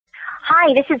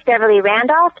Hi, this is Beverly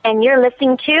Randolph, and you're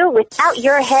listening to Without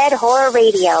Your Head Horror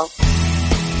Radio.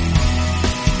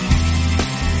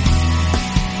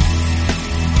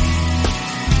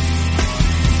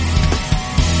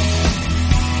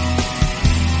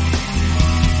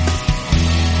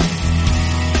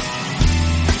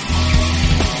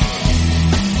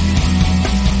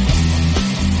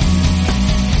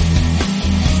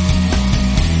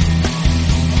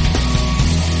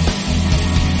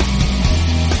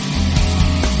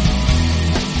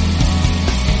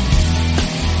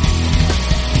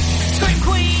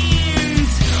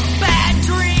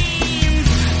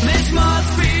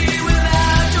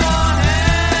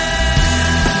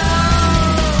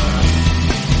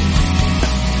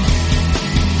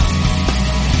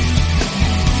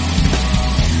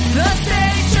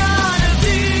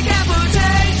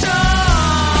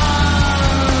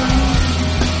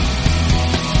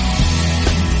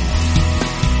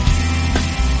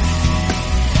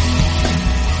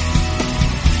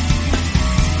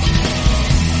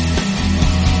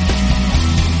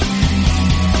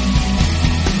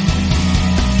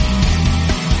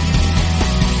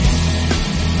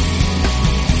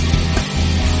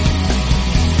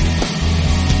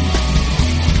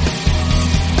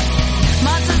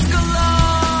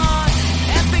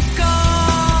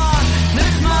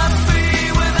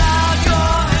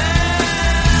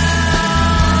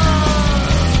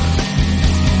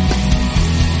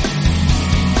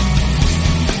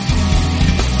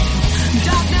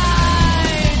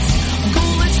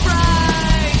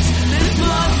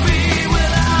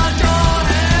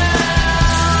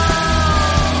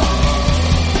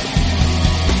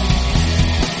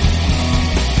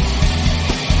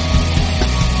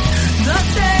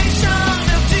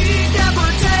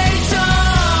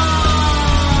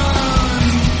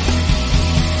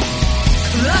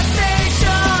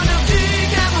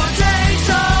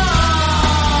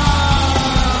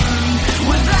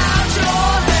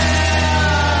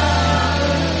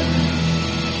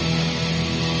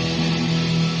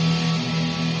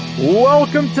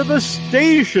 Welcome to the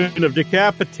station of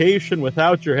decapitation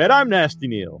without your head. I'm Nasty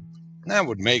Neil. That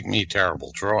would make me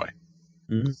Terrible Troy.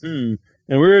 Mm-hmm.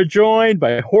 And we're joined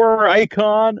by horror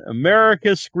icon,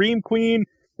 America's Scream Queen,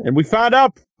 and we found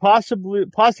out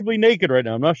possibly naked right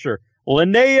now. I'm not sure.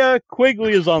 Linnea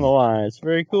Quigley is on the line. It's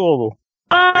very cool.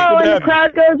 Oh, and the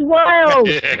crowd goes wild.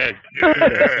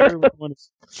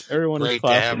 Everyone is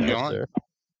clapping up there.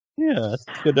 Yeah, it's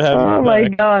good to have you. Oh, my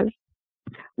gosh.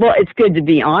 Well, it's good to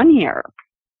be on here.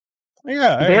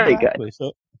 Yeah, very exactly. Good.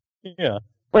 So, yeah.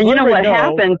 Well, you know what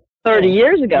happened 30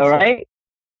 years ago, right?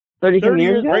 30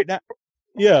 years ago? Right now.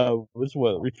 Yeah, it was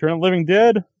what? Return of the Living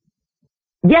Dead?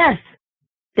 Yes.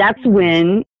 That's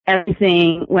when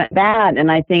everything went bad,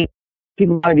 and I think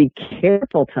people got to be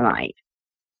careful tonight.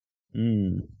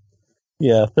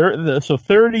 Yeah, so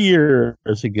 30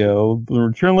 years ago,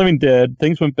 Return of the Living Dead,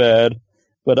 things went bad.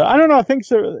 But I don't know, I think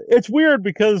it's weird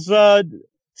because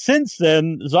since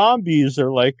then, zombies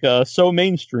are like so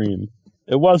mainstream.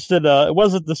 It wasn't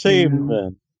the same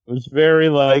then. It was very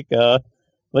like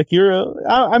you're.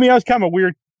 I mean, I was kind of a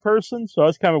weird person, so I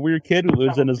was kind of a weird kid who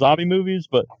lives into zombie movies.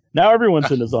 But now everyone's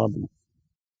into zombies.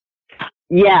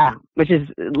 Yeah, which is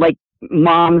like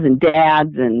moms and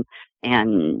dads and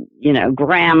you know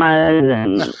grandmas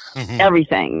and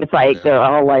everything. It's like they're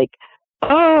all like,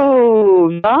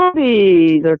 oh,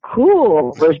 zombies are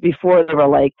cool. Whereas before they were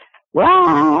like,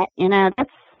 well, you know, that's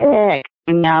sick.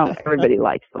 And now everybody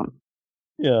likes them.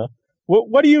 Yeah.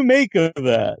 What do you make of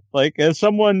that? Like, as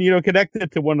someone, you know,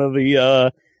 connected to one of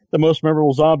the most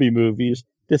memorable zombie movies,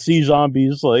 to see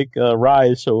zombies like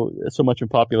rise so much in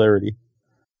popularity.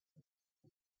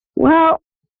 Well,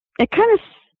 it kind of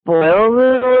spoils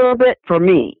it a little bit for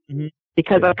me. Mm-hmm.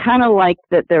 Because I kind of like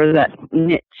that there was that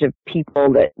niche of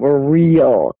people that were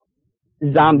real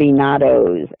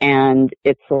zombie-nados. And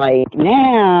it's like,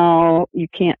 now you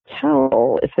can't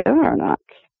tell if they are or not.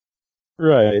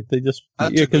 Right. They just,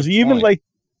 because even like,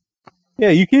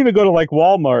 you can even go to like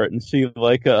Walmart and see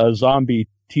like a zombie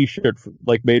t-shirt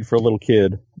like made for a little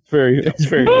kid. It's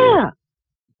very yeah.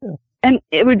 Cool. And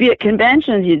it would be at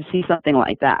conventions, you'd see something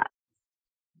like that.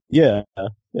 Yeah.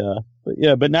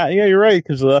 But now, you're right.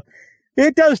 Because,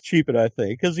 it does cheapen, I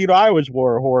think, because I always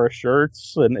wore horror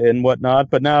shirts and whatnot,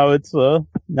 but now it's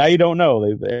now you don't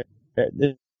know.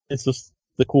 It's just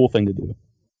the cool thing to do.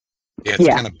 Yeah, it's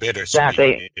kind of bittersweet.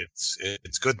 Exactly.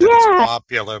 It's good that it's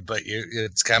popular, but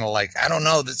it's kind of like, I don't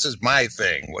know, this is my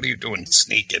thing. What are you doing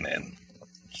sneaking in?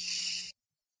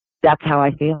 That's how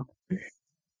I feel.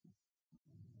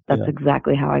 That's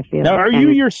exactly how I feel. Now, are you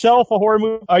yourself a horror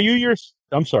movie?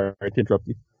 I'm sorry to interrupt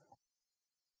you.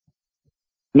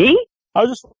 Me? I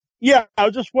was Yeah, I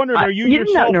was just wondering, are you didn't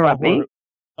yourself interrupt me.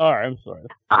 All right, I'm sorry.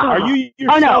 Are you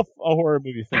yourself a horror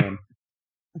movie fan?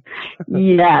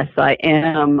 Yes, I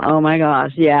am. Oh my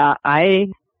gosh, yeah. I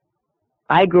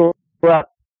grew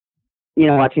up,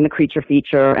 watching the Creature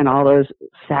Feature and all those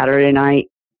Saturday night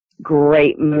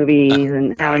great movies,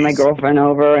 and having my girlfriend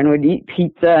over, and we'd eat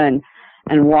pizza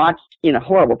and watch,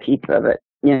 horrible pizza, but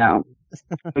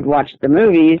we'd watch the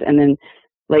movies and then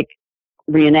like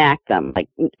reenact them, like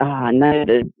Night of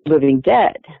the Living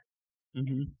Dead.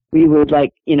 Mm-hmm. We would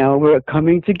we're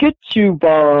coming to get you,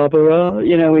 Barbara.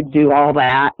 We'd do all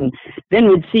that, and then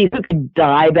we'd see who could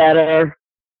die better.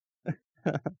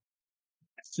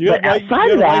 So you but had,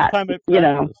 outside of that,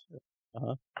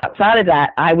 outside of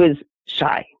that, I was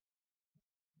shy.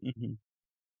 Mm-hmm.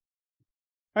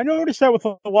 I noticed that with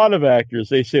a lot of actors,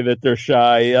 they say that they're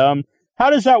shy. How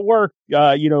does that work?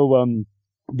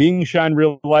 Being shy in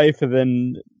real life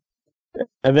and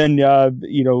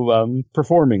then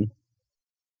performing.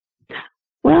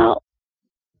 Well,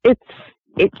 it's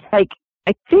like,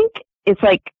 I think it's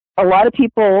like a lot of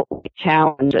people like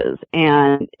challenges,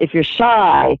 and if you're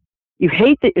shy, you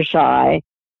hate that you're shy,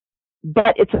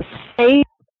 but it's a safe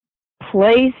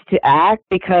place to act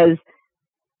because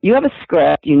you have a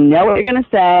script, you know what you're going to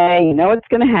say, you know what's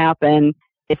going to happen.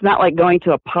 It's not like going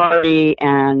to a party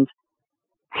and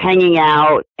hanging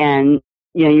out and,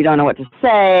 you don't know what to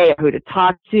say or who to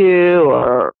talk to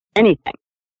or anything.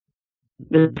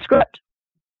 There's a script.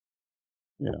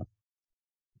 Yeah.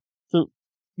 So,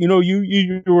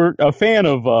 you were a fan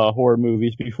of horror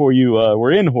movies before you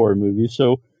were in horror movies.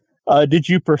 So, did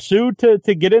you pursue to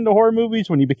get into horror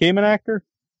movies when you became an actor?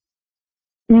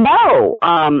 No.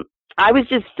 I was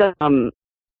just you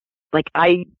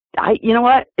know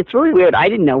what? It's really weird. I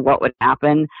didn't know what would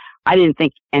happen. I didn't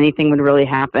think anything would really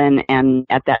happen. And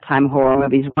at that time, horror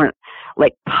movies weren't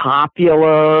like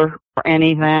popular or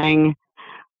anything.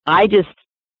 I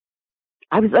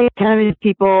was like kind of these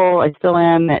people, I still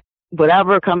am, that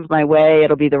whatever comes my way,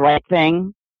 it'll be the right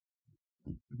thing.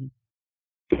 Mm-hmm.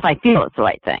 If I feel it's the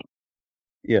right thing.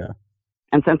 Yeah.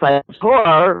 And since I was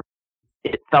horror,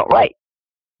 it felt right.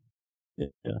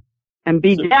 Yeah. And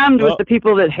be damned with the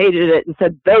people that hated it and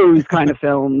said those kind of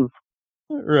films.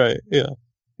 Right, yeah.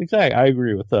 Exactly. I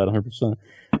agree with that 100%.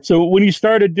 So when you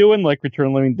started doing like Return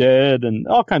of the Living Dead and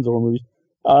all kinds of horror movies,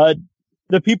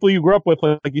 the people you grew up with,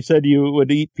 like you said, you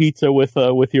would eat pizza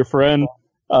with your friend.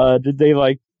 Did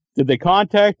they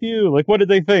contact you? Like, what did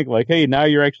they think? Like, hey, now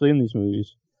you're actually in these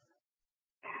movies.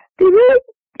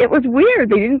 It was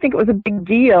weird. They didn't think it was a big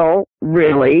deal,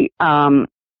 really.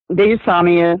 They just saw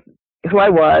me as who I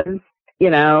was,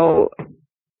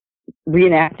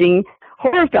 reenacting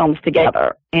horror films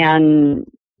together. And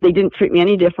they didn't treat me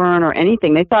any different or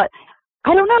anything. They thought,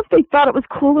 I don't know if they thought it was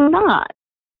cool or not.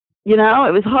 It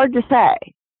was hard to say.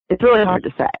 It's really hard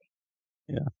to say.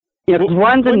 Yeah. Because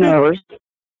one's a nurse.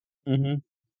 Mm-hmm.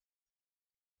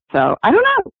 So, I don't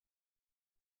know.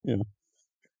 Yeah.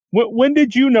 When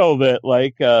did you know that,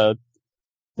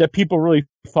 that people really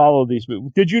follow these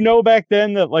movies? Did you know back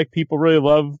then that, people really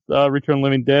loved Return of the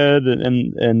Living Dead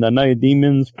and Night of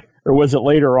Demons? Or was it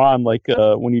later on,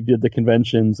 when you did the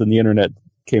conventions and the internet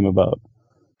came about?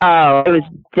 Oh, it was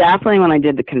definitely when I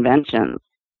did the conventions.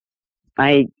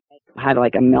 I had a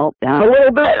meltdown a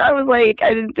little bit. I was I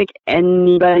didn't think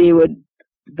anybody would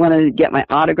want to get my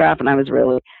autograph, and I was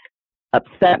really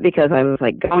upset because I was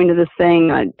going to this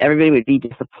thing. Everybody would be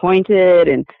disappointed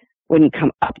and wouldn't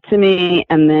come up to me.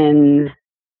 And then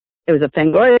it was a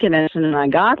Fangoria convention, and I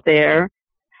got there,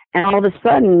 and all of a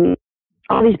sudden,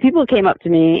 all these people came up to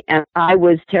me, and I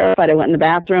was terrified. I went in the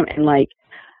bathroom and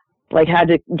had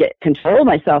to get control of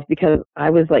myself because I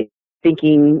was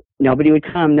thinking nobody would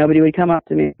come up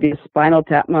to me. It'd be a Spinal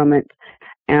Tap moment,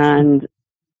 and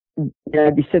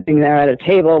I'd be sitting there at a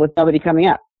table with nobody coming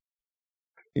up.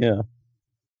 Yeah,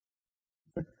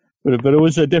 but it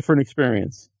was a different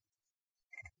experience.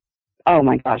 Oh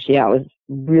my gosh, yeah, it was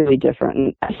really different.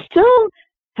 And I still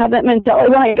have that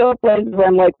mentality when I go places where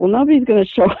I'm like, well, nobody's going to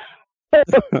show up.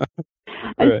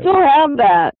 I Right. still have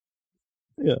that.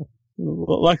 Yeah.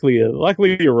 Well, luckily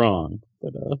you're wrong.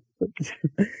 But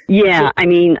yeah, I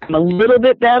mean, I'm a little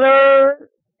bit better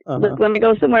when I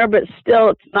go somewhere, but still,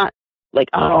 it's not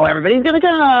oh, everybody's going to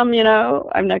come.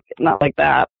 I'm not like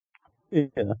that. Yeah.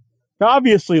 Now,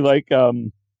 obviously,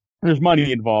 there's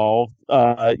money involved.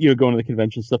 Going to the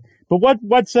convention stuff. But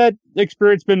what's that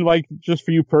experience been like just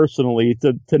for you personally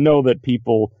to know that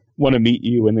people want to meet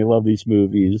you and they love these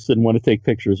movies and want to take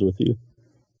pictures with you?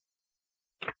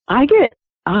 I get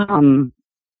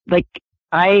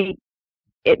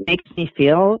it makes me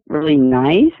feel really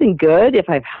nice and good if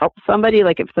I've helped somebody.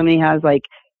 If somebody has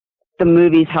the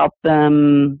movies helped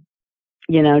them,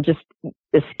 just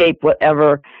escape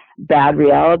whatever bad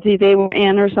reality they were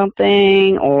in or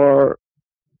something, or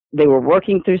they were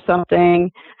working through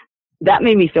something. That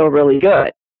made me feel really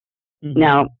good. Mm-hmm.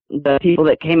 Now, the people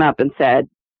that came up and said,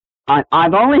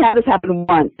 I've only had this happen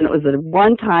once, and it was the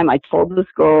one time I told this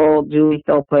girl, Julie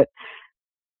Philpott,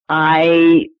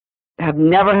 I have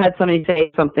never had somebody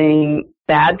say something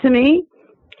bad to me,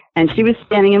 and she was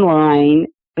standing in line,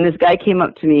 and this guy came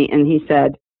up to me, and he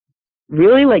said,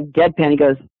 really, like deadpan, he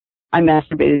goes, I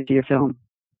masturbated to your film.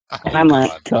 And I'm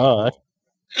like, God.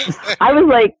 I was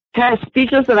like kind of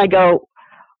speechless, and I go,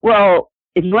 well,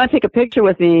 if you want to take a picture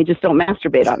with me, just don't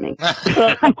masturbate on me.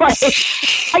 I'm like,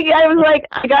 I was like,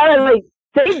 I gotta like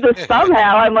save this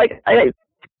somehow. I'm like,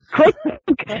 quick,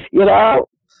 because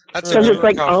it's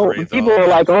like, recovery, people are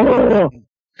like,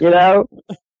 Yeah,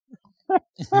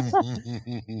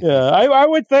 I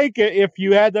would think if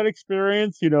you had that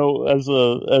experience, as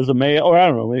a male, or I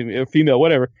don't know, maybe a female,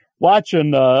 whatever,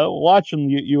 watching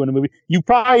you in a movie, you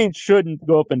probably shouldn't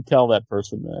go up and tell that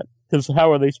person that, because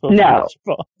how are they supposed to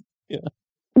respond? Yeah.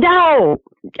 No,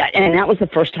 and that was the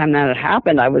first time that had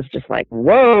happened. I was just like,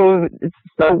 whoa, it's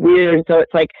so weird. So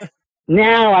it's like,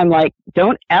 now I'm like,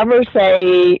 don't ever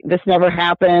say this never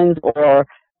happens, or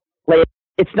like,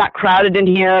 it's not crowded in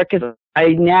here, because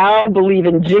I now believe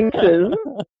in jinxes.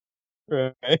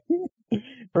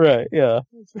 Right, yeah.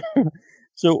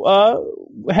 So,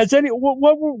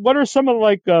 what are some of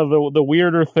like the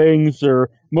weirder things or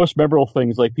most memorable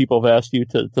things like people have asked you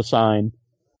to sign?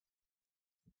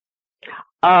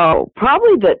 Oh,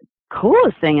 probably the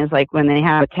coolest thing is like when they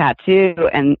have a tattoo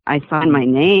and I sign my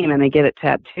name and they get it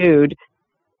tattooed,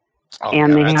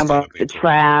 and they have the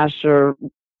trash, or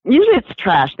usually it's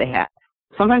trash they have.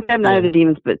 Sometimes they have Night of the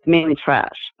Demons, but it's mainly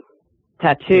trash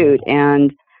tattooed,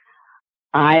 and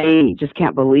I just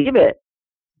can't believe it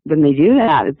when they do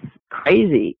that. It's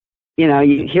crazy.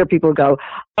 You hear people go,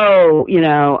 oh,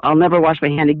 I'll never wash my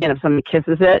hand again if somebody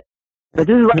kisses it. But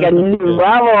this is like a new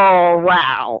level.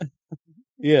 Wow.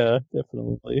 Yeah,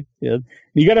 definitely. Yeah,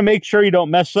 you got to make sure you don't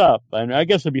mess up. I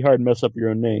guess it'd be hard to mess up your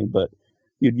own name, but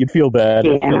you'd feel bad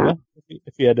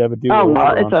if you had to have a do. Oh,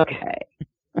 well, it's okay.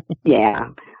 Yeah.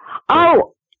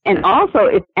 Oh, and also,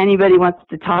 if anybody wants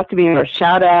to talk to me or a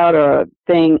shout out or a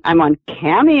thing, I'm on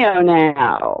Cameo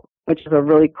now, which is a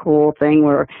really cool thing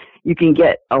where you can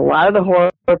get a lot of the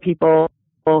horror people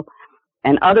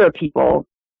and other people,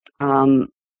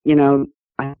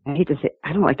 I hate to say,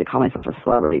 I don't like to call myself a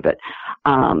celebrity, but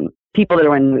people that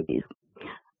are in movies,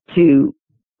 to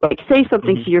like say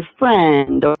something to your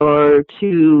friend or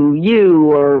to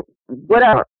you or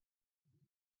whatever.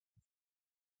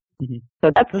 Mm-hmm.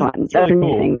 So that's fun. That's really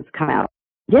cool. Things come out.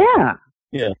 Yeah.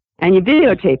 Yeah. And you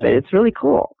videotape it. It's really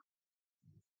cool.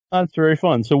 That's very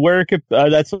fun. So where could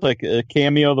that's like a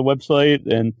Cameo, the website,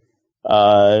 and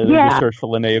just search for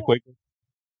Linnea Quigley.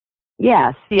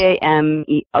 Yeah, Cameo.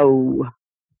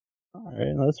 All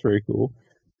right, that's very cool.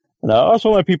 And I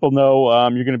also want people know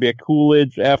you're going to be at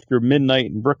Coolidge after midnight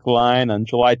in Brookline on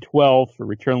July 12th for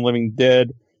Return of the Living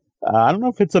Dead. I don't know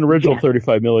if it's an original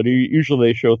 35 millimeter. Usually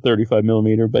they show 35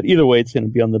 millimeter, but either way, it's going to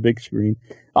be on the big screen.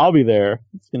 I'll be there.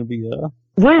 It's going to be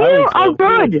Will you? Oh,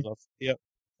 good. Yep,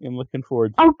 I'm looking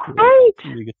forward. Oh,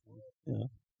 great.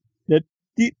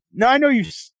 Now I know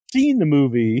you've seen the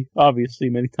movie obviously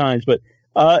many times, but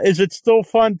is it still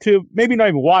fun to maybe not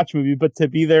even watch a movie, but to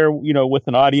be there, with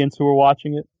an audience who are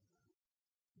watching it?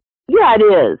 Yeah, it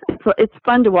is. It's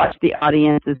fun to watch the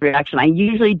audience's reaction. I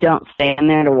usually don't stand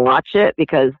there to watch it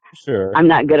because I'm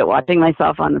not good at watching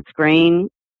myself on the screen.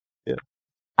 Yeah.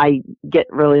 I get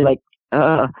really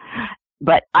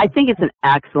but I think it's an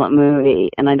excellent movie,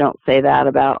 and I don't say that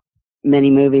about many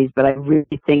movies, but I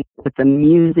really think with the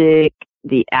music,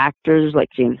 the actors like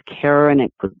James Karen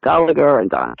and Cliff Gallagher and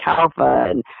Don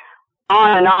Calfa and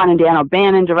on, and Dan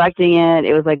O'Bannon directing it,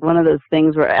 it was like one of those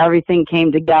things where everything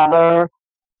came together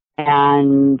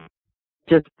and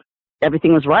just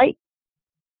everything was right.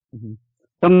 Mm-hmm.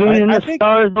 The moon and the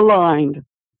stars aligned.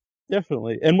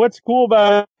 Definitely. And what's cool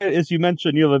about it is you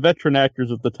mentioned, the veteran actors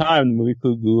at the time, the movie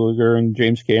Cliff Gallagher and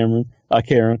James Karen.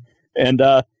 And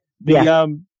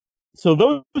so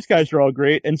those guys are all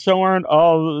great, and so aren't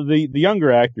all the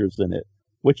younger actors in it,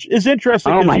 which is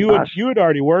interesting because you had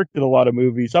already worked in a lot of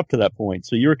movies up to that point.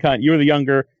 So you were kind of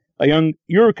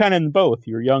in both.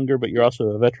 You were younger, but you're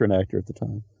also a veteran actor at the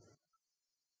time.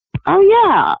 Oh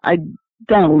yeah, I'd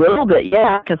done a little bit,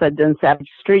 because I'd done Savage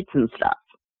Streets and stuff.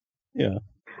 Yeah,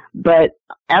 but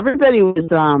everybody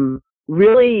was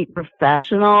really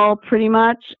professional, pretty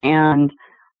much, and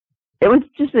it was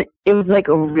it was like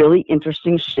a really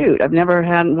interesting shoot. I've never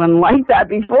had one like that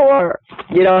before,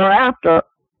 or after.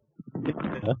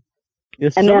 Yeah.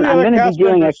 Yes, and then I'm going to be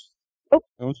doing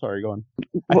I'm sorry, go on.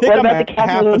 What about the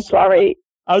cast members? Sorry.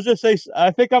 I was just saying,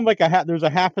 I think I'm like there's a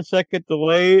half a second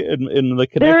delay in the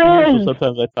connection, so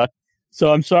sometimes I talk.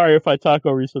 So I'm sorry if I talk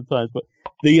over you sometimes, but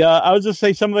I was just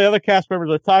saying some of the other cast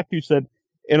members I talked to said,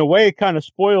 in a way, it kind of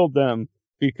spoiled them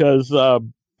because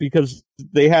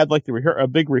they had like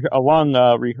a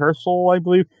long rehearsal, I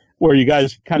believe, where you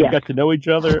guys kind of got to know each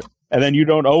other, and then you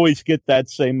don't always get that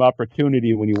same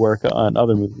opportunity when you work on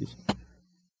other movies.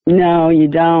 No, you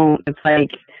don't. It's like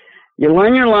you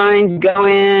learn your lines, you go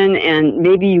in, and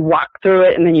maybe you walk through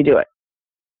it, and then you do it.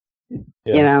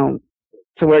 To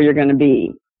where you're going to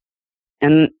be,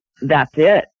 and that's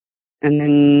it. And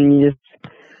then you just,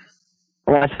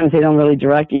 a lot of times they don't really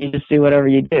direct you; you just do whatever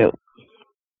you do.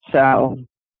 So,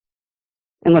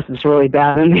 unless it's really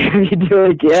bad, then you do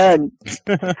it again.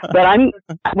 But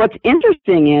what's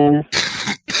interesting is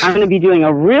I'm going to be doing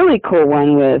a really cool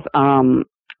one with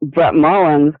Brett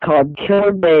Mullins called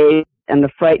Killer Babe and the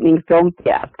Frightening Film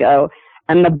Fiasco,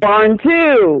 and the Barn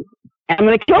too. And I'm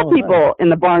going to kill people in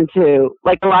the Barn too,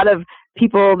 like a lot of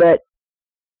people that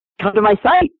come to my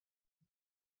site.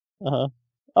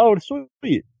 Oh,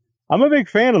 sweet! I'm a big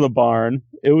fan of the Barn.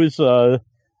 It was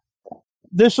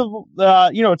it's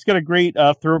got a great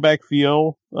throwback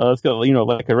feel. It's got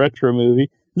like a retro movie.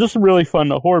 It's just a really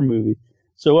fun horror movie.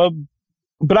 So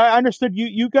but I understood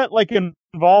you got like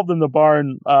involved in the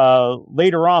Barn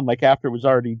later on, like after it was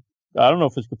already, I don't know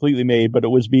if it's completely made, but it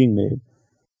was being made.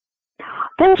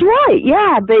 That's right.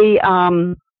 Yeah, they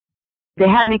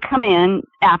had me come in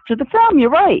after the film. You're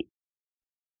right,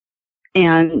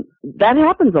 and that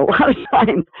happens a lot of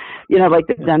times. Like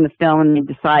they've done the film and they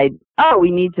decide, oh, we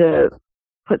need to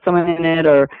put someone in it,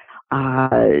 or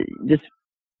just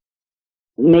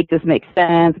make this make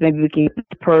sense. Maybe we can get this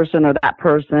person or that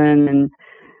person, and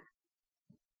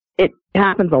it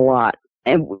happens a lot.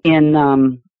 And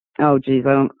oh geez,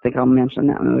 I don't think I'll mention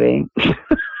that movie.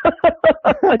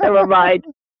 Never mind.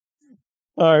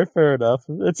 All right, fair enough.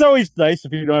 It's always nice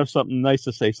if you don't have something nice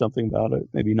to say something about it,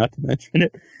 maybe not to mention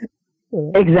it.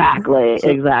 Exactly.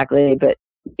 But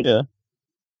yeah,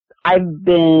 I've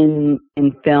been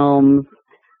in films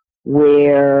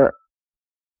where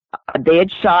they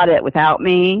had shot it without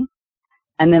me,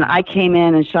 and then I came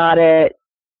in and shot it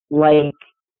like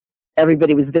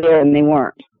everybody was there and they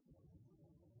weren't.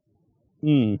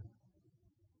 Do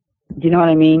you know what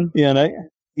I mean?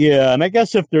 Yeah, and I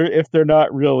guess if they're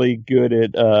not really good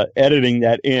at editing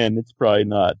that in, it's probably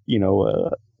not.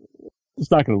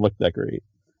 It's not going to look that great.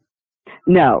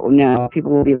 No,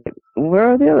 people will be like,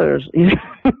 "Where are the others?"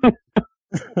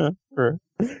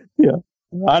 Yeah.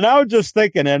 And I was just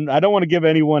thinking, and I don't want to give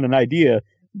anyone an idea,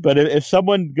 but if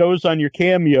someone goes on your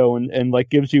Cameo and like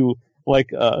gives you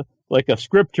like a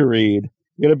script to read,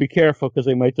 you got to be careful because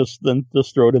they might just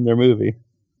throw it in their movie.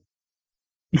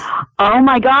 Oh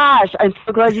my gosh! I'm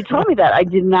so glad you told me that. I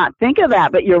did not think of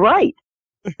that, but you're right.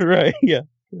 Right? Yeah.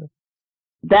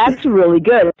 That's really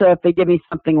good. So if they give me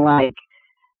something like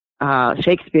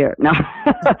Shakespeare, no,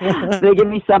 if they give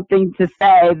me something to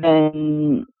say,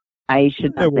 then I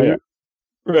should not say it.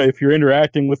 Right. If you're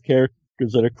interacting with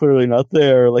characters that are clearly not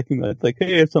there, like you might think,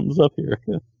 hey, something's up here.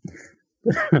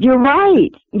 You're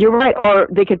right. Or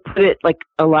they could put it like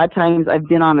a lot of times I've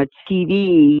been on a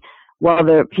TV while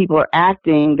the people are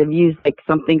acting. They've used like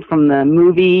something from the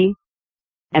movie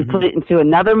and put it into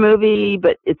another movie,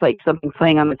 but it's like something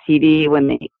playing on the TV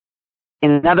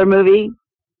in another movie.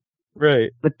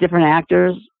 Right. With different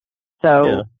actors.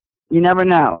 So you never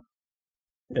know.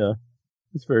 Yeah.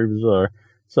 It's very bizarre.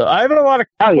 So I have a lot of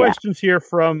questions here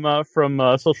from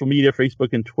social media,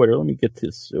 Facebook and Twitter. Let me get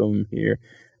to Zoom here.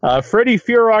 Freddie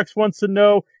Fearox wants to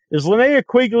know, is Linnea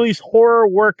Quigley's horror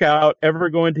workout ever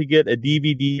going to get a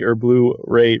DVD or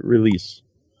Blu-ray release?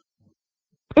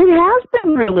 It has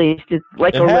been released. It's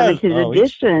like a limited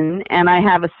edition, and I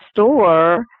have a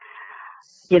store,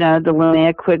 the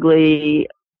Linnea Quigley,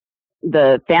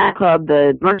 the fan club,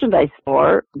 the merchandise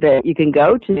store that you can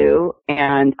go to,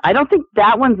 and I don't think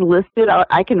that one's listed.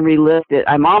 I can relist it.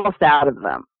 I'm almost out of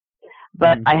them.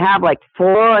 But I have like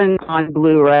 4 on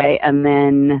Blu-ray, and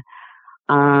then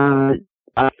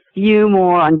a few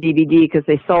more on DVD because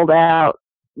they sold out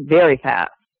very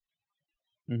fast.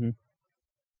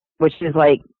 Which is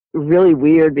like really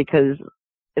weird because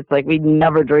it's like we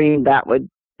never dreamed that would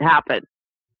happen.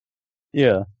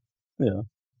 Yeah.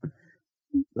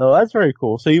 Oh, that's very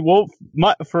cool. So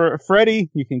for Freddie,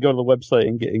 you can go to the website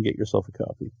and get yourself a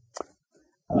copy.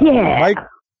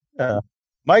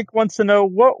 Mike wants to know,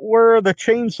 what were the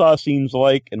chainsaw scenes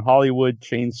like in Hollywood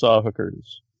chainsaw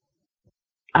hookers?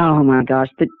 Oh my gosh,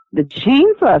 the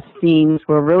chainsaw scenes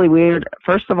were really weird.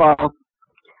 First of all,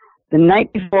 the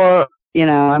night before,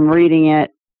 I'm reading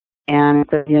it, and it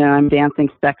says, I'm dancing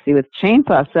sexy with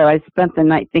chainsaw. So I spent the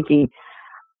night thinking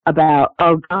about,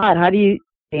 oh God, how do you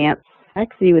dance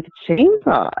sexy with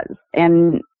chainsaws?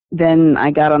 And then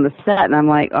I got on the set, and I'm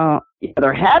like, oh,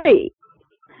 they're heavy.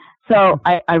 So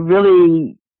I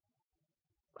really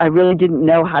didn't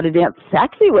know how to dance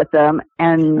sexy with them,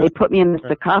 and they put me in the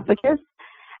sarcophagus,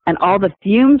 and all the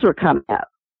fumes were coming up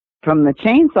from the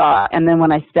chainsaw. And then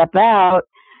when I step out,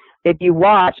 if you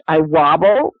watch, I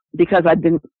wobble because I've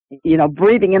been,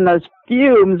 breathing in those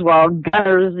fumes while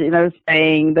gunners,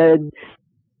 saying the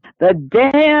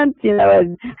dance,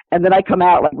 and then I come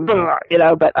out like,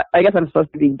 but I guess I'm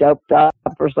supposed to be doped up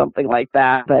or something like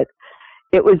that. But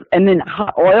it was, and then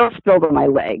hot oil spilled on my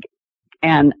leg,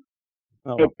 and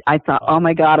I thought, oh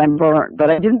my God, I'm burnt.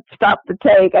 But I didn't stop the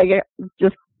take. I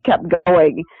just kept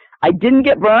going. I didn't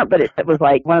get burnt, but it was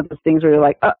like one of those things where you're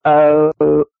like,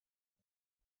 uh-oh.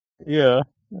 Yeah.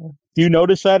 Do you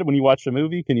notice that when you watch the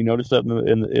movie? Can you notice that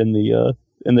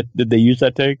did they use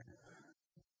that take?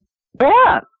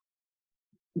 Yeah.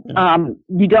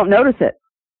 You don't notice it.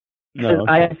 No.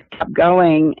 I just kept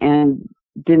going and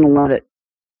didn't let it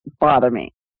bother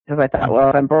me because I thought,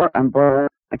 well, I'm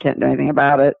burnt. I can't do anything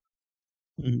about it.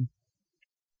 Mm-hmm.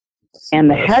 And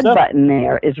the head button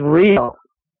there is real.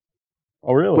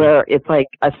 Oh, really? Where it's like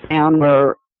a sound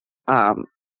where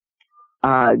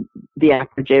the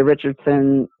actor Jay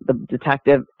Richardson, the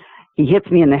detective, he hits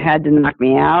me in the head to knock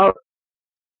me out.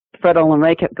 Fred Olen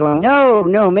Ray kept going,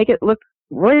 no, make it look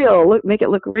real. Make it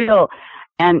look real.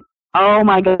 And oh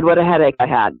my God, what a headache I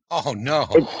had. Oh no.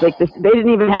 It's like this, they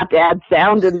didn't even have to add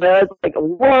sound in there. It's like,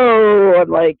 whoa. And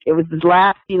like, it was the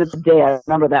last scene of the day. I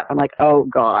remember that. I'm like, oh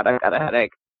God, I got a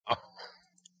headache.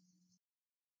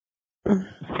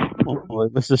 Well,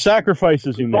 it's the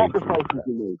sacrifices you make.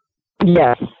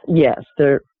 Yes,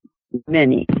 there are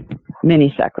many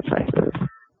sacrifices.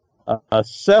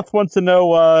 Seth wants to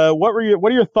know, what are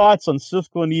your thoughts on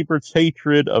Siskel and Ebert's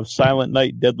hatred of Silent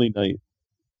Night, Deadly Night?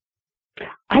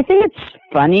 I think it's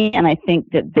funny, and I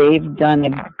think that they've done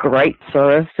a great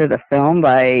service to the film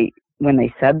when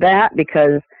they said that,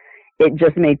 because it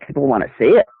just made people want to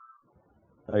see it.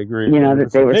 I agree.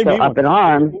 That they were so up in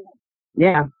arms.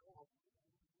 Yeah.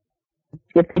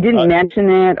 If they didn't mention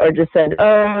it or just said,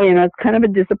 oh, it's kind of a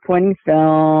disappointing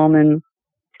film and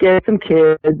scared some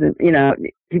kids, and,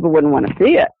 people wouldn't want to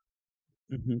see it.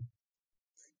 Mm-hmm.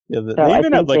 Yeah, so they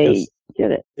even had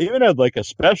did it. They even had like a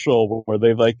special where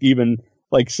they've even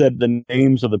said the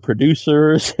names of the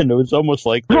producers, and it was almost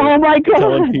like oh my God,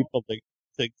 telling people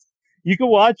you can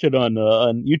watch it on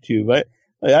YouTube.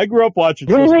 I grew up watching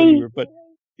really? But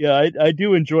yeah, I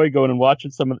do enjoy going and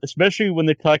watching some of, especially when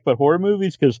they talk about horror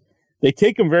movies, because they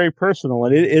take them very personal,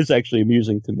 and it is actually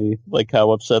amusing to me, like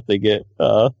how upset they get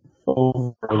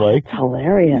over like that's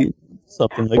hilarious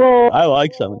something like. Well, I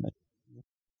like something.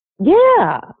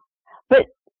 Yeah, but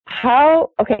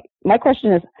how? Okay, my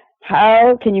question is,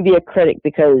 how can you be a critic?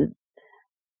 Because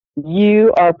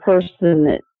you are a person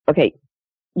that if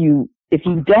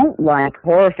you don't like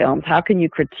horror films, how can you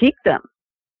critique them?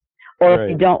 Or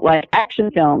if you don't like action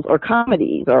films or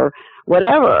comedies or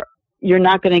whatever, you're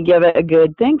not going to give it a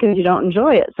good thing because you don't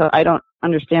enjoy it. So I don't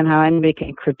understand how anybody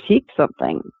can critique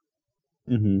something.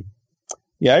 Mm-hmm.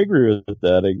 Yeah, I agree with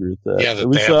that. Yeah,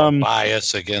 that they have a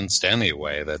bias against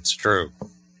anyway. That's true.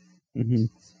 Mm-hmm.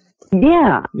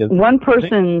 Yeah. One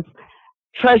person's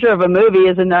treasure of a movie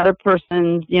is another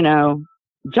person's,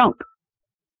 junk.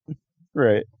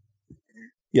 Right.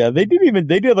 Yeah, they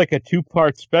did like a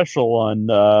 2-part special on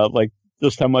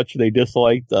just how much they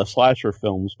disliked slasher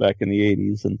films back in the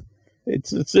 80s, and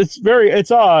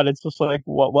it's odd. It's just like,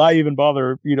 why even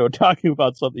bother talking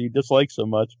about something you dislike so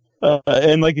much?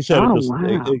 And like you said,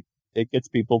 it gets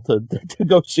people to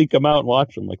go seek them out and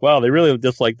watch them. Like, wow, they really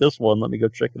dislike this one. Let me go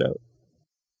check it out.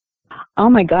 Oh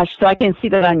my gosh! So I can see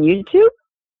that on YouTube?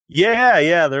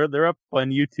 Yeah, they're up on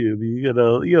YouTube. You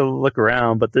gotta look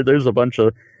around, but there's a bunch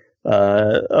of.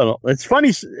 I don't know. It's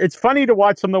funny. It's funny to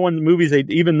watch some of the movies,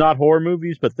 even not horror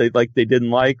movies, but they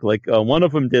didn't like. Like one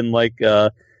of them didn't like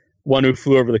One Who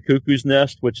Flew Over the Cuckoo's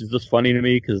Nest, which is just funny to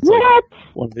me because it's like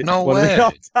one of the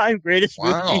all-time greatest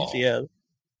movies. Yeah.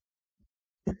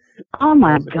 Oh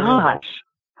my gosh!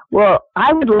 Well,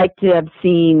 I would like to have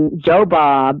seen Joe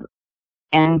Bob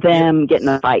and them get in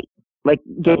a fight, like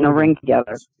get in a ring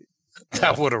together.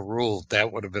 That would have ruled.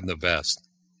 That would have been the best.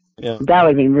 Yeah, that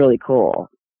would have been really cool.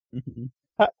 Mm-hmm.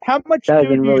 How much that would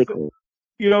have been really cool.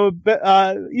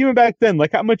 even back then,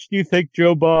 like how much do you think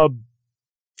Joe Bob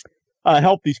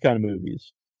helped these kind of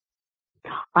movies?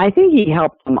 I think he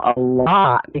helped them a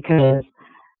lot because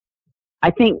I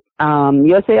think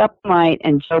USA Up All Night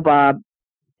and Joe Bob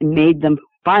made them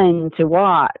fun to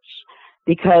watch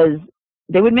because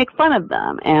they would make fun of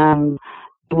them and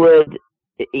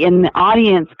and the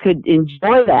audience could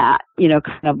enjoy that, kind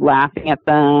of laughing at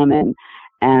them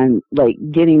and like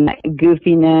getting that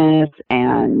goofiness.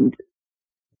 And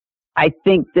I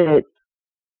think that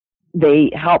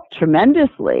they helped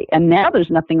tremendously. And now there's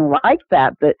nothing like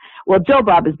that. Well, Joe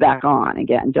Bob is back on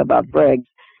again. Joe Bob Briggs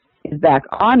is back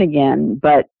on again.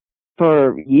 But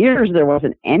for years, there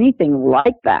wasn't anything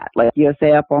like that, like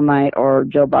USA Up All Night or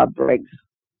Joe Bob Briggs.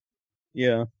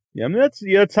 Yeah. I mean,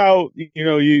 that's how,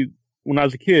 when I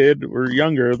was a kid or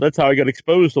younger, that's how I got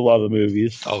exposed to a lot of the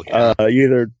movies. Oh, yeah.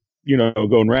 Either,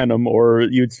 going random or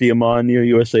you'd see them on,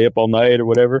 USA Up All Night or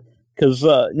whatever. Because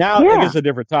now I guess it's a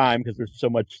different time because there's so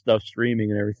much stuff streaming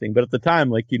and everything. But at the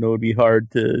time, it'd be hard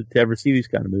to ever see these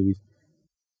kind of movies.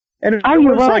 And it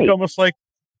was right.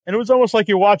 It was almost like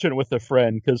you're watching it with a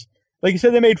friend because, like you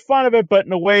said, they made fun of it, but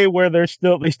in a way where they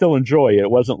still enjoy it. It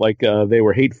wasn't like they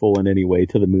were hateful in any way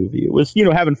to the movie. It was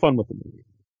having fun with the movie.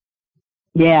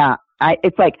 Yeah,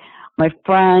 it's like my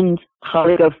friend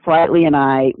Hollywood Flightly and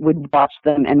I would watch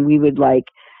them, and we would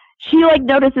she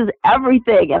notices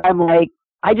everything, and I'm like.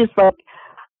 I do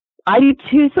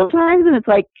too sometimes, and it's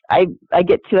like I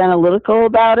get too analytical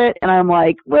about it, and I'm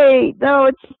like, wait, no,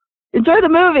 enjoy the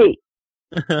movie.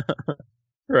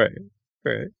 Right,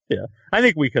 yeah. I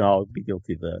think we can all be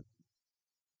guilty of that.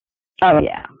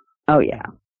 Oh yeah.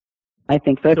 I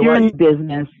think so. If you're in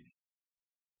business,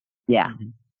 yeah.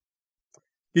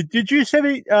 Did you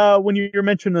say when you were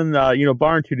mentioning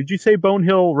Barn 2? Did you say Bone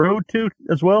Hill Road 2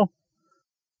 as well?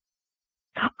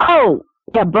 Oh.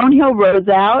 Yeah, Bruhn Hill Road's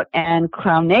out and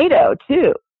Clownado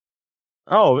too.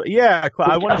 Oh yeah,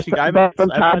 I want to see. From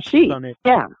Todd Sheets.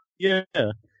 Yeah.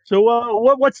 So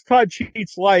what's Todd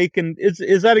Sheets like, and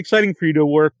is that exciting for you to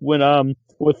work when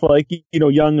with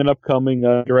young and upcoming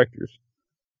directors?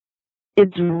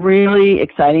 It's really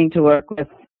exciting to work with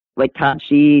Todd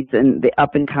Sheets and the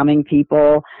up and coming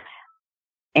people,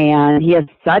 and he has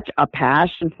such a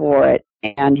passion for it,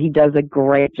 and he does a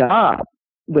great job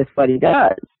with what he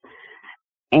does.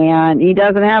 And he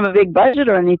doesn't have a big budget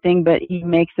or anything, but he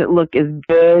makes it look as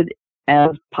good as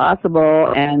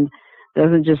possible and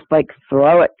doesn't just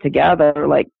throw it together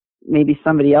like maybe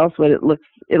somebody else would. It looks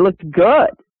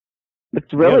good.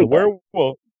 It's really good.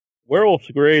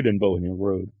 Werewolf's great in Bone Hill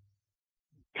Road.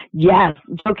 Yes,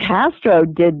 Joe Castro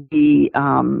did the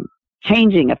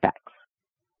changing effects.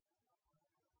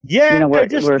 Yeah, where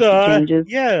changes.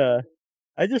 Yeah,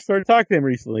 I just started talking to him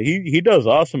recently. He does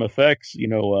awesome effects.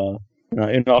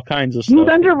 In all kinds of stuff. He's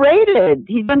underrated.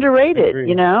 He's underrated,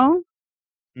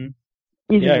 Mm-hmm.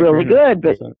 He's really good,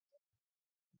 but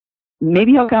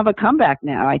maybe he'll have a comeback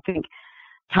now. I think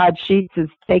Todd Sheets has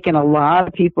taken a lot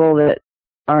of people that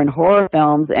are in horror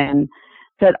films and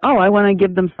said, oh, I want to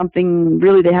give them something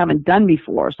really they haven't done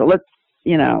before. So let's,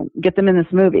 get them in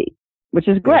this movie, which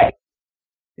is great.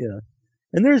 Yeah.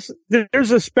 And there's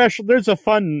a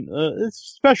fun, it's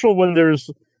special when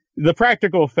the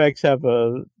practical effects have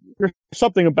there's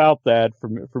something about that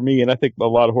for me, and I think a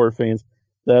lot of horror fans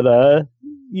that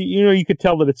you could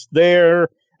tell that it's there.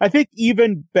 I think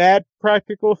even bad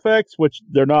practical effects, which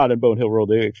they're not in Bone Hill Road,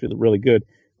 they're actually really good.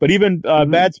 But even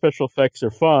bad special effects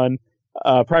are fun.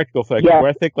 Practical effects, where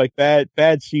I think bad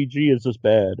CG is just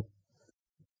bad.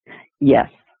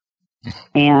 Yes,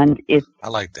 and I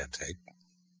like that take.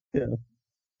 Yeah,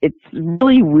 it's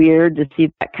really weird to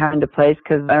see that kind of place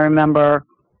because I remember.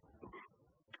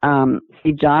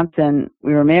 Steve Johnson,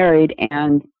 we were married,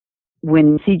 and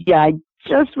when CGI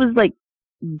just was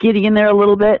getting in there a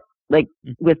little bit,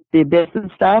 with the abyss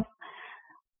and stuff,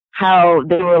 how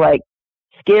they were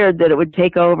scared that it would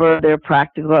take over their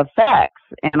practical effects.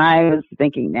 And I was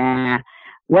thinking, nah.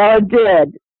 Well, it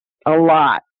did a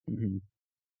lot. Mm-hmm.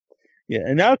 Yeah,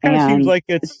 and now it kind of seems like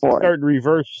it's starting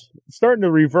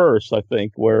to reverse, I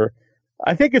think, where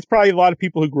I think it's probably a lot of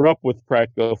people who grew up with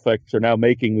practical effects are now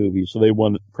making movies, so they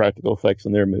want practical effects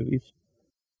in their movies.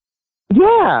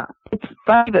 Yeah, it's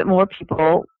funny that more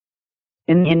people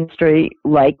in the industry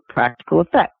like practical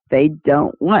effects. They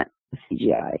don't want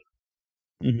CGI.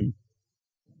 Mm-hmm.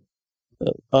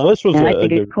 This was I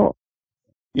think it's cool.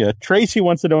 Yeah, Tracy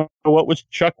wants to know what was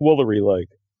Chuck Woolery like.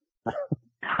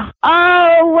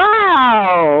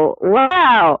 Oh,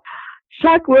 wow.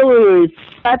 Chuck Woolery is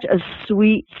such a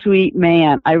sweet, sweet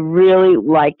man. I really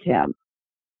liked him.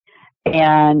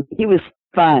 And he was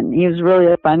fun. He was really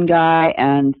a fun guy,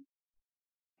 and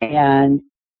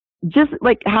just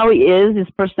like how he is, his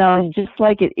personality, just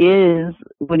like it is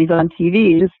when he's on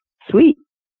TV, just sweet.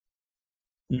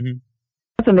 Mm-hmm.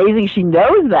 It's amazing she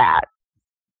knows that.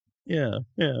 Yeah.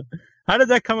 How did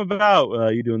that come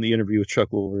about, you doing the interview with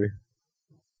Chuck Woolery?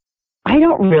 I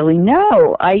don't really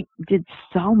know. I did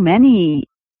so many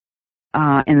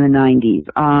in the 90s.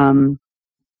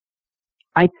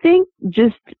 I think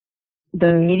just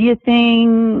the media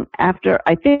thing after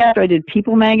I did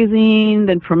People magazine,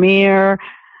 then Premiere,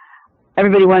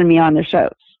 everybody wanted me on their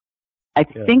shows. I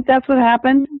think that's what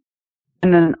happened.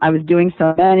 And then I was doing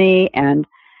so many, and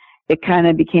it kind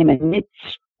of became a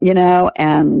niche,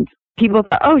 and people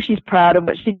thought, oh, she's proud of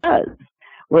what she does.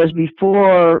 Whereas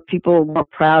before, people were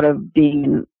proud of being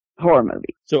in horror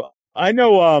movies. So I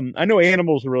know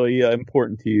animals are really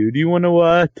important to you. Do you want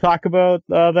to talk about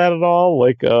that at all?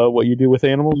 Like what you do with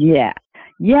animals? Yeah.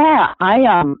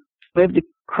 I lived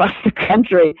across the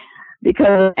country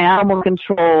because of animal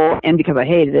control, and because I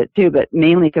hated it too, but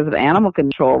mainly because of animal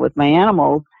control with my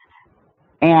animals.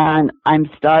 And I'm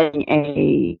starting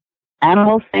a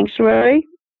animal sanctuary.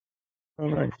 Oh,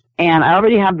 nice. And I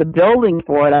already have the building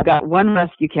for it. I've got one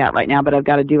rescue cat right now, but I've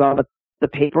got to do all the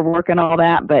paperwork and all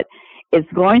that. But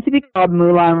it's going to be called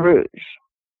Moulin Rouge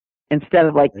instead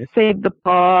of like Save the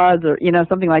Paws or,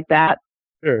 something like that.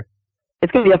 Sure.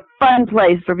 It's going to be a fun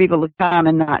place for people to come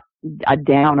and not a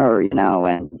downer,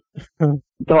 and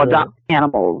they'll adopt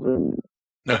animals, and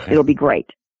it'll be great.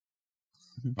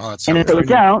 Oh, and if they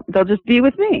don't, they'll just be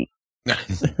with me.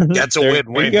 That's a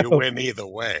win-win. You win either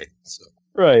way. So.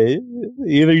 Right.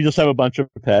 Either you just have a bunch of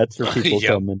pets or people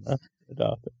come and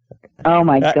adopt it. Oh,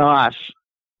 my gosh.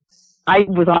 I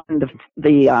was on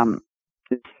the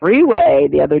freeway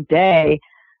the other day,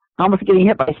 almost getting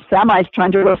hit by semis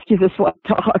trying to rescue this one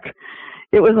dog.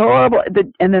 It was horrible.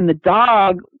 And then the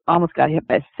dog almost got hit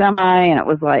by a semi, and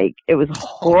it was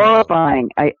horrifying.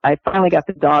 I finally got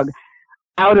the dog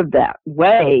out of that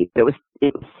way. It was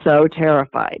so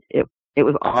terrified. It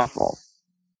was awful.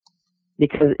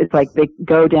 Because it's like they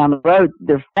go down the road,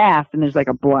 they're fast, and there's like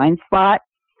a blind spot.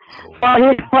 So I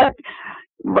was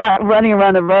running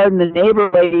around the road, and the neighbor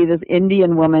lady, this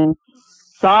Indian woman,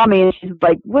 saw me, and she's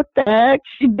like, "What the heck is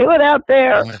she doing out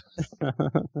there?"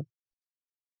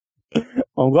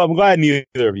 I'm glad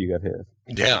neither of you got hit.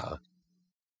 Yeah.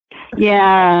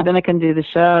 Yeah, then I can do the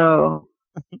show.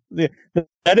 Yeah,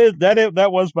 that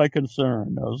was my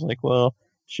concern. I was like, well,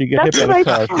 she got hit by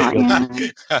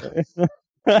the car.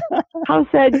 How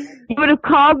sad. You would have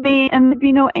called me and there'd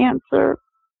be no answer.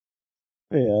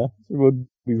 Yeah, it would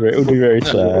be very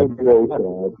sad.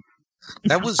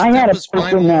 That was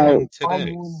my morning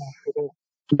today.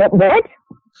 What?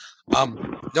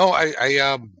 No,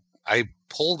 I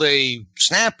pulled a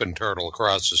snapping turtle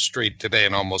across the street today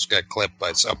and almost got clipped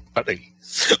by somebody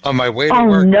on my way to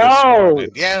work. No.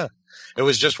 Yeah. It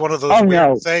was just one of those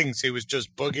weird things. He was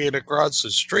just boogieing across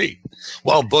the street.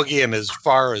 Well, boogieing as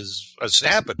far as a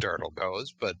snapping turtle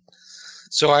goes, but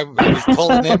so I was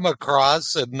pulling him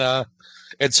across, and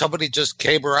somebody just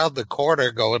came around the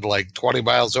corner going like 20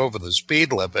 miles over the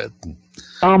speed limit.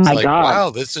 Oh my God! Wow,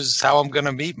 this is how I'm going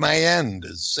to meet my end: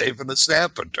 is saving a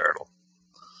snapping turtle.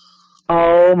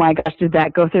 Oh my gosh! Did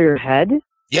that go through your head?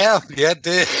 Yeah, it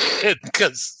did.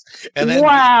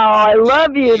 Wow, I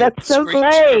love you. That's so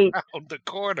great. Around the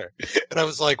corner, and I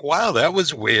was like, "Wow, that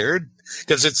was weird,"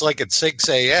 because it's like at 6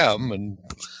 a.m. and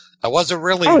I wasn't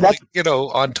really,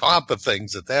 on top of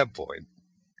things at that point.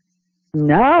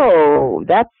 No,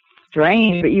 that's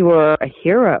strange. But you were a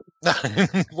hero.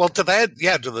 Well, to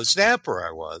the snapper,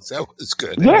 I was. That was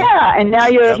good. Yeah, and now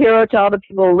you're a hero to all the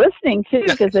people listening too,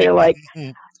 because they're like,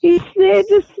 he saved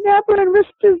the snapper and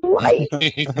risked his life.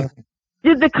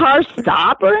 Did the car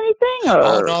stop or anything?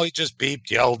 Oh, no, he just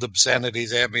beeped, yelled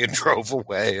obscenities at me, and drove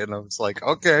away. And I was like,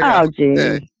 okay. Oh, geez.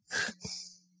 Okay.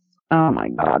 Oh, my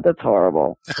God. That's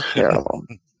horrible. That's terrible.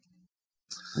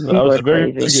 That was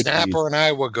very the snapper and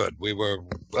I were good. We were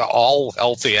all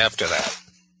healthy after that.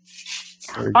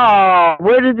 Oh,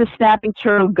 where did the snapping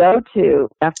turtle go to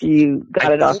after you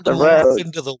got it off the road?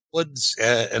 Into the woods,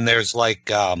 and there's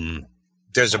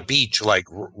there's a beach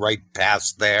right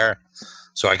past there.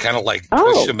 So I kind of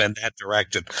push him in that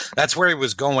direction. That's where he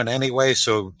was going anyway,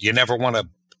 so you never want to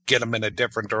get him in a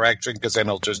different direction because then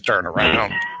he'll just turn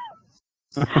around.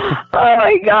 Oh,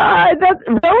 my God. That's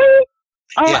really?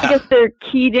 Oh, yeah. I guess they're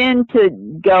keyed in to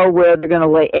go where they're going to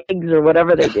lay eggs or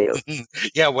whatever they do.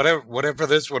 Yeah, whatever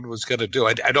this one was going to do.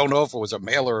 I don't know if it was a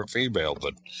male or a female,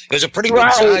 but it was a pretty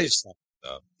good size.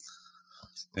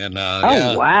 And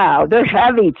wow. They're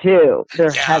heavy, too.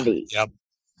 They're heavy. Yep.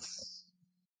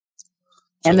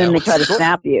 And then they try to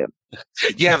snap you.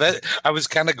 Yeah, I was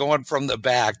kind of going from the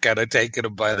back, kind of taking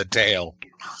him by the tail.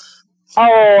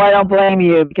 Oh, I don't blame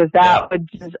you because that would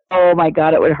just, oh my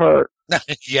God, it would hurt.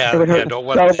 Yeah, it would hurt don't so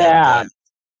want that. bad.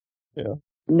 Yeah.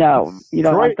 No, you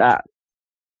don't want that.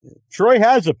 Troy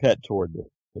has a pet tortoise.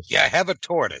 Yeah, I have a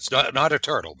tortoise, not a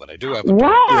turtle, but I do have a tortoise.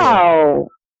 Wow.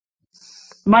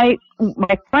 My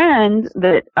friend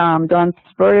that Don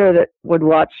Spurrier that would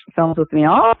watch films with me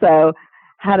also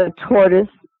had a tortoise,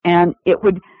 and it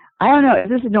would, I don't know, is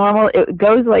this normal? It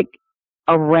goes like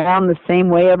around the same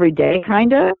way every day,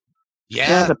 kind of. Yeah.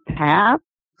 There's a path.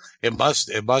 It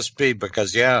must be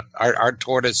because our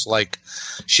tortoise, like,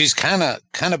 she's kind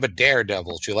of a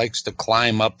daredevil. She likes to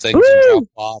climb up things and jump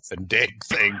off and dig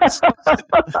things.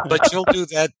 But she'll do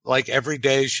that like every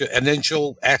day, and then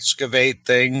she'll excavate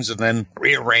things and then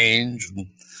rearrange.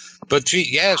 But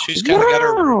she's kind of got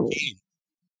her routine.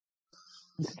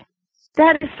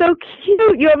 That is so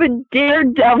cute. You have a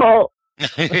daredevil.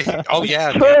 Oh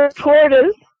yeah,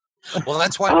 tortoise. Well,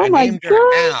 that's why I named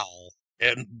her Hal.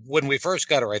 And when we first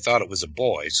got her, I thought it was a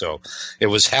boy. So it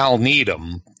was Hal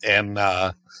Needham, and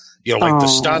like the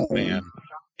stunt man.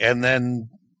 And then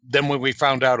when we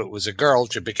found out it was a girl,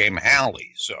 she became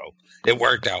Hallie. So it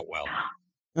worked out well.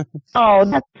 Oh,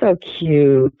 that's so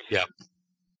cute. Yep.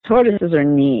 Tortoises are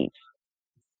neat.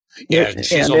 Yeah,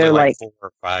 she's only like 4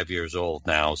 or 5 years old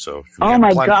now. So oh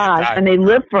my gosh, and they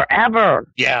live forever.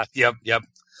 Yeah. Yep.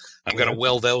 I'm going to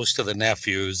will those to the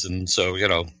nephews, and so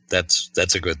that's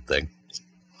a good thing.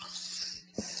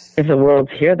 If the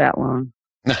world's here that long.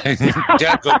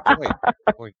 Yeah, good point.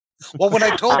 Well, when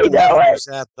I told them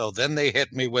that, though, then they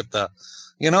hit me with the,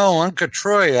 Uncle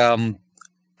Troy,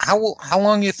 how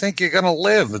long you think you're going to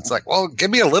live? It's like, well, give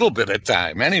me a little bit of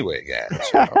time anyway, guys.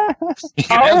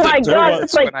 Oh, my God.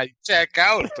 It's like when I check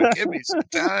out, but give me some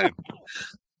time.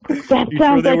 That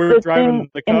sounds like the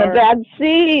thing in the Bad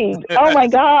Seed. Oh, my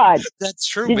God. That's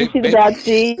true. Did you see the Bad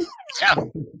Seed?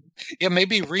 Yeah,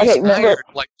 maybe Reese hired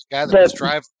like the guy that was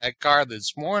driving that car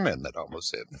this morning that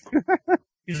almost hit me.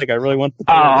 He's like, I really want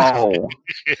the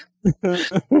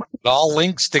It all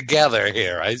links together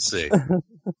here, I see.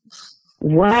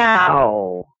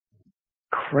 Wow.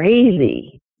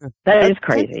 Crazy. That is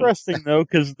crazy. Interesting, though,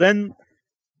 because then,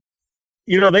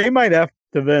 they might have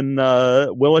to then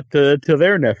will it to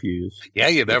their nephews. Yeah,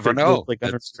 you never know.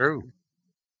 That's true.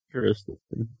 Interesting.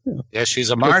 Yeah, she's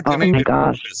a marketing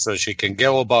so she can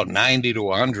go about 90 to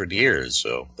 100 years.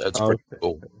 So that's pretty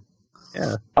cool.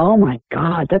 Yeah. Oh my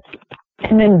God,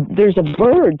 and then there's a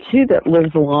bird too that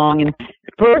lives long, and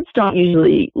birds don't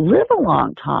usually live a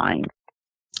long time.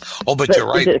 Oh, but you're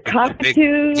right. Is it a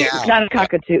cockatoo? Not a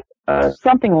cockatoo.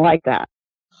 Something like that.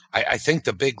 I think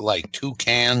the big like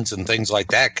toucans and things like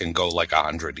that can go like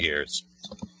 100 years.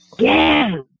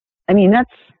 Yeah, I mean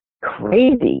that's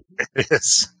crazy. It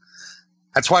is.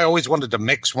 That's why I always wanted to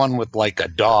mix one with like a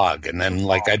dog, and then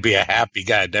like I'd be a happy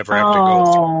guy. I'd never have to go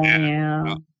through that.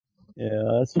 Yeah.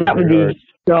 Yeah, that would be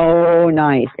so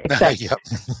nice. Except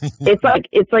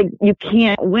it's like you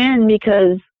can't win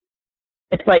because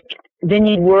it's like then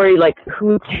you'd worry like who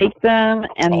would take them,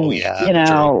 and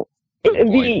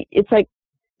it's like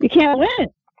you can't win.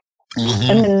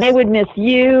 Mm-hmm. And then they would miss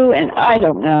you, and I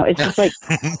don't know. It's just like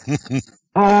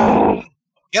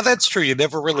yeah, that's true. You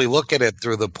never really look at it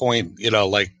through the point,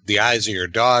 like the eyes of your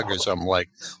dog or something like,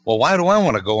 well, why do I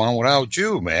want to go on without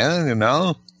you, man?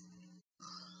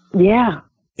 Yeah.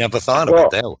 Never thought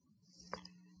about that.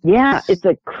 Yeah, it's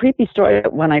a creepy story.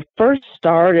 When I first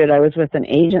started, I was with an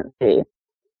agency,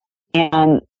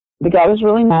 and the guy was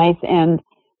really nice, and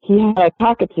he had a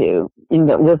cockatoo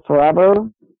that lived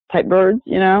forever type birds,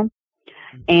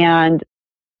 and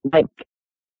like,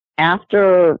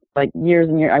 after like years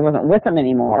and years, I wasn't with him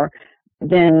anymore.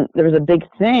 Then there was a big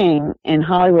thing in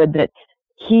Hollywood that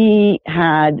he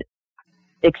had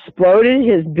exploded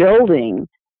his building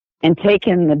and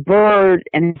taken the bird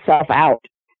and himself out.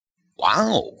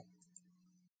 Wow.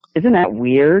 Isn't that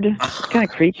weird? It's kind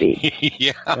of creepy.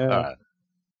 Yeah. Wow.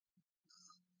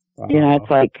 It's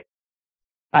like,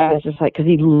 I was just like, because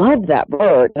he loved that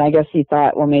bird. And I guess he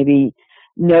thought, well, maybe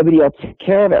nobody will take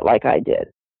care of it like I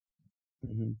did.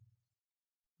 Mm-hmm.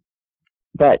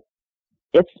 But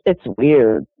it's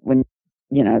weird when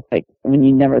it's like when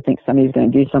you never think somebody's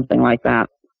going to do something like that.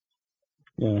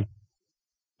 Yeah.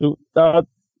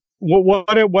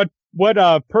 What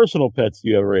personal pets do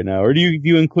you have right now, or do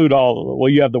you include all? Well,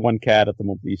 you have the one cat at the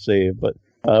moment you saved, but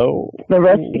the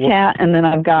rest of the cat, and then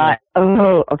I've got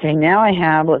now I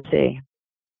have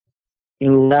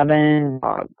 11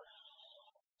 dogs.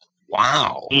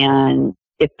 Wow. And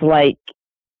it's like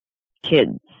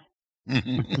kids.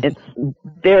 It's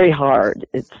very hard.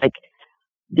 It's like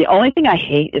The only thing I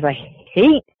hate is I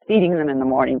hate feeding them in the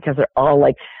morning because they're all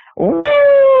like, woo!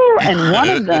 And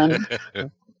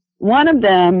one of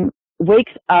them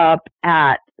wakes up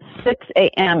at 6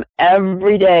 a.m.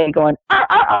 every day going, ah,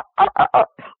 ah, ah, ah, ah.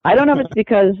 I don't know if it's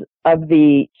because of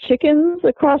the chickens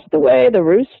across the way, the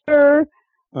rooster,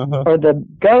 or the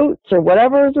goats or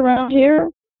whatever is around here.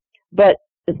 But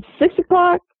at 6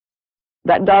 o'clock,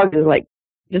 that dog is like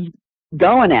just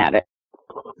going at it.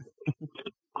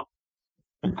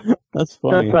 That's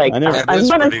funny. So it's like, I'm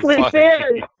going to sleep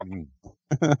in.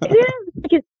 It is.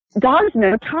 Because dogs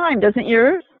know time, doesn't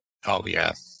yours? Oh,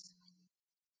 yeah.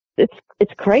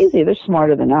 It's crazy. They're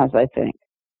smarter than us, I think.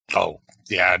 Oh,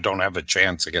 yeah, I don't have a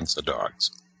chance against the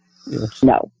dogs. Yeah.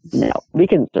 No, we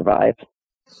can survive.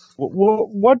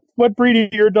 What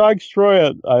breed are your dogs,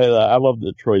 Troy? I love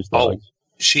the Troy's dogs. Oh,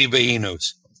 Shiba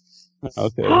Inus.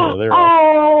 Okay, yeah, they're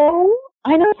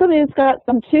I know somebody that's got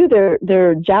some too.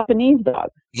 They're Japanese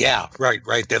dogs. Yeah, right.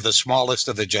 They're the smallest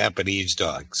of the Japanese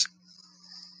dogs.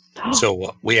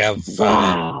 So we have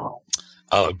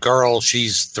a girl,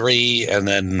 she's 3, and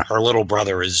then her little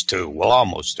brother is 2. Well,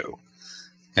 almost 2.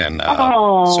 And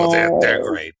so they're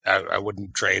great. I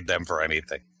wouldn't trade them for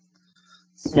anything.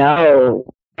 No.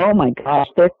 Oh my gosh,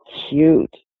 they're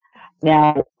cute.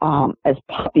 Now, as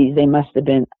puppies, they must have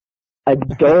been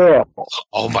adorable.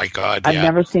 Oh my God! I've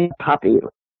never seen a puppy.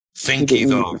 Finky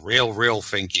though, real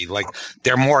finky. Like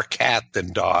they're more cat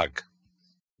than dog.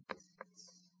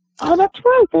 Oh, that's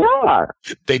right. They are.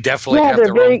 They definitely have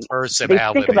their own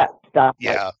personality. They think about stuff.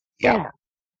 Yeah.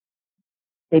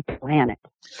 They plan it.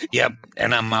 Yep,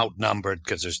 and I'm outnumbered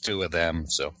because there's 2 of them.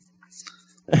 So.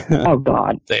 Oh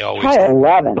God! They always try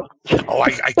 11. Oh, I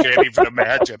can't even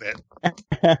imagine it.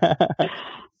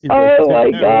 Oh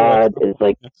my God!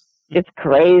 It's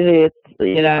crazy. It's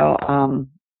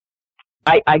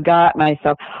I got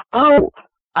myself. Oh,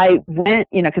 I went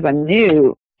because I'm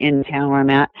new in town where I'm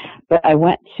at, but I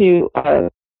went to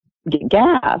get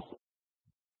gas,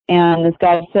 and this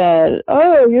guy said,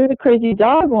 "Oh, you're the crazy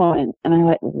dog woman," and I'm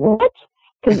like, "What?"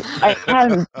 Because I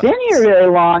haven't been here very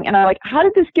long, and I'm like, how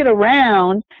did this get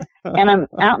around? And I'm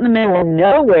out in the middle of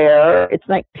nowhere. It's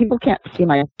like people can't see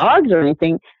my dogs or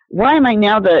anything. Why am I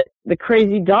now the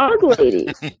crazy dog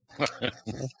lady? It's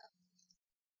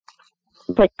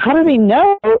like, how do they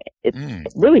know?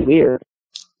 It's really weird.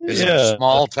 Is it a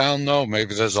small town, though?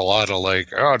 Maybe there's a lot of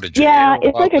did you Yeah, hear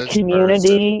it's like a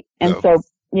community, and so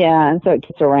it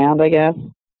gets around, I guess.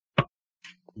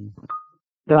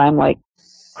 So I'm like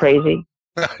crazy.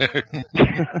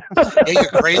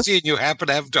 You're crazy and you happen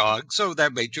to have dogs, so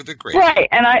that made you the crazy. Right,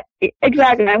 and I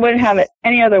wouldn't have it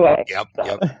any other way. Yep.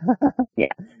 Yeah.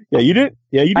 Yeah, you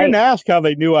didn't ask how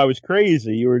they knew I was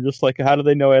crazy. You were just like, how do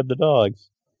they know I had the dogs?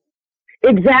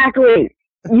 Exactly.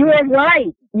 You were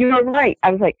right.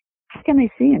 I was like, how can they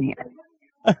see in here?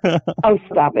 Oh,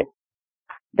 stop it.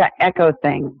 That echo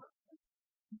thing.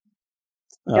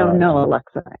 No,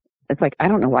 Alexa. It's like, I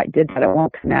don't know why I did that. It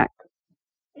won't connect.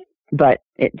 But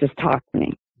it just talked to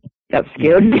me. That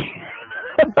scared me.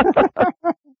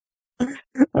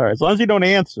 All right, as long as you don't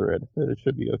answer it, it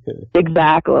should be okay.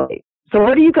 Exactly. So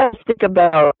what do you guys think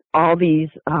about all these,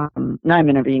 now I'm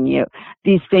interviewing you,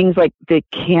 these things like the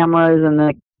cameras and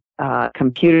the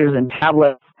computers and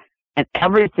tablets and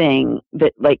everything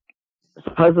that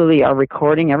supposedly are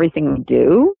recording everything we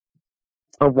do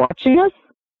or watching us?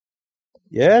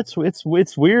 Yeah,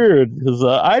 it's weird because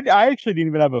I actually didn't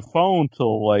even have a phone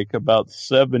till about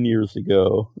 7 years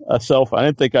ago. A cell phone. I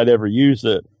didn't think I'd ever use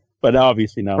it, but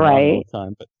obviously now I'm on all the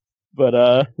time.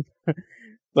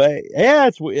 But yeah,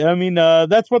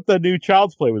 that's what the new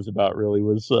Child's Play was about. Really,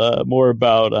 was more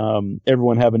about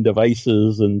everyone having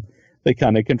devices and they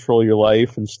kind of control your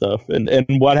life and stuff. And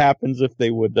what happens if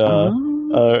they would kind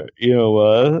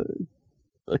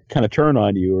of turn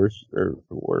on you or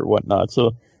whatnot.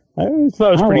 So. I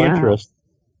thought it was pretty interesting.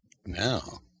 No.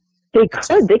 They could,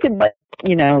 the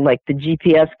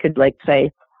GPS could say,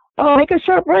 oh, make a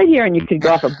sharp right here, and you could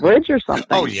go off a bridge or something.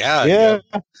 Oh, yeah.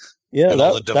 Yeah. And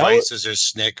all the devices are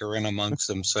snickering amongst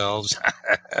themselves.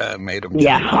 Made them do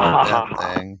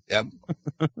that thing. Yep.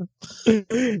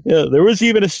 Yeah, there was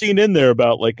even a scene in there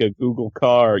about a Google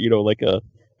car,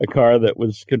 a car that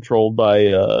was controlled by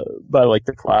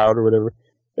the cloud or whatever.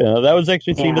 That was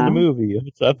actually seen in the movie,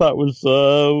 which I thought was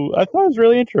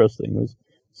really interesting.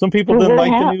 Some people didn't like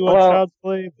the new Child's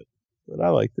Play, but I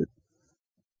liked it.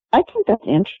 I think that's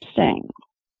interesting.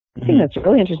 I think that's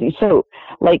really interesting. So,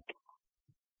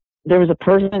 there was a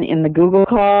person in the Google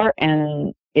car,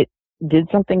 and it did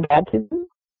something bad to them?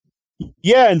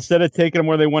 Yeah, instead of taking them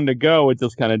where they wanted to go, it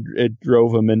just kind of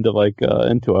drove them into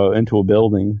into a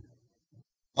building.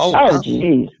 Oh,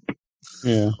 jeez.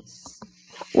 Yeah.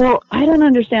 Well, I don't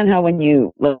understand how when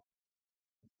you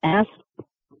ask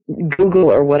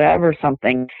Google or whatever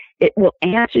something, it will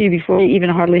answer you before you even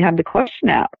hardly have the question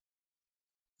out.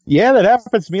 Yeah, that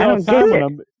happens to me all the time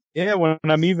when when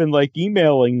I'm even like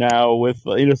emailing now with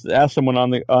ask someone on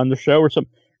the show or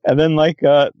something, and then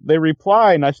they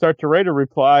reply and I start to write a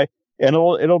reply and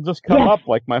it'll just come up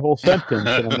like my whole sentence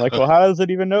and I'm like, well, how does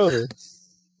it even know this?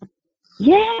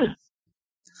 Yeah.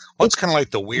 Well, it's kind of like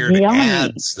the weird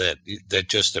ads that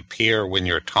just appear when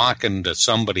you're talking to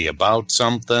somebody about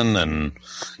something, and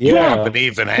you haven't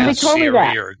even asked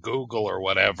Siri or Google or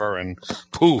whatever, and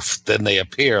poof, then they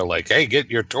appear like, hey, get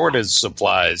your tortoise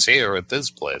supplies here at this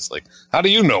place. Like, how do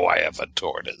you know I have a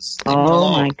tortoise?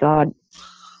 Oh, my God.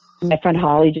 My friend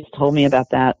Holly just told me about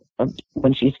that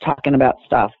when she's talking about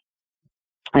stuff,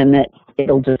 and that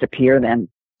it'll just appear then.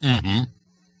 Mm-hmm.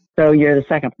 So you're the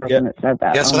second person that said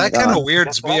that. Yeah, so that kind of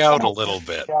weirds me out a little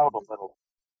bit.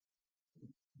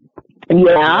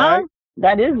 Yeah,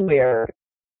 that is weird.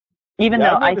 Even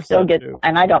though I still get,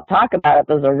 and I don't talk about it,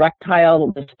 those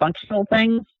erectile dysfunctional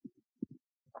things,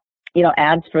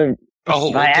 ads for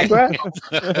Viagra.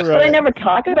 Right. But I never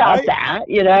talk about that,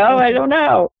 I don't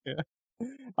know. Yeah.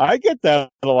 I get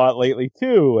that a lot lately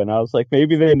too, and I was like,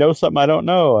 maybe they know something I don't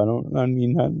know.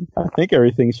 I think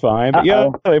everything's fine, but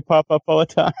they pop up all the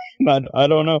time. I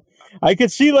don't know. I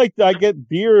could see I get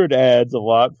beard ads a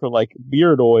lot for like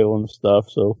beard oil and stuff.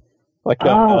 So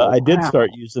I did start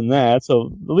using that.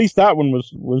 So at least that one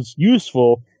was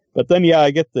useful. But then I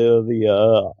get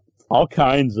the all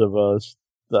kinds of I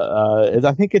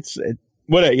think it's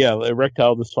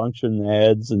erectile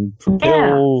dysfunction ads and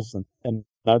pills and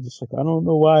I was just like, I don't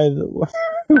know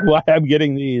why I'm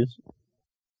getting these.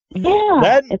 Yeah,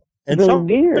 that it's and really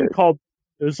something weird. called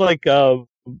there's like they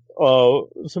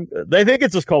think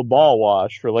it's just called ball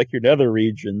wash for like your nether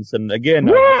regions. And again,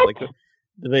 I'm just like,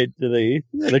 are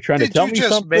they trying to tell me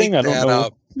something? I don't know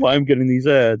why I'm getting these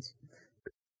ads.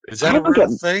 Is that a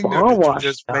real thing, or did you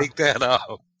just make that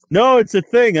up? No, it's a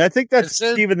thing. I think that's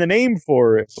even the name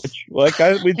for it. Which,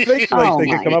 we'd think they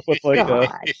could come up with like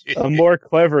a more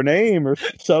clever name or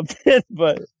something.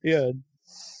 But yeah.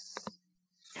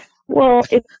 Well,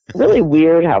 it's really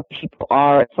weird how people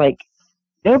are. It's like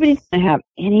nobody's gonna have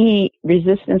any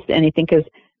resistance to anything because,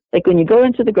 like, when you go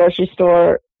into the grocery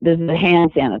store, there's the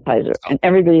hand sanitizer, and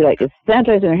everybody is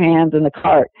sanitizing their hands in the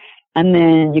cart, and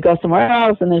then you go somewhere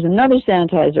else, and there's another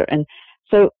sanitizer, and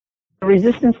so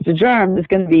resistance to germs is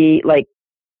going to be like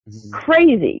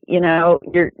crazy. You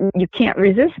can't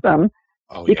resist them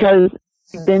because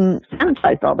you've been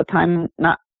sanitized all the time,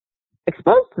 not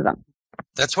exposed to them.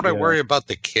 That's what I worry about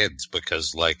the kids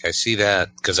because, I see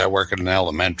that because I work at an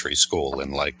elementary school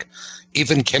and,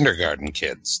 even kindergarten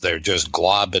kids, they're just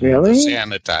globbing the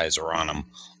sanitizer on them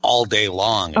all day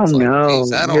long. It's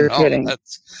I don't know. Kidding.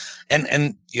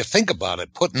 And you think about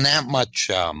it, putting that much,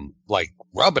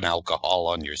 rubbing alcohol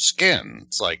on your skin.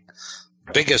 It's like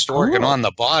biggest organ on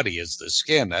the body is the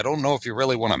skin. I don't know if you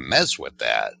really want to mess with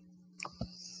that.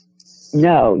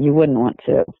 No, you wouldn't want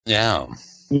to. Yeah.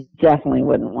 You definitely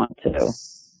wouldn't want to.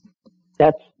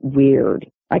 That's weird.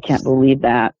 I can't believe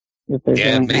that.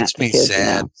 It makes me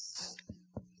sad.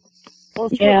 Well,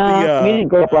 we didn't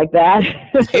grow up like that.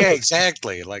 Yeah,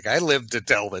 exactly. I lived to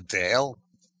tell the tale.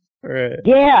 Right.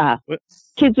 Yeah.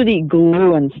 Kids would eat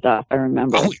glue and stuff, I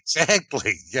remember. Oh,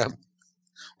 exactly. Yeah.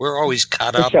 We're always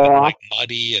cut up and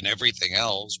muddy and everything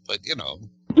else, but Yeah.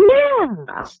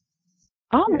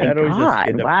 Oh, my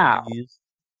God. Wow.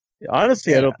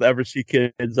 Honestly, I don't ever see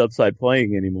kids outside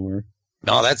playing anymore.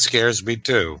 No, that scares me,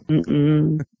 too.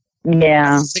 Mm-mm.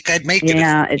 Yeah. I think I'd make it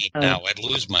now. I'd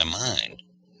lose my mind.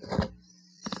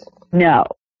 No.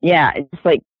 Yeah, it's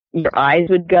like your eyes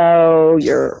would go,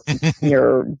 your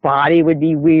body would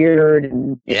be weird,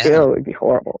 and it would be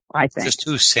horrible, I think. Just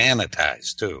too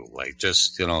sanitized, too.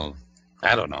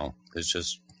 I don't know. It's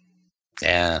just,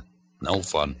 no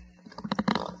fun.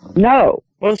 No.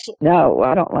 No,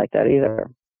 I don't like that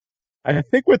either. I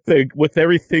think with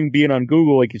everything being on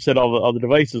Google, like you said, all the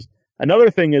devices,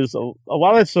 another thing is a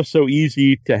lot of that stuff's so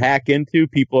easy to hack into.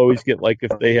 People always get,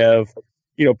 if they have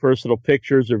personal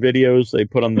pictures or videos they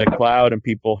put on the cloud and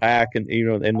people hack and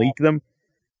leak them,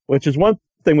 which is one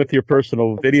thing with your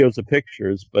personal videos and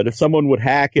pictures. But if someone would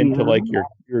hack into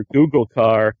your Google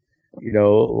car, a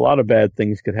lot of bad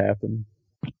things could happen.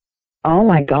 Oh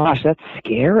my gosh, that's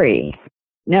scary.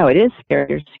 No, it is scary.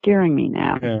 You're scaring me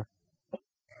now. Yeah.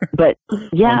 But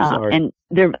and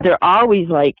they're always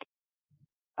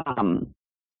selling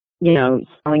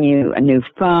you a new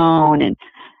phone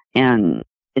and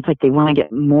it's like they want to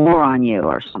get more on you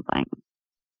or something.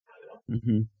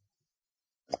 Mm-hmm.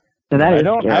 So that is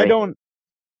I scary.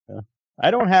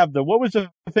 don't have the. What was the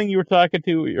thing you were talking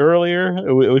to earlier?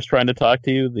 It was trying to talk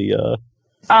to you. The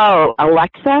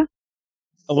Alexa?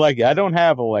 Alexa. I don't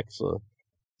have Alexa,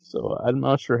 so I'm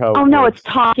not sure how. Oh no, it's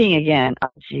talking again. Oh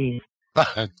jeez.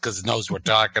 Because it knows we're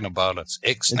talking about us.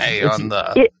 Ixnay on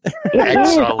the It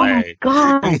is. Oh my XLA.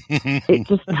 god. It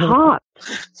just talked.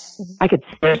 I could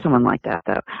scare someone like that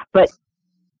though. But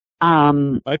yeah,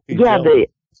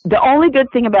 the only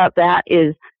good thing about that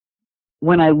is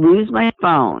when I lose my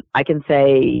phone, I can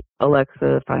say,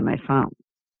 Alexa, find my phone.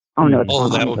 Oh no, it's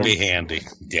that would be handy.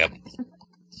 Yep.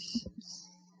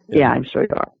 Yeah, I'm sure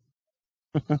you are.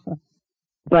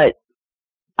 But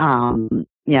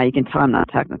yeah, you can tell I'm not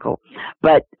technical.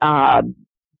 But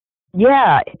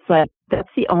yeah, it's like that's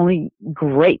the only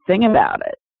great thing about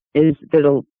it is that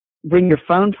it'll bring your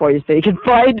phone for you so you can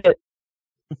find it.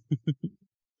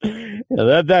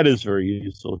 Yeah, that is very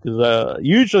useful because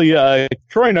usually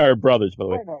Troy and I are brothers, by the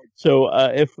way. So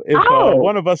if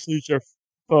one of us loses our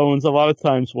phones, a lot of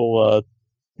times we'll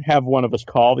have one of us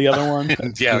call the other one.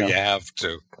 Yeah, you have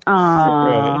to.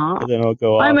 Right. And then it'll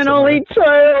go off I'm an somewhere. only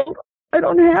child. I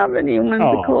don't have anyone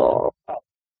to call.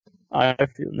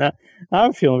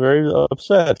 I'm feeling very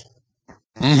upset.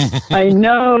 I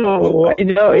know.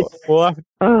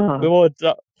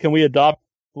 Can we adopt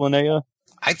Linnea?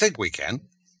 I think we can.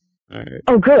 All right.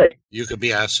 Oh, good. You could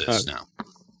be our sis now.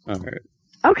 All right.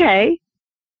 Okay.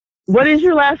 What is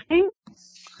your last name?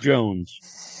 Jones.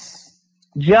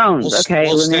 Okay.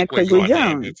 We'll Linnea stick with Quigley your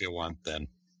Jones. name if you want, then.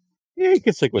 Yeah, you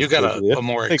can stick with. You got Quigley. a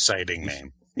more exciting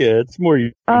name. Yeah, it's more.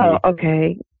 Oh,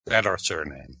 okay. Better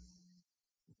surname.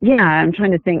 Yeah, I'm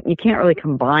trying to think. You can't really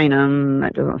combine them.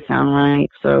 That doesn't sound right.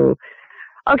 So,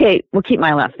 okay, we'll keep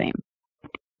my last name.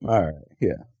 All right.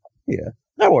 Yeah,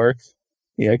 that works.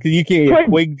 Yeah, because you can't get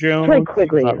Quig Jones. Troy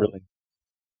Quigley. Not really.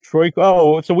 Troy.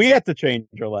 Oh, so we have to change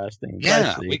our last name.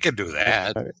 Yeah, we could do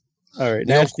that. All right.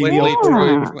 Neil Nasty Quigley, Neil.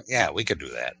 Troy. Yeah, we could do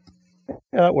that.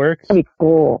 Yeah, that works. That'd be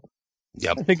cool.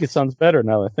 Yep. I think it sounds better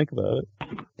now that I think about it.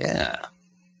 Yeah.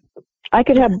 I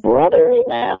could have brothers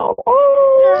now.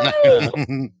 Oh.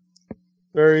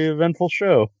 Very eventful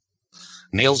show.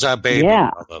 Neil's our baby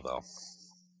brother, though.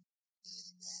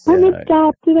 I'm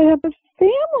adopted. I have a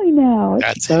family now.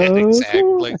 That's it,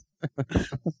 exactly.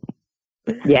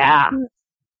 Yeah.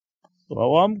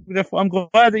 Well, I'm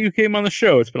glad that you came on the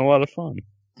show. It's been a lot of fun.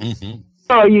 Mm-hmm.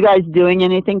 So are you guys doing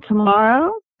anything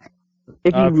tomorrow?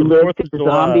 If you live to the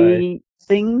zombie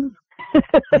things?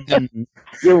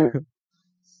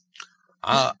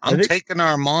 I'm taking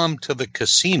our mom to the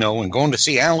casino and going to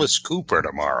see Alice Cooper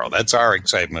tomorrow. That's our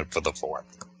excitement for the 4th.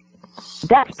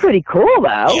 That's pretty cool,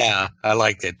 though. Yeah, I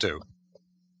like it, too.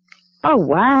 Oh,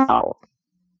 wow.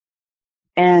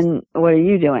 And what are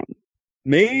you doing?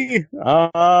 Me?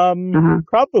 Probably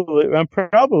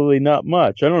not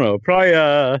much. I don't know. Probably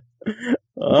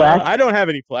I don't have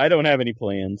any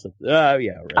plans. Yeah, right.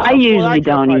 I usually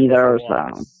don't either,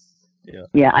 so.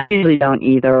 Yeah, I usually don't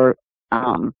either.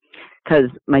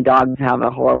 Because my dogs have a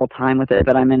horrible time with it,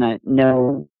 but I'm in a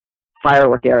no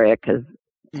firework area because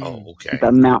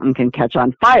the mountain can catch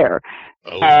on fire.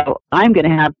 Oh. So I'm going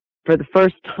to have, for the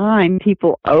first time,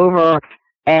 people over,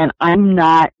 and I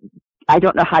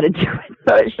don't know how to do it,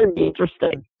 so it should be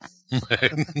interesting.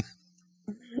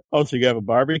 Oh, so you have a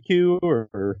barbecue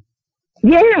or?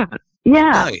 Yeah.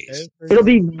 Nice. It'll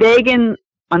be vegan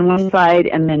on one side,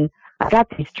 and then I got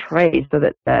these trays so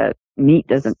that the meat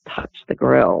doesn't touch the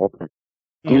grill.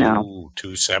 You know,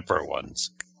 2 separate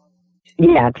ones.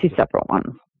 Yeah, 2 separate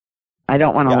ones. I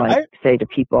don't want to say to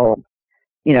people,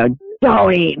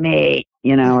 don't eat meat,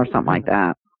 or something like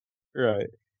that. Right.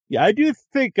 Yeah, I do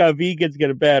think vegans get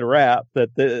a bad rap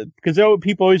because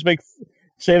people always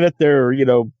say that they're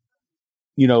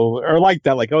or like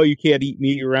that, like, oh, you can't eat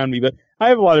meat around me. But I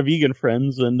have a lot of vegan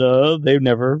friends, and they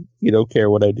never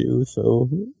care what I do. So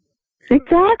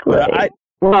exactly.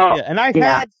 And I've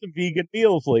had some vegan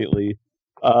meals lately,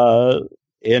 and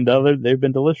they've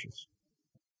been delicious.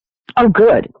 Oh,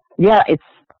 good. Yeah, it's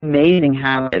amazing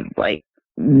how it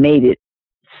made it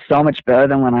so much better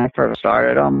than when I first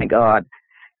started. Oh my God.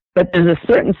 But there's a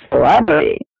certain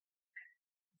celebrity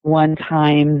one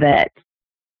time that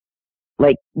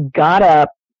got up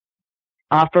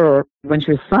after when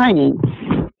she was signing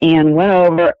and went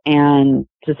over and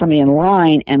to somebody in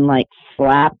line and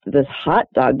slapped this hot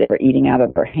dog they were eating out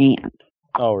of her hand.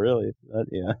 Oh, really?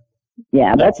 Yeah.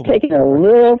 Yeah, that's taken it a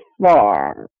little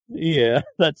far. Yeah,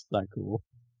 that's not cool.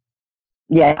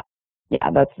 Yeah. Yeah,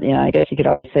 that's, I guess you could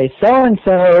always say,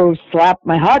 so-and-so slapped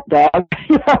my hot dog.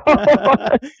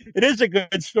 It is a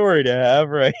good story to have,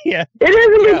 right? Yeah. It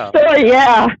is a good story,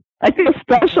 yeah. I feel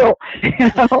special,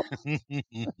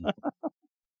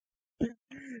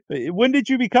 When did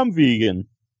you become vegan?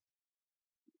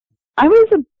 I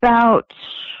was about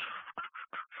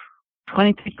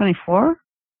 23, 24.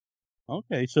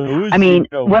 Okay, so it was,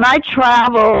 when I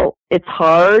travel, it's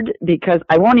hard because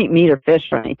I won't eat meat or fish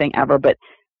or anything ever, but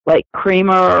like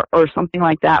creamer or something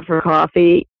like that for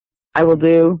coffee, I will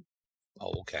do.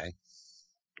 Oh, okay.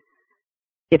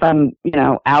 If I'm,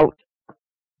 out,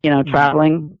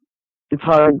 traveling, it's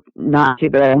hard not to,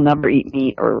 but I'll never eat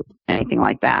meat or anything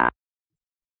like that.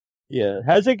 Yeah.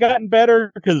 Has it gotten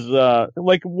better? Because,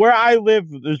 like, where I live,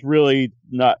 there's really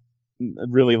not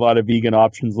really a lot of vegan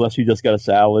options unless you just got a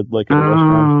salad, like at a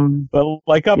restaurant. But,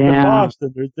 like, up in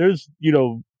Boston, there's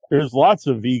lots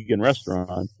of vegan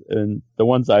restaurants, and the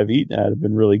ones I've eaten at have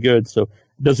been really good. So,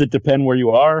 does it depend where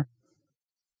you are?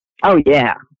 Oh,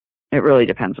 yeah. It really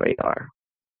depends where you are.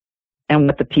 And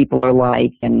what the people are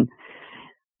like and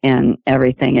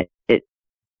everything. It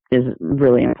is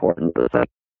really important. It's like,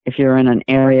 if you're in an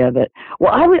area that,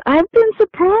 I've been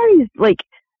surprised. Like,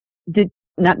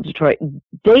 not Detroit,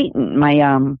 Dayton.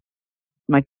 My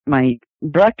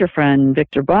director friend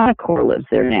Victor Bonacore lives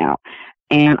there now,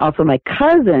 and also my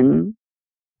cousin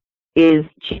is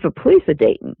chief of police of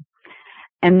Dayton.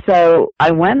 And so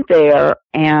I went there,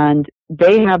 and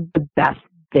they have the best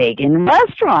vegan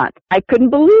restaurant. I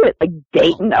couldn't believe it. Like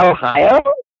Dayton, Ohio.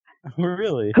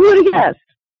 Really? Who would have guessed?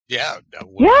 Yeah.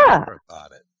 Yeah.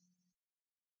 Thought it.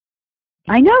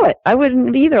 I know it. I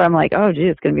wouldn't either. I'm like, oh, gee,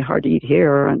 it's going to be hard to eat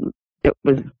here, and it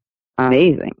was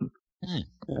amazing.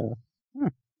 Yeah.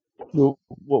 What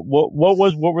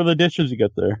were the dishes you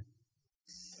got there?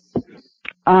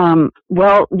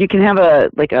 Well, you can have I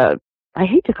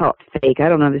hate to call it fake. I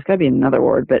don't know. There's got to be another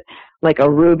word, but like a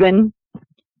Reuben,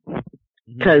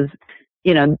 because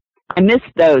I miss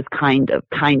those kind of,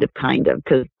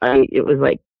 because it was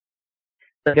like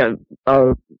a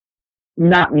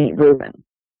not meat Reuben.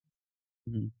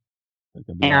 Like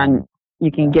and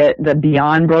you can get the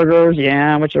Beyond burgers,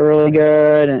 which are really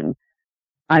good. And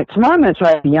tomorrow I'm going to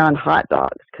try Beyond hot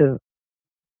dogs because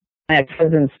my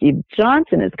cousin Steve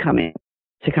Johnson is coming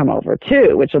to come over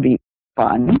too, which will be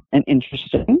fun and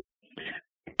interesting.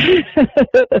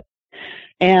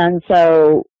 And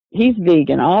so he's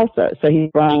vegan also, so he's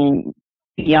buying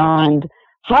Beyond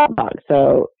hot dogs.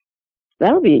 So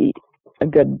that'll be a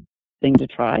good thing to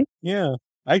try. Yeah.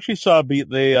 I actually saw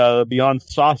the Beyond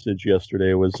Sausage yesterday.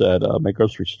 It was at my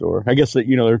grocery store. I guess that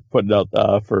they're putting it out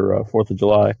for 4th of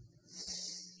July.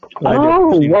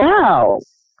 Oh, wow!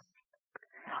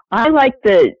 I like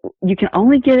that you can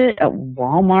only get it at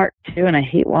Walmart too, and I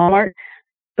hate Walmart.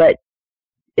 But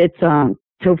it's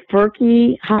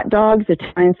tofurkey hot dogs,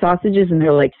 Italian sausages, and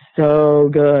they're like so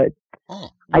good. Oh.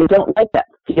 I don't like that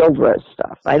field roast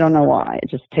stuff. I don't know why.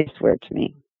 It just tastes weird to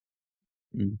me.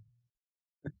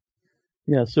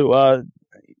 Yeah, so I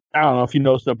don't know if you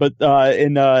know stuff, but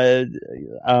in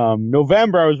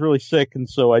November I was really sick, and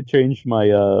so I changed my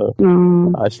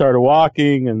I started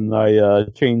walking, and I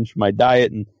changed my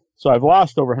diet, and so I've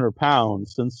lost over 100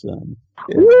 pounds since then.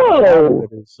 Whoa!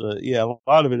 A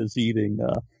lot of it is eating.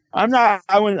 I'm not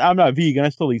vegan. I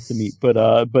still eat some meat, but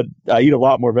I eat a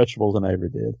lot more vegetables than I ever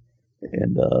did,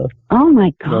 and oh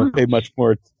my god, pay much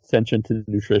more attention to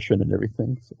nutrition and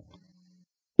everything. So.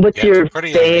 What's your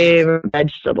favorite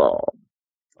vegetable?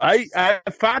 I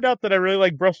found out that I really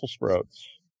like Brussels sprouts,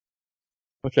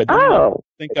 which I didn't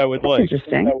think I would like.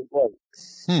 Interesting.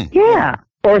 Yeah.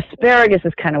 Or asparagus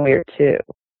is kind of weird too.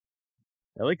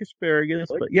 I like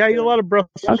asparagus, but I eat a lot of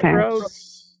Brussels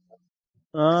sprouts.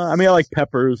 I like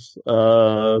peppers,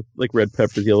 like red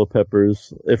peppers, yellow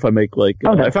peppers. If I make I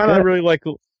found out I really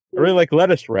like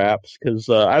lettuce wraps because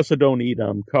I also don't eat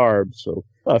carbs, so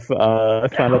I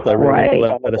found out that I really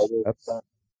like lettuce wraps.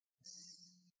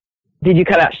 Did you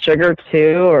cut out sugar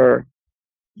too, or?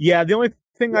 Yeah, the only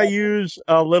thing I use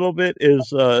a little bit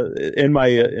is in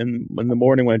the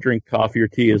morning when I drink coffee or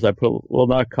tea is I put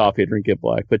not coffee, I drink it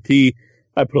black, but tea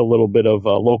I put a little bit of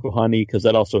local honey because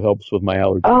that also helps with my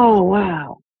allergies. Oh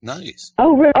wow! Nice.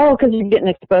 Oh, really? Oh, because you're getting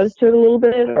exposed to it a little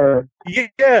bit, or I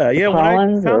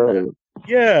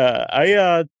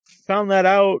found that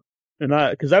out, and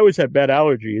because I always had bad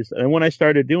allergies, and when I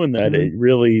started doing that, it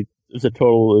really is a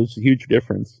huge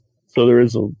difference. So there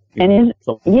is and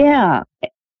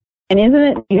isn't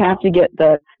it you have to get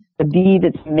the bee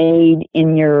that's made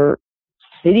in your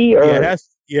city, or it has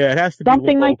to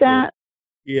something be like that.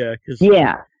 Yeah, because I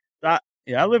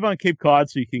live on Cape Cod,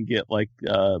 so you can get what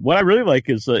I really like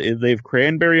is they have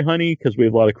cranberry honey because we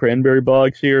have a lot of cranberry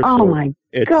bogs here. Oh my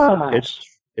gosh!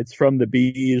 It's from the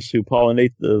bees who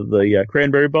pollinate the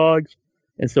cranberry bogs.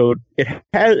 and so it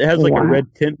has like a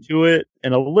red tint to it,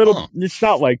 and a little. It's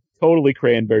not like totally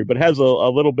cranberry, but it has a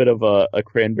little bit of a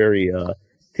cranberry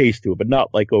taste to it, but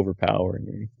not like overpowering or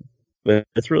anything. But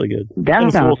it's really good.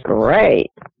 That sounds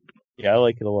great. Yeah, I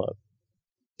like it a lot.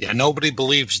 Yeah, nobody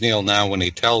believes Neil now when he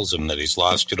tells them that he's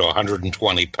lost,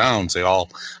 120 pounds. They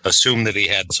all assume that he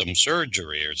had some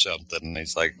surgery or something. And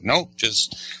he's like, nope,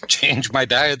 just changed my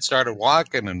diet, started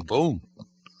walking, and boom.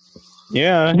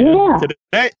 Yeah.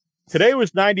 Today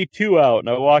was 92 out, and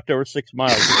I walked over 6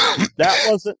 miles.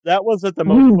 That wasn't the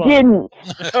most fun.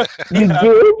 You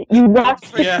did? You walked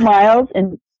 6 miles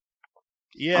and.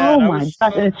 Yeah. Oh my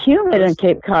gosh! And it's humid in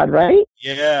Cape Cod, right?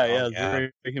 Yeah. It's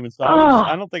very humid. So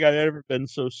I don't think I've ever been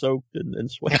so soaked and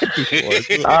sweaty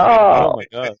before. Oh my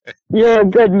god! You're a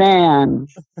good man.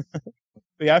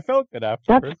 Yeah, I felt good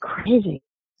after. That's crazy.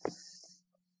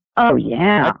 Oh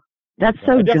yeah, that's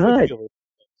so good.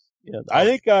 Yeah, I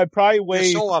think I probably weigh.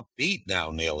 You're so upbeat now,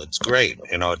 Neil. It's great.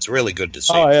 It's really good to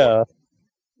see. Oh yeah,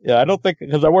 yeah. I don't think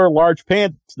because I wear large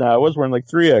pants now. I was wearing like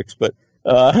 3X, but.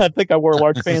 I think I wore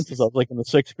large pants since I was like in the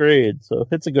 6th grade, so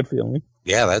it's a good feeling.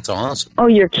 Yeah, that's awesome. Oh,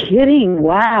 you're kidding!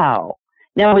 Wow.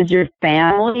 Now, is your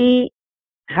family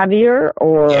heavier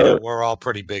or? Yeah, we're all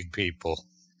pretty big people.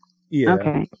 Yeah.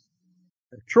 Okay.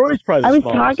 Troy's probably. I was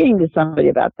talking to somebody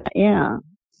about that. Yeah.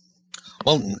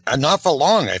 Well, not for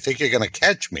long. I think you're going to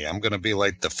catch me. I'm going to be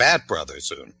like the fat brother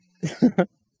soon.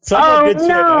 Oh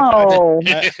no!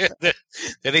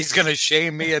 That he's going to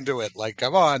shame me into it. Like,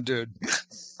 come on, dude.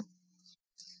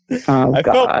 Oh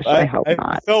gosh, I hope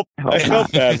not. I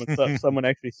felt bad when someone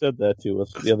actually said that to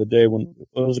us the other day. When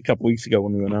it was a couple weeks ago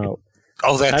when we went out.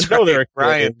 Oh, that's right.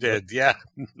 Brian did, yeah.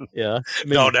 Yeah.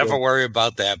 No, never worry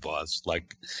about that, boss.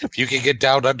 Like, if you can get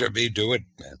down under me, do it,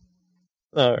 man.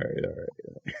 All right.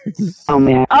 Oh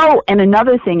man. Oh, and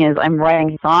another thing is I'm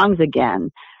writing songs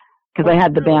again because I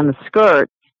had the band The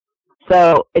Skirts.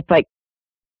 So it's like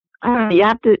I don't know. You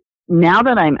have to now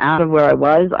that I'm out of where I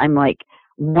was. I'm like.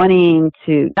 Wanting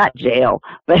to not jail,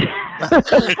 but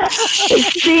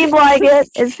it seemed like it.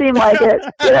 It seemed like it,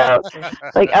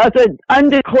 like I was an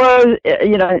undisclosed,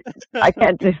 I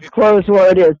can't disclose where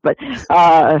it is, but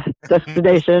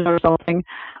destination or something.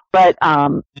 But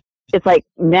it's like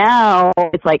now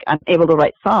it's like I'm able to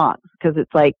write songs because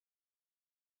it's like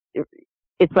if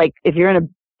you're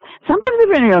sometimes if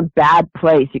you're in a bad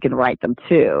place, you can write them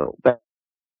too, but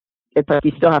it's like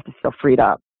you still have to feel freed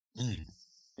up.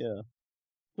 Yeah.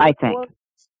 I think.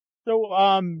 So,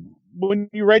 when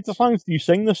you write the songs, do you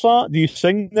sing the song? Do you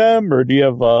sing them, or do you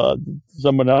have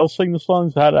someone else sing the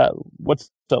songs?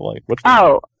 What's that like?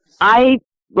 I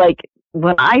like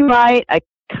when I write, I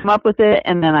come up with it,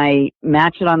 and then I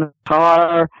match it on the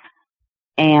guitar,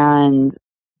 and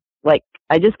like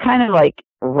I just kind of like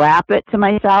rap it to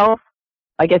myself.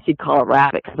 I guess you'd call it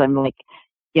rap it because I'm like,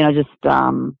 just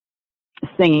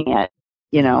singing it,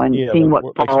 and seeing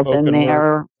what falls in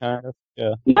there.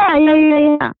 Yeah.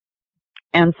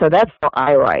 And so that's how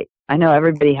I write. I know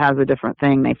everybody has a different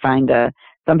thing. They find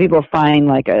some people find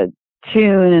like a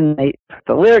tune and they put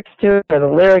the lyrics to it or the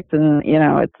lyrics and,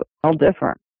 it's all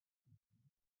different.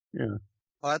 Yeah.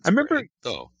 Well, that's I remember great,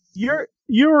 though.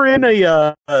 You were in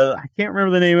I can't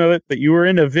remember the name of it, but you were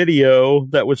in a video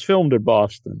that was filmed in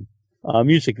Boston, a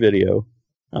music video,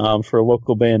 for a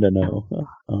local band I know,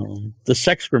 the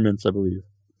Sexcrements, I believe.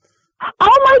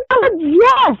 Oh my God,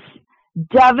 yes!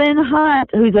 Devin Hunt,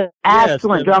 who's an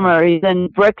excellent drummer. He's in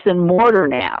Bricks and Mortar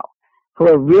now, who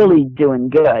are really doing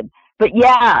good. But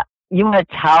yeah, you want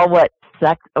to tell what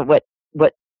the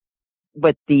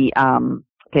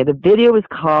video is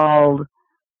called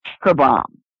Trucker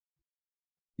Bomb.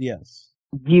 Yes.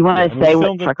 Do you want to say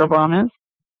what Trucker Bomb is?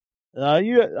 I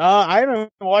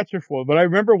don't watch it for, but I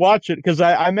remember watching it because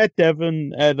I met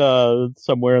Devin at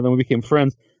somewhere and then we became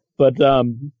friends. But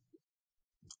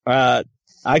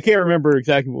I can't remember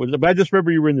exactly what it was, but I just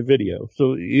remember you were in the video,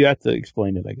 so you have to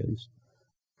explain it, I guess.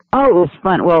 Oh, it was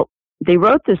fun. Well, they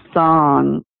wrote this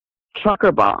song,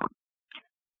 Trucker Bomb,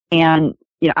 and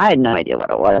I had no idea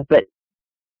what it was, but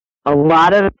a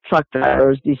lot of truck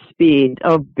drivers do speed.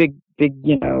 Oh, big,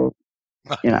 reveal.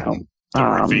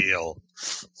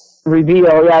 Reveal.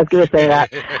 Yeah, I was gonna say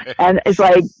that, and it's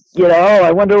like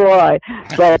I wonder why,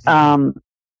 but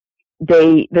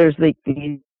there's like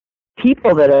these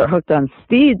people that are hooked on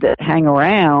speed that hang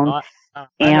around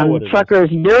and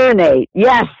truckers urinate.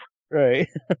 Yes. Right.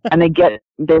 And they get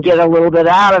a little bit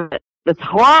out of it. It's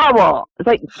horrible. It's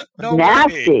like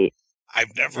nasty. Way.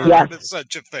 I've never heard of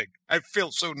such a thing. I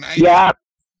feel so nice. Yeah.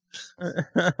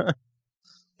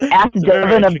 Ask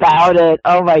Devin about it.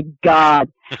 Oh my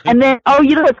God. And then,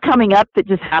 what's coming up that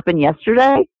just happened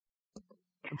yesterday?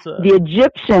 the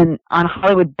Egyptian on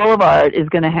Hollywood Boulevard is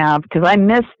going to have, because I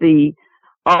missed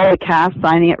all the cast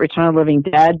signing at Return of the Living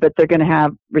Dead, but they're going to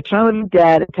have Return of the Living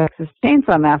Dead and Texas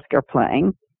Chainsaw Massacre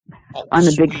playing on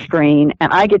the big screen,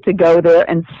 and I get to go there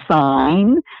and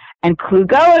sign, and Clu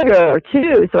Gallagher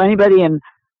too. So anybody in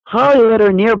Hollywood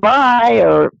or nearby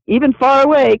or even far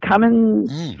away, coming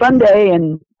Sunday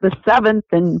and the 7th,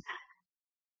 and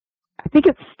I think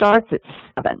it starts at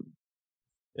 7.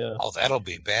 Yeah. Oh, that'll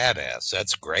be badass.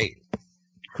 That's great.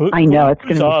 I know, it's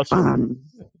going to awesome. be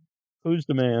fun. Who's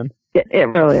the man? It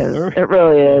really is. It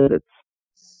really is.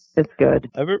 It's good.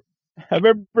 I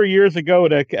remember years ago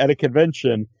at a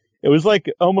convention, it was like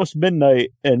almost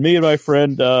midnight, and me and my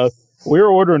friend, we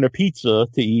were ordering a pizza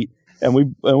to eat, and we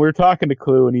were talking to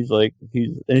Clue, and he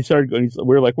started going. We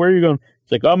were like, "Where are you going?"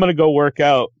 He's like, "I'm going to go work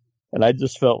out." And I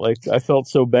just felt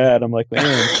so bad. I'm like, man.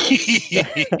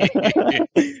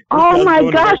 Oh my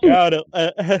gosh! Out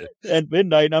at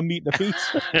midnight, and I'm eating a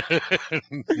pizza.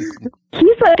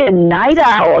 He's like a night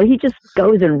owl. He just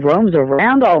goes and roams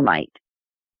around all night.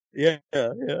 Yeah.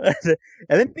 And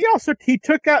then he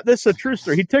took out, this is a true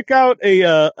story. He took out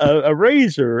a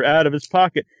razor out of his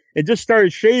pocket and just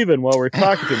started shaving while we're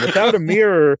talking to him without a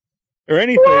mirror or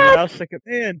anything. What? And I was thinking,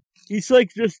 man, he's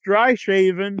like just dry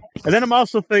shaving. And then I'm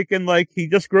also thinking like he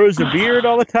just grows a beard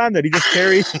all the time, that he just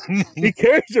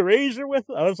carries a razor with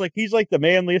him. I was like, he's like the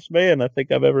manliest man I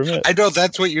think I've ever met. I know,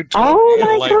 that's what you told me.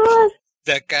 Oh my God.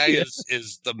 That guy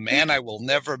is the man I will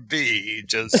never be.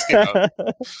 Just, you know.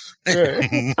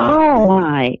 Oh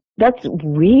my, that's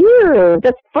weird.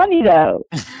 That's funny though.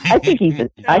 I think he's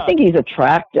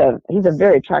attractive. He's a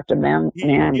very attractive man. He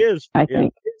is. I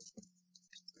think.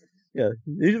 Yeah,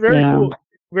 he's very cool.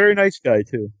 Very nice guy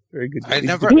too. Very good guy. I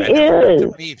never got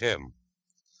to meet him.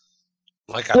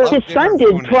 Like his son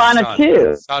did Piranha too.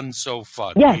 His son's so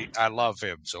fun. Yes. I love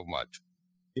him so much.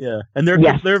 Yeah, and they're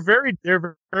very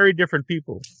different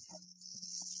people.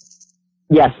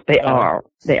 Yes, they are.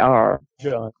 They are.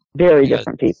 John. Very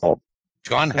different people.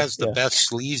 John has the best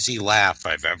sleazy laugh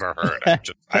I've ever heard.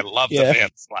 I love the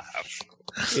man's laugh.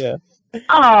 Yeah.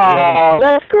 Oh,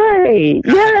 that's great.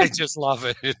 Yeah. I just love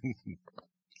it.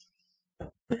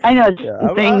 I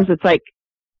know things it's like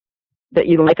that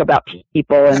you like about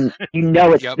people, and you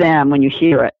know it's them when you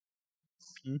hear it.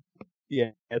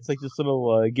 Yeah, it's like this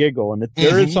little giggle, and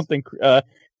there is something. I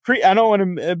don't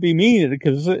want to be mean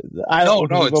because I don't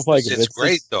know. It's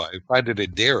great though. I find it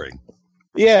endearing.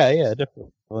 Yeah,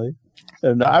 definitely.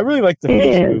 And I really like the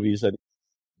Feast movies that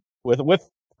with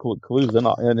clues in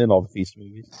all the Feast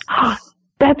movies.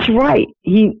 That's right.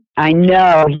 I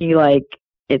know he like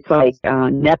it's like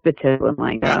nepotism,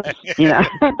 like that. You know.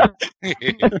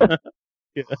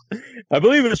 Yeah. I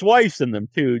believe his wife's in them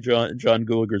too, John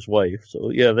Gallagher's wife. So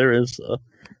yeah, there is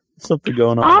something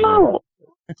going on. Oh,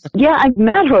 yeah, I've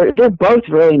met her. They're both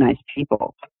really nice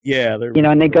people. Yeah, they're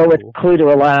and they go with Clue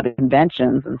to a lot of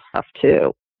conventions and stuff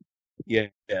too. Yeah.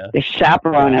 They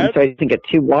chaperone him so he doesn't get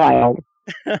too wild.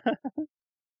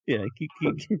 Yeah,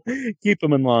 keep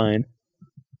them in line.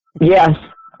 Yes.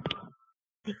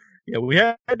 Yeah, we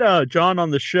had John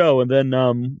on the show, and then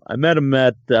I met him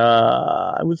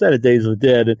I was at a Days of the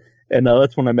Dead, and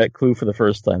that's when I met Clue for the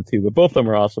first time too. But both of them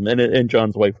are awesome, and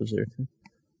John's wife was there too.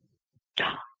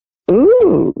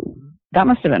 Ooh, that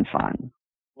must have been fun.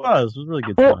 It was a really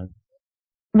good time.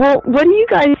 Well, what do you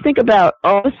guys think about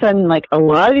all of a sudden, like a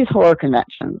lot of these horror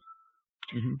conventions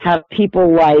have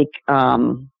people like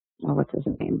what's his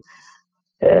name?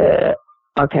 He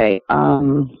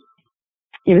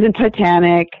was in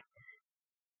Titanic.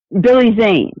 Billy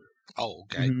Zane. Oh,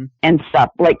 okay. And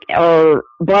stuff or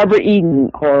Barbara Eden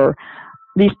or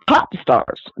these pop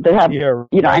stars. They have,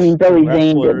 Billy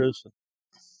Zane did.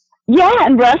 Yeah,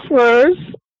 and wrestlers.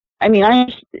 I mean, I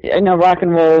know rock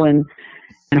and roll and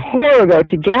horror go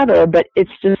together, but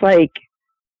it's just like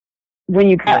when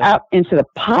you got out into the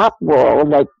pop world,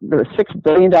 like the $6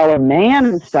 billion man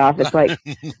and stuff. It's like,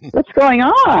 what's going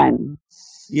on?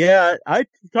 Yeah, I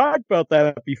talked about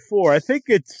that before. I think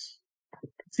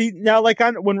now, like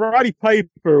when Roddy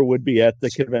Piper would be at the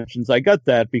conventions, I got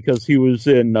that because he was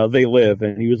in They Live,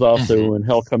 and he was also in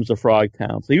Hell Comes to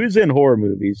Frogtown. So he was in horror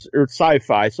movies or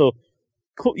sci-fi. So,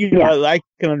 I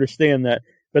can understand that.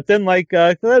 But then,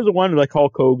 there was one like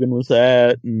Hulk Hogan was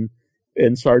at, and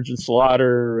Sergeant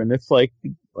Slaughter, and it's like,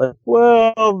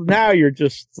 well, now you're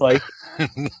just like,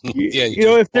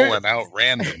 if they're pulling out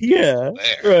random,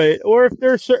 right. Or if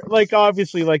they're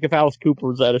obviously, like if Alice Cooper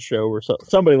was at a show or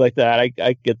somebody like that,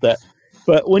 I get that.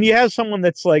 But when you have someone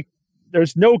that's like,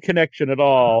 there's no connection at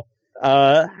all,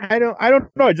 I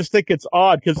don't know. I just think it's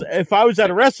odd because if I was at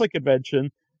a wrestling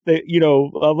convention,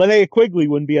 Linnea Quigley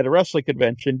wouldn't be at a wrestling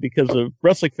convention because of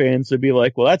wrestling fans would be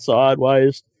like, well, that's odd. Why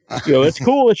is, it's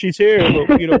cool that she's here,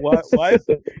 but why is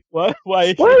Why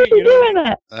she, are you doing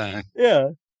that? Yeah.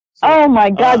 So, oh my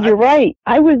God, you're right.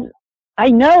 I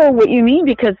know what you mean,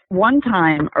 because one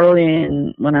time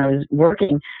when I was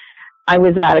working, I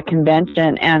was at a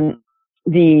convention and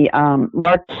the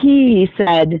marquee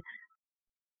said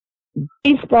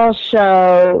baseball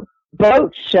show,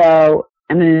 boat show,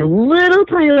 and then little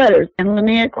tiny letters, and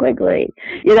Linnea Quigley.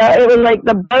 It was like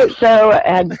the boat show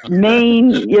had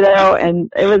Maine,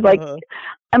 and it was like,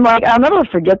 I'm like, I'll never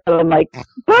forget that. I'm like,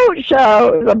 boat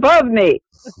show is above me.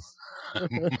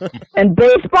 And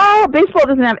baseball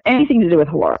doesn't have anything to do with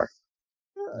horror.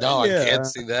 No, I can't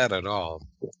see that at all.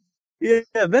 Yeah,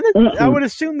 then I would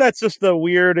assume that's just a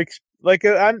weird,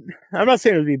 I'm not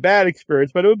saying it would be a bad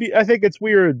experience, but it would be, I think it's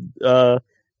weird,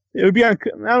 it would be, I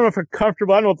don't know if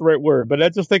uncomfortable, I don't know what the right word, but I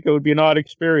just think it would be an odd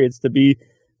experience to be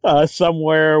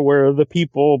somewhere where the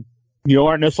people,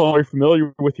 aren't necessarily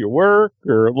familiar with your work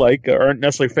or aren't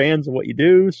necessarily fans of what you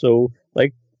do. So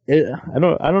I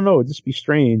don't know, it'd just be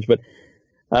strange, but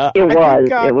it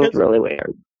was really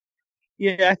weird.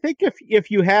 Yeah, I think if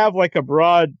you have like a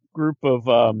broad group of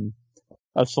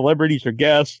celebrities or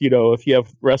guests, if you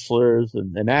have wrestlers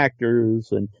and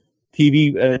actors and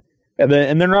TV, and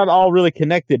they're not all really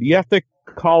connected, you have to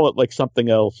call it like something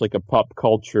else, like a pop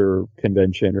culture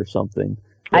convention or something.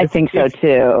 I think so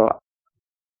too.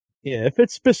 Yeah, if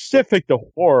it's specific to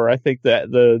horror, I think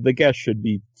that the guest should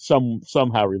be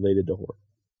somehow related to horror.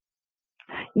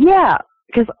 Yeah,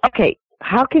 because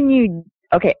how can you?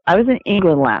 Okay, I was in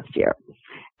England last year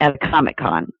at a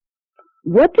Comic-Con.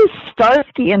 What does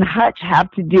Starsky and Hutch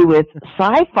have to do with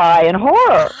sci-fi and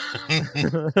horror?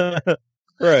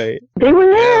 Right. They were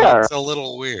there. Yeah, it's a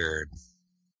little weird.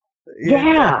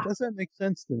 Yeah. Doesn't make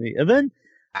sense to me. And then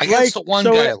I guess the one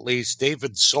guy, at least,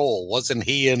 David Soul, wasn't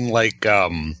he in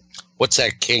what's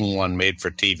that King one made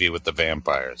for TV with the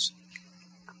vampires?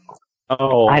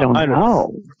 Oh, I don't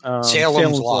know.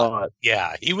 Salem's Lot.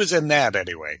 Yeah, he was in that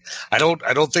anyway. I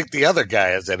don't think the other guy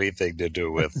has anything to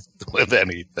do with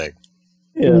anything.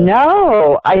 Yeah.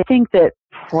 No, I think that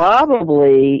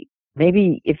probably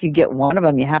maybe if you get one of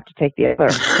them, you have to take the other.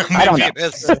 I don't know.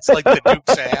 It's like the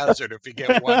Dukes of Hazzard. If you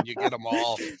get one, you get them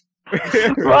all.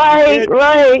 Right.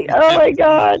 Oh my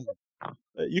God.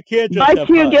 You can't just buy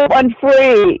two, get one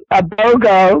free. A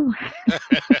BOGO.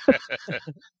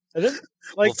 Then,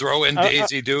 we'll throw in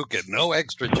Daisy Duke at no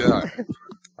extra charge.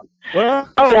 Well,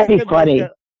 that'd be funny.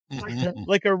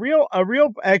 Like a real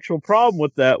actual problem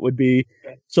with that would be,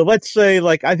 so let's say,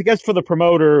 I guess for the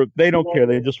promoter, they don't care.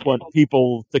 They just want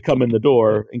people to come in the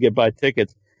door and buy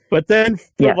tickets. But then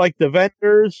for the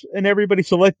vendors and everybody,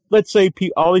 so let's say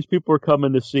all these people are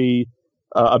coming to see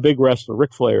a big wrestler,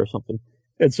 Ric Flair or something.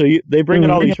 And so they bring in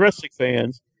all these wrestling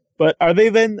fans. But are they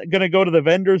then going to go to the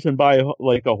vendors and buy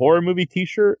a horror movie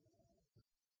T-shirt?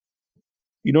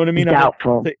 You know what I mean?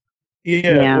 Doubtful.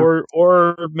 Yeah.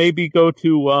 Or maybe go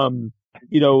to are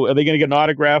they going to get an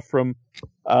autograph from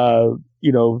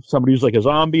somebody who's like a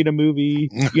zombie in a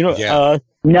movie? No.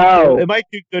 It might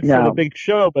do good for the big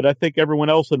show, but I think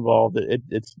everyone else involved,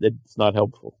 it's not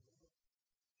helpful.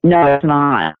 No, it's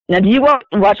not. Now, do you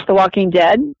watch The Walking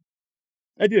Dead?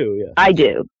 I do, yeah. I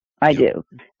do.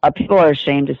 People are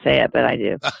ashamed to say it, but I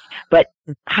do. But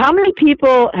how many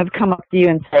people have come up to you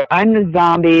and said, I'm the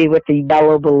zombie with the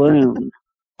yellow balloon?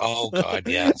 Oh, God,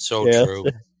 yeah. So true.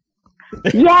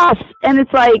 Yes. And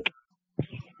it's like,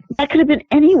 that could have been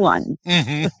anyone.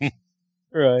 Mm-hmm.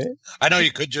 Right. I know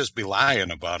you could just be lying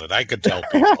about it. I could tell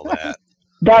people that.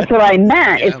 That's what I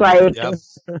meant. It's like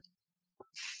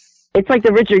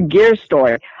the Richard Gere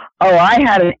story. Oh, I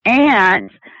had an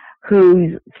aunt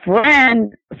whose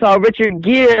friend saw Richard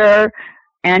Gere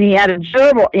and he had a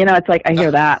gerbil. It's like I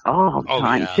hear that all the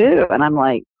time too. And I'm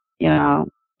like,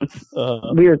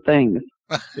 weird things.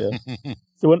 Yeah.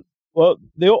 So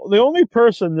the only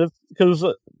person because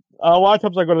a lot of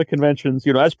times I go to the conventions,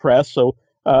 as press. So,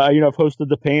 I've hosted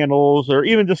the panels or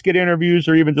even just get interviews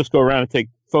or even just go around and take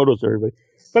photos of everybody.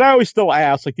 But I always still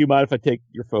ask, do you mind if I take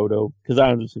your photo? Because I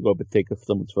don't just go up and take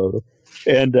someone's photo.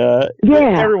 And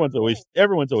everyone's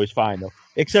always fine though,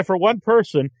 except for one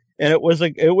person, and it was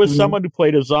someone who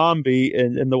played a zombie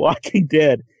in The Walking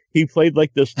Dead. He played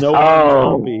like this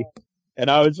zombie, and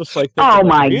I was just like, "Oh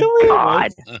my really?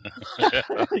 God!"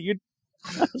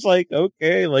 I was like,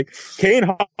 okay, Kane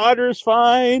Hodder's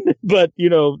fine, but he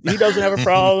doesn't have a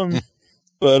problem.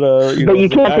 But you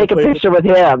can't take a picture with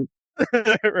him.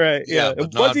 Right. Yeah.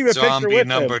 It wasn't even zombie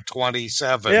number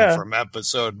 27 from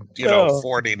episode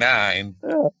 49.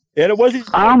 Yeah. And it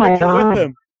wasn't with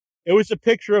him. It was a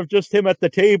picture of just him at the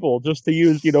table, just to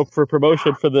use, for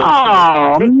promotion for the.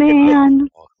 Oh man,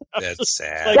 that's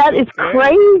sad. That is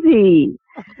crazy.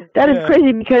 That is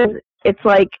crazy because it's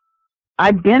like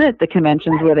I've been at the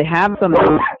conventions where they have some of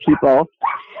these people,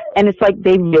 and it's like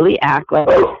they really act like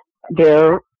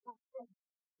they're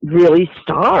really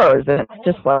stars, and it's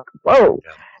just like, whoa,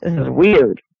 this is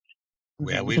weird.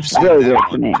 Yeah, we've seen really that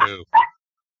one too.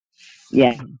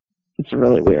 Yeah, it's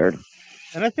really weird.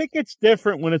 And I think it's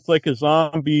different when it's like a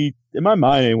zombie. In my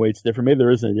mind, anyway, it's different. Maybe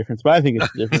there isn't a difference, but I think it's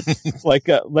different. It's like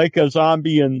a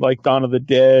zombie in like Dawn of the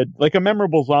Dead, like a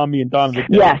memorable zombie in Dawn of the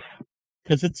Dead. Yes.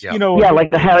 Because it's,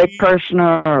 like the Harry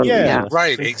Kirshner. Yeah,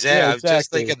 right, exactly. Yeah, I was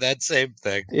just thinking that same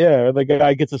thing. Yeah, the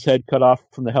guy gets his head cut off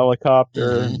from the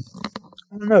helicopter. I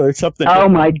don't know, there's something. Oh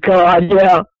my God,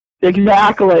 yeah.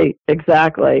 Exactly.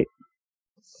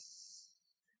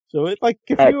 So it's like,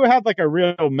 if you have like a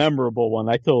real memorable one,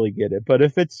 I totally get it. But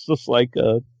if it's just like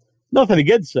nothing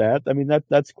against that, I mean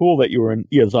that's cool that you were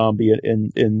a zombie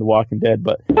in The Walking Dead,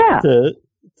 but to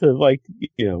like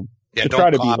to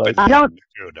try to be like I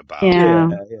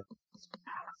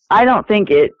don't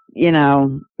think it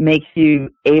makes you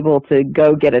able to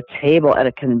go get a table at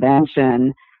a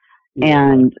convention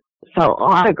and sell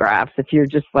autographs if you're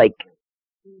just like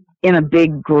in a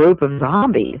big group of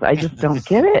zombies. I just don't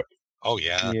get it. Oh,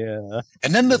 yeah. Yeah.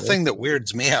 And then the thing that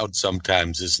weirds me out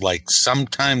sometimes is, like,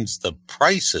 sometimes the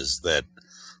prices that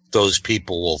those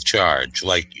people will charge.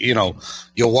 Like, you'll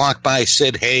walk by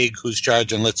Sid Haig, who's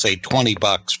charging, let's say,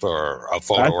 $20 for a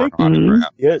photo or an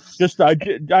autograph. Yeah,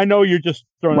 I know you're just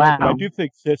throwing it out, but I do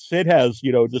think Sid has,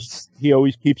 he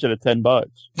always keeps it at $10.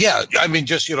 Yeah, I mean,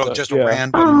 just a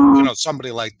random, somebody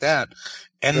like that.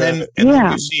 And then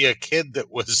you see a kid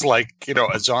that was like,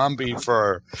 a zombie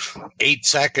for 8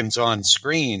 seconds on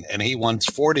screen, and he wants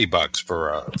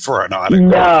 $40 for an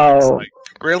autograph. No, like,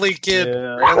 really, kid?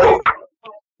 Yeah. Really?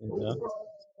 Yeah.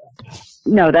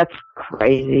 No, that's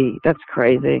crazy.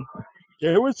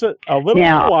 There was a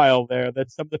little while there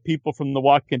that some of the people from The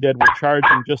Walking Dead were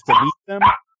charging just to meet them.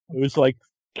 It was like,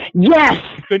 yes,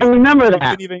 I remember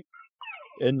that.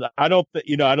 And I don't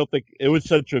think it was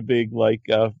such a big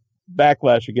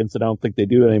backlash against it. I don't think they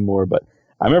do it anymore, but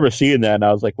I remember seeing that and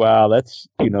I was like, wow, that's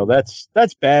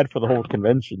bad for the whole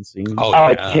convention scene. Oh,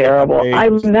 it's terrible. I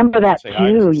remember that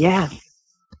too. Yes.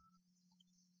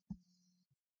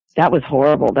 That was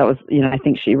horrible. That was, I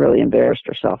think she really embarrassed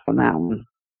herself on that one.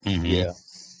 Mm-hmm. Yeah.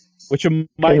 Which might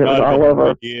not have been all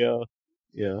over. Yeah,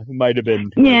 it might have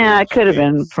been. Yeah, it could have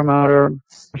been promoter or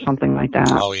something like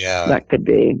that. Oh, yeah. That could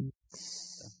be.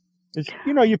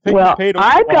 You pay.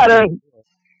 I've got to.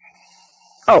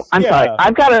 Oh, I'm sorry.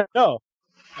 I've got to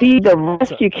see the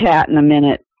rescue cat in a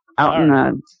minute out in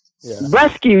the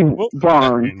rescue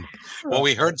barn. Well,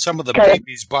 we heard some of the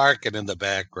babies barking in the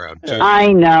background, too.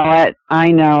 I know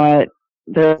it.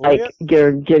 They're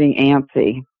you're getting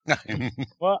antsy.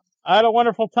 Well, I had a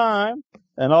wonderful time,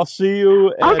 and I'll see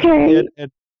you at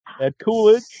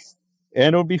Coolidge, and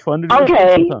it'll be fun to do.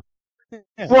 Okay.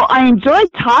 Well, I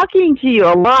enjoyed talking to you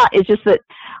a lot. It's just that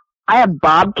I have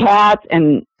bobcats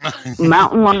and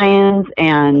mountain lions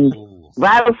and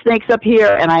rattlesnakes up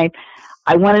here, and I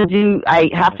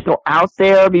have to go out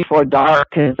there before dark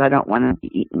because I don't want to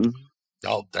be eaten.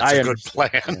 Oh, that's a good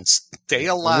plan. Stay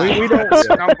alive. That's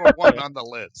number one on the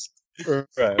list.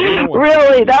 Right.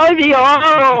 Really? That would be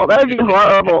horrible. That would be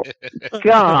horrible.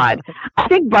 God. I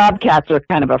think bobcats are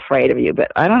kind of afraid of you,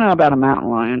 but I don't know about a mountain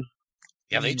lion.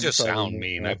 Yeah, they just sound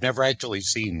mean. I've never actually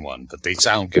seen one, but they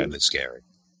sound kind of scary.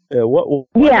 Yeah,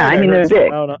 they're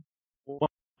big.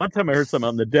 One time I heard something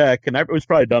on the deck, and it was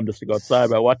probably dumb just to go outside,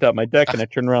 but I walked out my deck, and I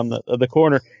turned around the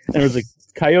corner, and there was a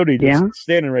coyote just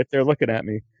standing right there looking at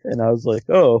me. And I was like,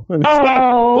 oh. And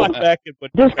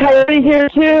there's coyotes here,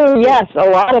 too. Yes, a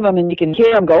lot of them, and you can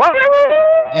hear them go,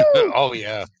 oh,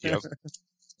 yeah. Yep.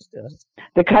 Yeah.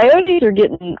 The coyotes are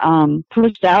getting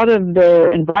pushed out of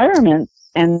their environment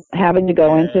and having to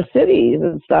go into cities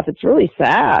and stuff. It's really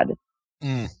sad.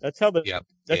 That's how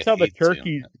the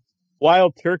turkeys,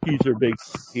 wild turkeys are big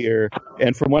here.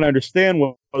 And from what I understand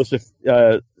was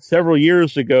several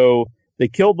years ago, they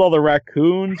killed all the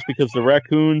raccoons because the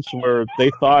raccoons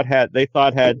they thought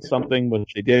had something,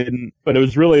 which they didn't. But it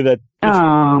was really that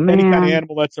any kind of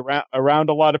animal that's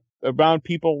around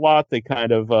people a lot, they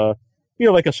kind of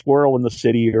like a squirrel in the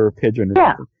city or a pigeon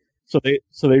or something.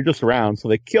 So they're just around. So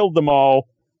they killed them all.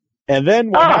 And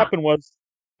then what happened was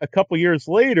a couple years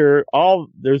later,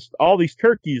 there's all these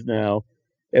turkeys now.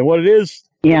 And what it is,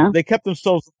 they kept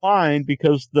themselves in line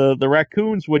because the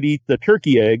raccoons would eat the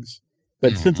turkey eggs.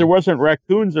 But since there wasn't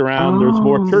raccoons around, there's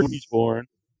more turkeys born.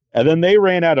 And then they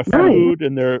ran out of food,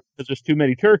 and because there's too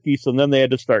many turkeys, so then they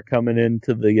had to start coming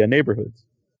into the neighborhoods.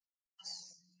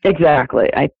 Exactly.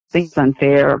 I think it's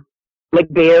unfair. Like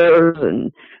bears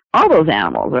and all those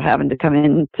animals are having to come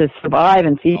in to survive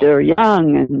and feed their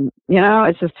young, and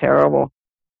it's just terrible.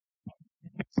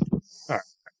 All right.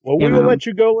 Well, we will let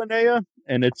you go, Linnea,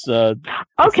 and it's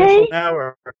okay.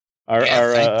 Now our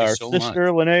sister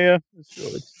Linnea.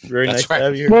 It's very nice to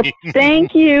have you here. Well,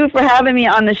 thank you for having me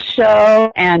on the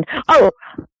show. And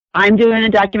I'm doing a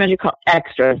documentary called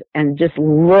Extras, and just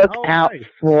look out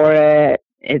for it.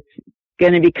 It's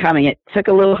going to be coming. It took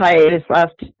a little hiatus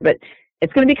last year, but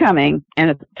it's going to be coming,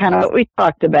 and it's kind of what we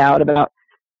talked about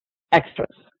extras.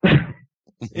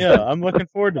 Yeah, I'm looking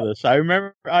forward to this. I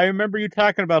remember you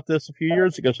talking about this a few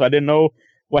years ago, so I didn't know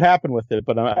what happened with it,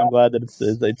 but I'm glad that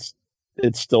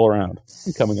it's still around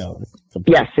and coming out.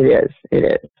 Yes, it is. It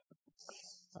is.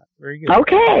 Very good.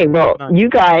 Okay, well, you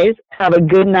guys have a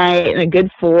good night and a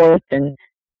good 4th, and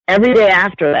every day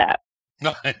after that.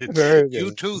 Very good.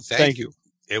 You too. Thank you.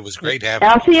 It was great having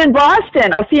you. I'll see you in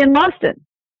Boston.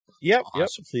 Yep. Awesome. Yep.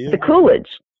 See you. The Coolidge.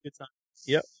 Good time.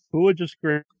 Yep. Coolidge is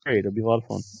great. It'll be a lot of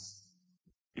fun.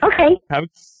 Okay.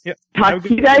 Talk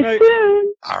to you guys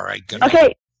soon. All right. Good night.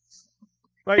 Okay.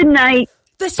 Bye. Good night.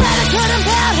 They said I couldn't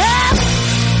build him.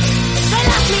 They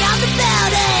left me on the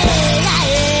building.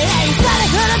 They said I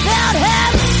couldn't build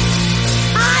him.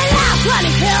 I laughed when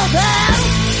he killed him.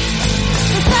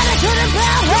 They said I couldn't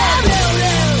build him.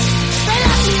 They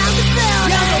left me on the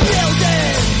building.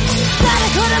 Said I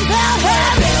couldn't build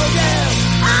him.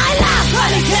 I laughed when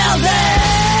he killed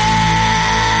him.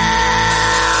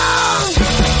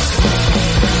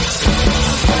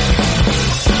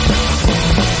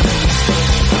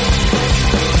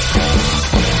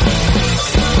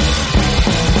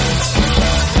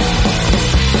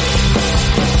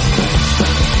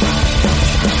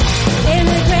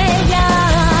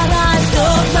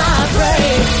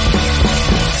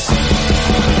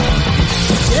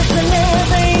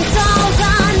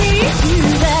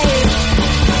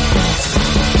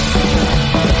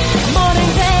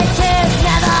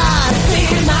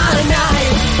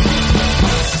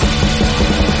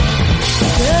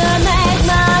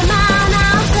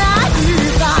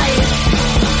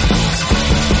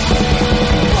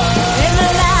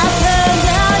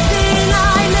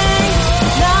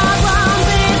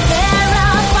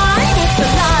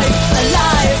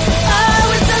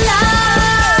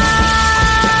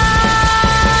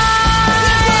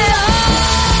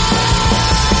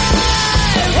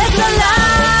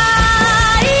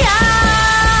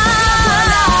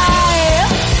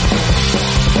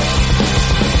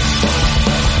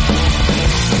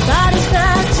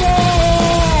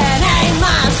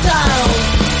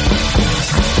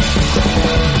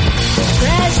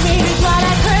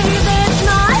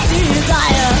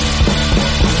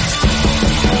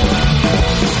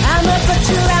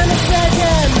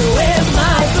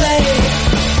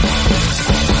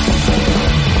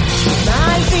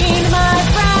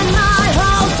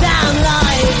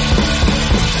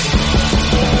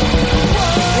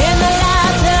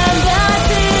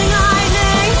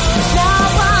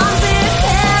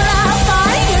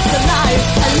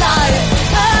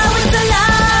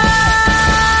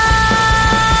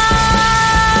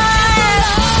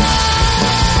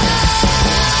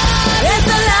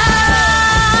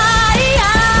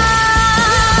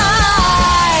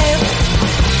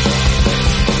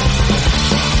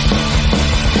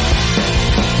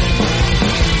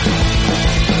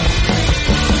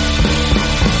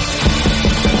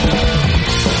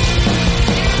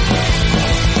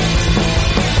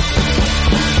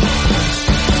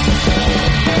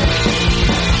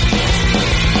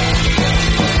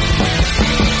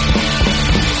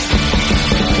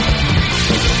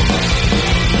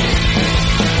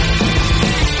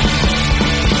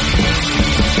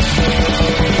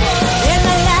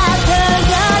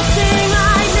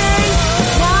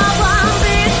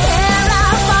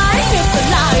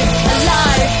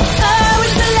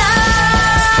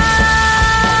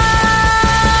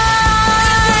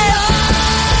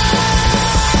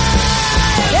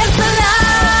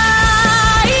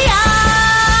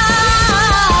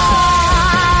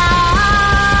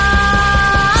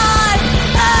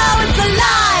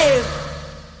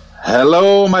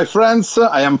 Hello, my friends.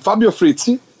 I am Fabio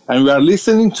Frizzi, and we are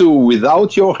listening to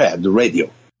Without Your Head Radio.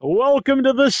 Welcome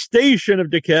to the station of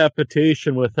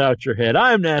decapitation without your head.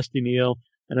 I'm Nasty Neil,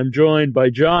 and I'm joined by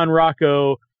John,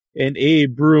 Rocco, and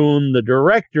Abe Bruhn, the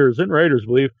directors and writers, I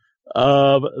believe,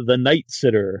 of The Night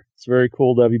Sitter. It's very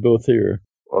cool to have you both here.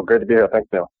 Well, great to be here. Thanks,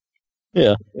 Neil.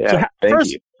 Yeah. Yeah. So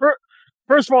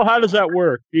first of all, how does that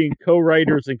work, being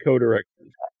co-writers and co-directors?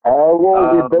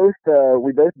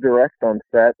 We both direct on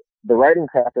set. The writing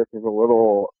process is a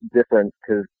little different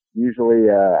because usually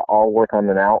I'll work on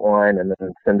an outline and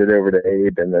then send it over to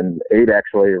Abe, and then Abe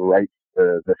actually writes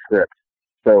the script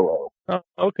solo. Oh,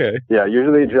 okay. Yeah,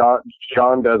 usually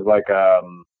John does like a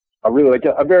really like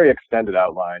a very extended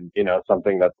outline,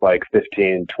 something that's like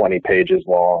 15, 20 pages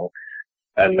long,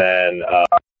 and then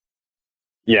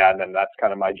and then that's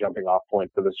kind of my jumping off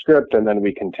point for the script, and then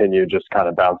we continue just kind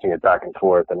of bouncing it back and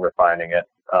forth and refining it.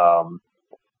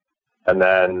 And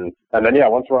then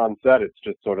once we're on set, it's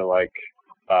just sort of like,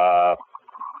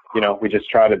 we just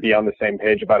try to be on the same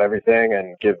page about everything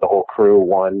and give the whole crew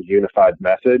one unified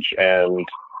message. And,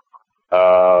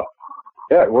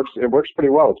 it works pretty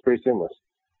well. It's pretty seamless.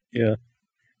 Yeah.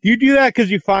 Do you do that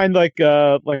because you find like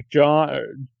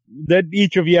John, that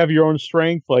each of you have your own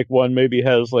strength? Like one maybe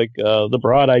has like the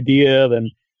broad idea, then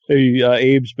maybe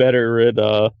Abe's better at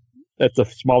the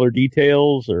smaller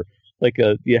details, or like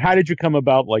how did you come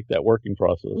about like that working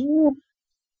process?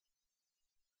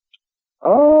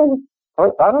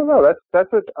 I don't know.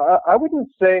 I wouldn't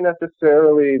say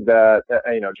necessarily that,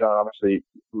 John obviously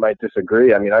might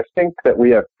disagree. I mean, I think that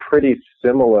we have pretty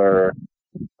similar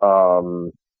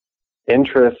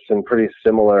interests and pretty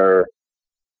similar,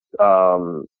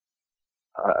 I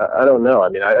don't know. I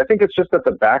mean, I think it's just that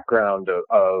the background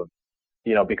of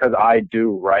because I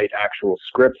do write actual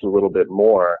scripts a little bit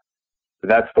more,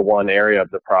 that's the one area of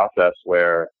the process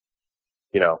where,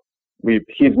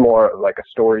 he's more like a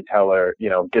storyteller,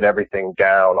 get everything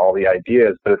down, all the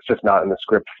ideas, but it's just not in the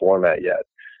script format yet.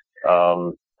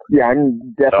 Yeah,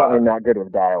 I'm definitely not good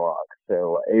with dialogue.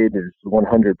 So Abe is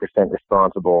 100%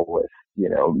 responsible with,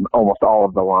 almost all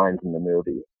of the lines in the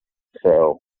movie.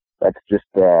 So that's just,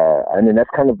 that's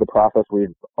kind of the process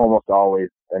we've almost always,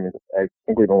 I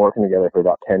think we've been working together for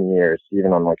about 10 years,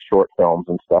 even on like short films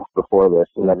and stuff before this.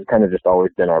 And that's kind of just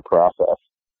always been our process.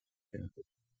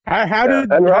 How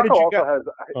did Rocco you also has,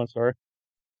 oh, sorry.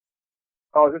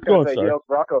 I was just going to say,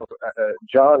 Rocco,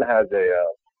 John has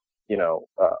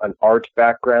an art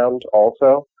background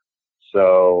also.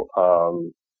 So, a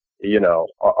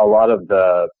lot of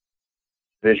the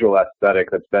visual aesthetic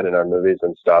that's been in our movies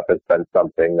and stuff has been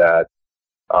something that,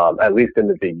 at least in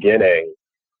the beginning,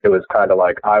 it was kind of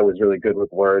like I was really good with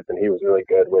words and he was really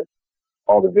good with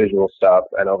all the visual stuff.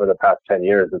 And over the past 10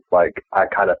 years, it's like I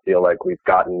kind of feel like we've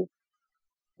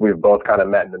both kind of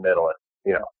met in the middle. And,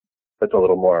 it's a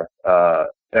little more,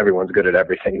 everyone's good at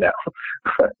everything now.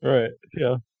 Right.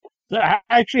 Yeah.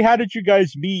 Actually, how did you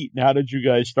guys meet and how did you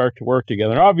guys start to work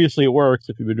together? And obviously it works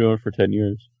if you've been doing it for 10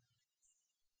 years.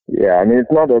 Yeah,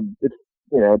 it's a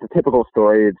typical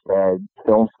story. It's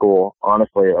film school.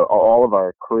 Honestly, all of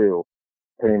our crew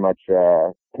pretty much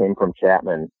came from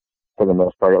Chapman for the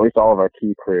most part, at least all of our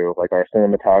key crew, like our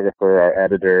cinematographer, our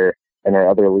editor, and our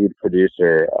other lead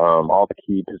producer. All the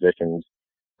key positions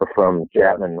were from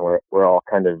Chapman. We're all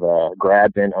kind of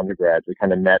grads and undergrads. We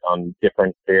kind of met on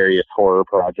different various horror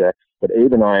projects. But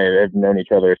Abe and I have known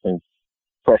each other since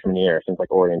freshman year, since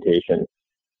like orientation.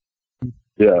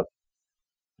 Yeah.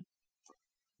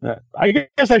 I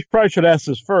guess I probably should ask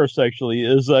this first, actually,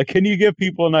 can you give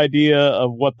people an idea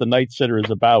of what The Night Sitter is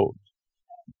about?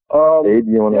 Abe,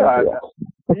 you want to answer that?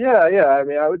 Yeah. I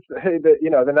mean, I would say that,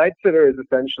 The Night Sitter is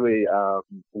essentially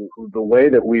the way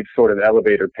that we've sort of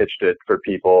elevator pitched it for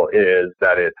people is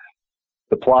that it's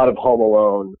the plot of Home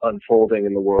Alone unfolding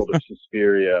in the world of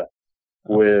Suspiria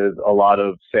with a lot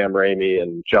of Sam Raimi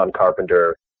and John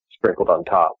Carpenter sprinkled on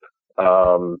top.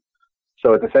 So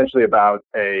it's essentially about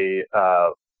a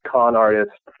con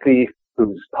artist thief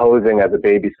who's posing as a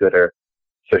babysitter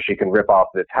so she can rip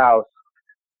off this house.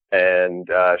 And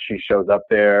she shows up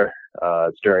there.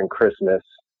 It's during Christmas,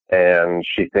 and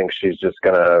she thinks she's just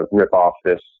gonna rip off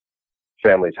this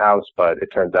family's house, but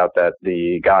it turns out that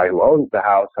the guy who owns the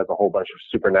house has a whole bunch of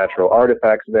supernatural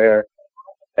artifacts there,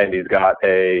 and he's got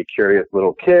a curious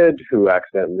little kid who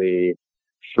accidentally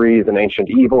frees an ancient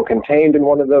evil contained in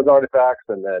one of those artifacts,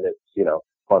 and then it's,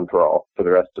 fun for all for the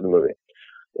rest of the movie.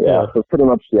 Yeah, so pretty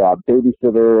much,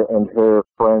 babysitter and her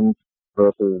friends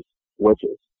versus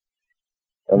witches.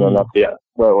 And then that's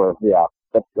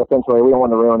essentially, we don't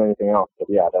want to ruin anything else, but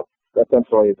that's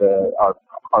essentially our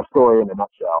story in a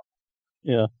nutshell.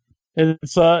 Yeah. And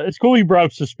it's cool you brought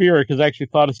up Suspiria, because I actually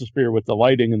thought of Suspiria with the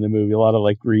lighting in the movie, a lot of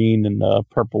like green and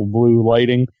purple blue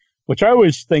lighting, which I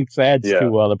always think adds to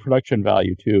the production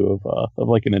value too of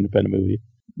like an independent movie.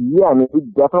 Yeah, I mean, we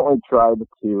definitely tried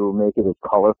to make it as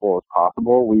colorful as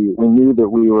possible. We knew that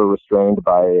we were restrained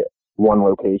by one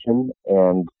location,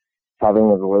 and having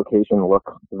the location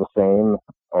look the same,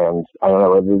 and I don't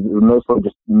know, it was mostly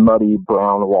just muddy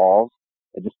brown walls.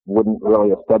 it just wouldn't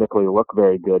really aesthetically look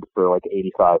very good for like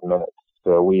 85 minutes.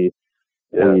 So we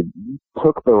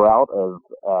took the route of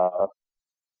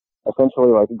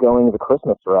essentially like going the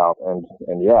Christmas route, and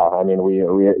yeah, I mean we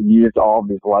used all of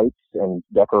these lights and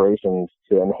decorations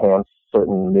to enhance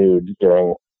certain moods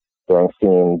during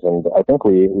scenes, and I think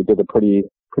we did a pretty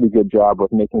good job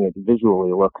with making it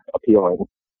visually look appealing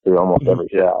through almost every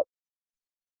shot.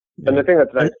 And the thing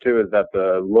that's nice too is that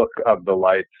the look of the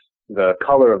lights, the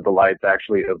color of the lights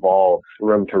actually evolves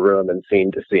room to room and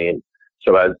scene to scene.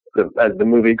 So as the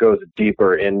movie goes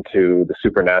deeper into the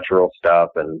supernatural stuff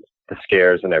and the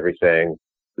scares and everything,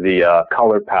 the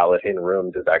color palette in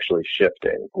rooms is actually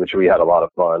shifting, which we had a lot of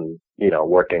fun,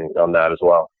 working on that as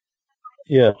well.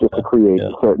 Yeah, just to create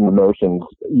certain emotions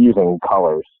using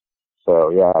colors. So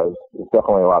yeah, it's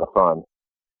definitely a lot of fun.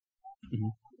 Mm-hmm.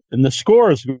 And the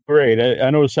score is great. I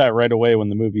noticed that right away when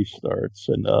the movie starts.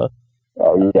 And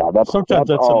sometimes that's something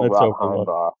that's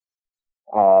overlooked.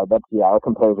 Our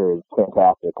composer is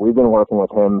fantastic. We've been working with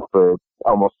him for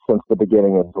almost since the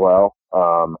beginning as well.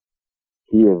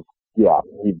 He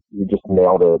just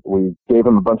nailed it. We gave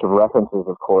him a bunch of references,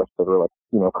 of course, that were like,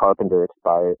 Carpenter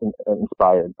inspired.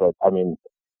 But I mean,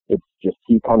 it's just,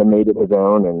 he kind of made it his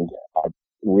own, and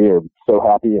we're so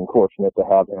happy and fortunate to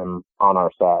have him on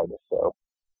our side. So.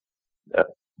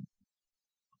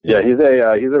 Yeah, he's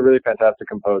a really fantastic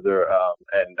composer,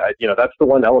 and that's the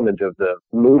one element of the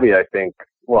movie, I think.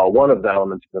 Well, one of the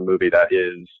elements of the movie that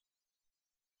is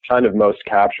kind of most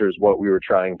captures what we were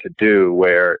trying to do,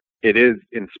 where it is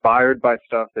inspired by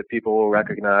stuff that people will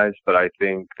recognize, but I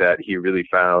think that he really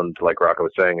found, like Rocco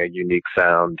was saying, a unique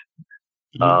sound.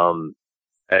 Mm-hmm.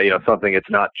 Something, it's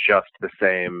not just the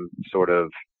same sort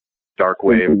of dark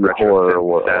wave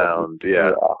retro sound.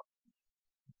 Yeah.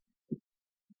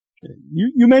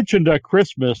 You mentioned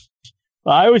Christmas.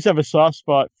 I always have a soft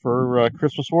spot for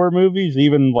Christmas horror movies,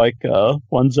 even like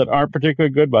ones that aren't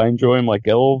particularly good, but I enjoy them, like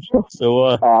Elves.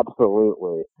 So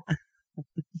absolutely,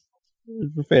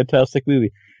 it's a fantastic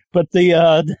movie. But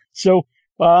besides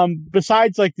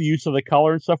like the use of the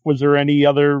color and stuff, was there any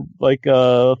other like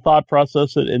thought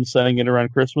process in setting it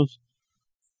around Christmas?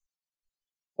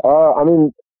 I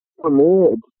mean, for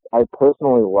me, I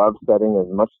personally love setting as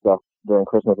much stuff during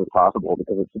Christmas as possible,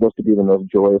 because it's supposed to be the most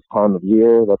joyous time of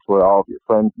year. That's where all of your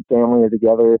friends and family are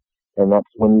together, and that's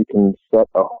when you can set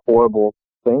a horrible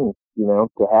thing,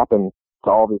 to happen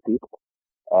to all these people.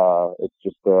 It's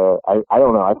just, I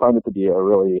don't know, I find it to be a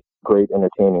really great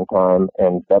entertaining time,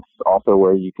 and that's also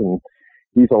where you can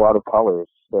use a lot of colors.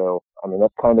 So, I mean,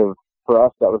 that's kind of, for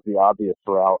us, that was the obvious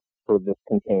route for this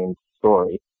contained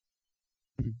story.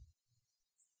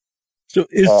 So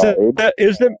is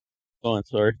there? Oh, I'm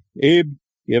sorry. Abe, do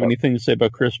you have anything to say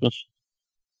about Christmas?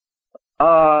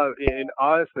 And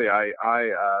honestly, I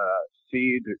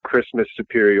cede Christmas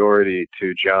superiority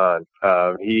to John.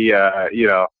 He,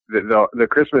 the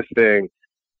Christmas thing,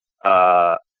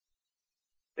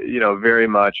 very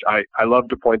much, I love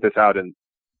to point this out in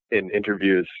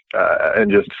interviews,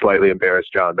 and just slightly embarrass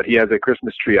John, but he has a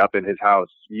Christmas tree up in his house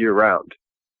year round.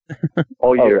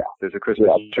 All year. Yeah. There's a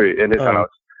Christmas tree in his house.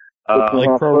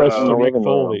 Like pro wrestler Mick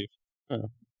Foley.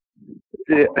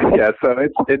 Yeah, so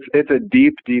it's a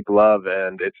deep love,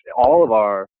 and it's all of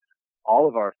our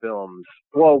films.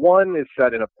 Well, one is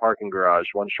set in a parking garage.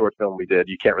 One short film we did,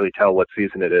 you can't really tell what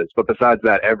season it is, but besides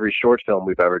that, every short film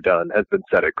we've ever done has been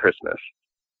set at Christmas.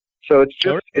 So it's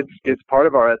just it's part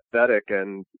of our aesthetic,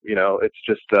 and it's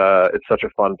just it's such a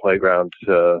fun playground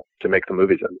to make the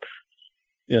movies in.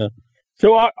 Yeah.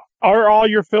 So are all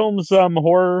your films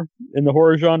horror, in the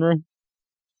horror genre?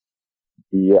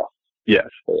 Yeah. Yes,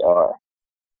 they are.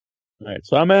 All right,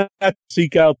 so I'm gonna have to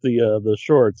seek out the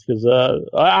shorts, because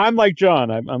I'm like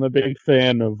John. I'm a big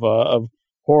fan of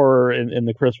horror in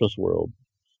the Christmas world.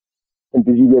 And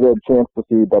did you get a chance to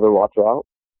see Better Watch Out?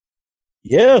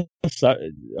 Yes.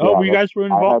 You guys were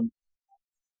involved?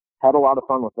 I had a lot of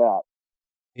fun with that.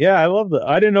 Yeah, I love that.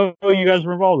 I didn't know you guys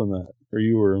were involved in that, or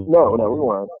you were. No, we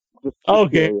weren't.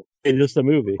 Okay, just a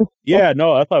movie. Yeah,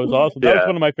 no, I thought it was awesome. That was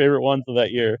one of my favorite ones of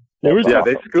that year. There was a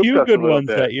few good ones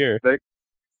that year.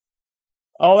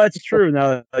 Oh, that's true.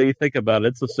 Now that you think about it,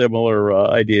 it's a similar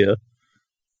idea.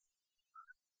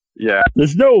 Yeah,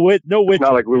 there's no witches.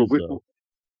 Not like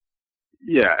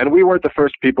yeah, and we weren't the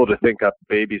first people to think up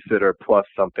Babysitter plus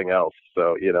something else.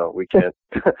 So we can't.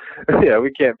 Yeah, we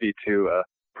can't be too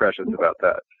precious about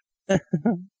that.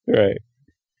 Right.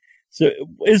 So,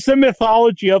 is the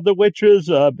mythology of the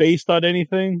witches based on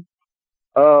anything?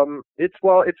 It's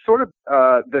sort of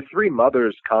the Three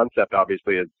Mothers concept.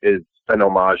 Obviously, is an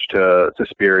homage to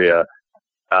Suspiria.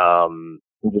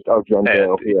 Just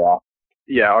Argento,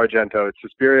 Argento. It's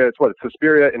Suspiria. It's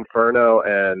Suspiria, Inferno,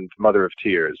 and Mother of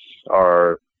Tears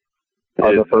are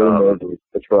the three movies,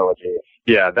 the trilogy.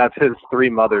 Yeah, that's his Three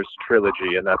Mothers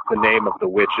trilogy, and that's the name of the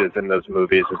witches in those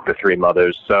movies is the Three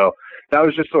Mothers. So that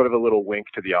was just sort of a little wink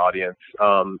to the audience.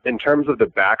 In terms of the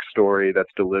backstory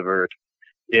that's delivered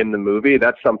in the movie,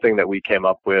 that's something that we came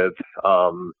up with,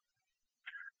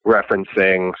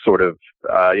 referencing sort of,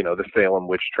 the Salem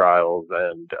witch trials,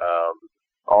 and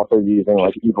also using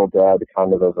like Evil Dead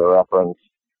kind of as a reference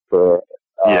for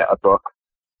a book.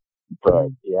 But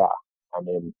yeah, I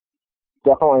mean,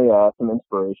 definitely some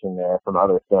inspiration there from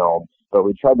other films, but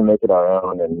we tried to make it our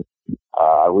own, and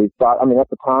we thought, I mean, at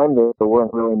the time there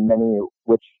weren't really many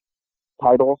witch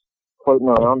titles floating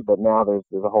around, but now there's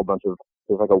a whole bunch of,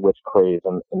 there's like a witch craze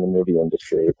in the movie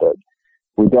industry. But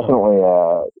we definitely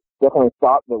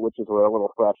thought that witches were a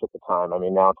little fresh at the time. I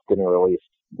mean, now it's getting released,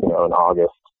 in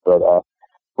August, but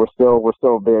we're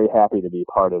still very happy to be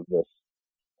part of this.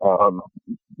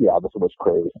 This witch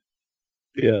craze.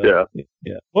 Yeah.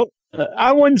 Well,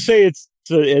 I wouldn't say it's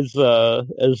as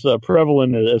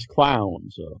prevalent as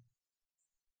clowns. So.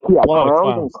 Yeah,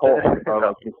 clowns and cults are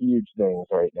like the huge things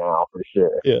right now for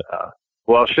sure. Yeah.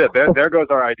 Well, shit. There goes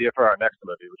our idea for our next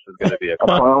movie, which is going to be a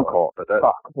clown cult. But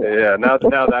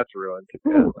now that's ruined.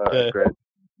 Yeah, great.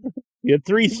 You had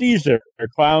 3 C's there.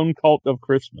 Clown Cult of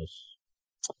Christmas.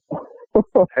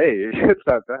 Hey, it's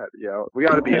not bad. We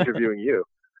ought to be interviewing you.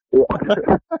 This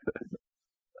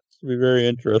will be very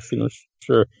interesting,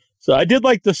 sure. So I did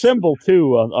like the symbol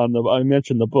too. I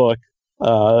mentioned the book,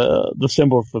 the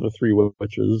symbol for the 3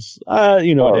 witches.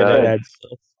 It adds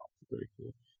stuff. Very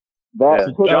cool. That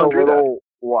took a little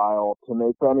while to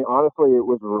make. I mean, honestly, it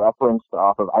was referenced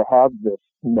off of. I had this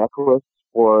necklace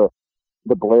for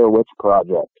the Blair Witch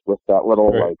Project with that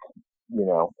little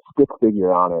stick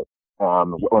figure on it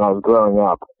when I was growing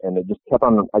up, and it just kept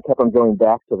on. I kept on going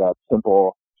back to that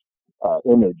simple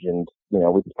image, and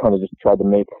we kind of just tried to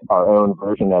make our own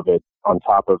version of it on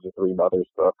top of the Three Mothers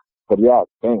book. But yeah,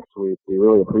 thanks. We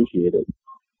really appreciate it.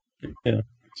 Yeah.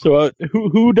 So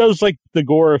who does like the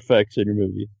gore effects in your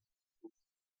movie?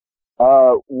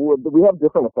 We have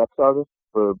different effects artists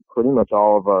for pretty much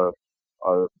all of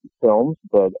our films,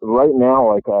 but right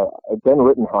now, Ben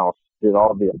Rittenhouse did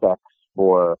all of the effects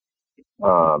for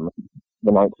The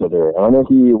Night Sitter, and I know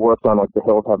he worked on The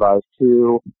Hills Have Eyes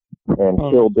 2 and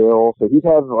Kill Bill, so he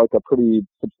has a pretty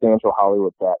substantial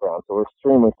Hollywood background. So we're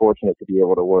extremely fortunate to be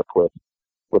able to work with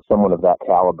someone of that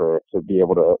caliber to be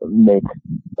able to make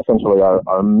essentially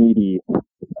our meaty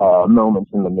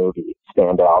moments in the movie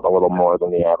stand out a little more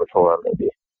than the average horror movie.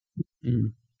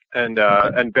 Mm.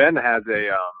 And Ben has a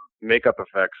makeup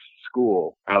effects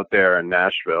school out there in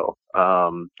Nashville,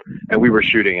 and we were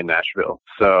shooting in Nashville.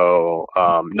 So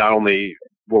not only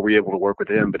were we able to work with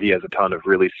him, but he has a ton of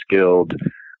really skilled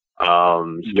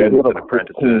students and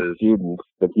apprentices. Students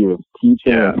that he was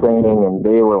teaching and training, and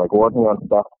they were working on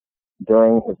stuff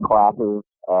during his classes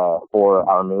for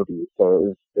our movie.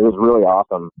 So it was really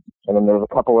awesome. And then there's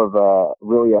a couple of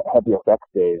really heavy effects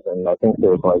days, and I think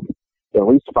there's at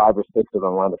least 5 or 6 of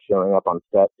them wound up showing up on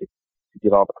set to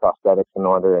get all the prosthetics in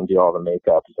order and do all the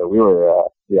makeup. So we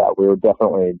were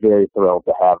definitely very thrilled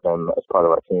to have them as part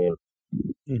of our team.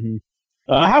 Mm-hmm.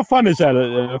 How fun is that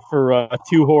for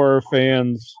 2 horror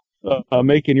fans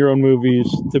making your own movies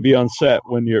to be on set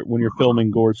when you're filming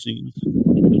gore scenes?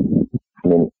 I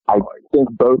mean, I think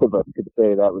both of us could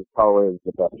say that was probably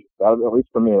the best. At least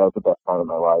for me, that was the best time of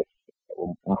my life.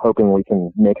 I'm hoping we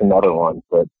can make another one,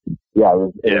 but yeah, it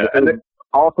was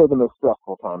also the most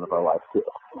stressful time of our life too.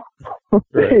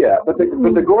 Yeah, but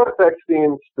the gore effects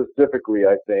scene specifically,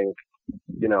 I think,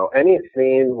 any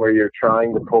scene where you're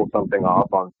trying to pull something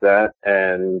off on set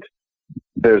and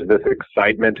there's this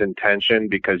excitement and tension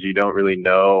because you don't really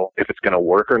know if it's going to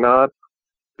work or not,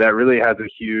 that really has a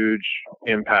huge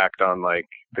impact on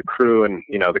the crew and,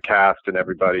 the cast and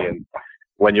everybody. And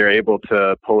when you're able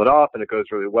to pull it off and it goes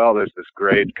really well, there's this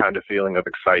great kind of feeling of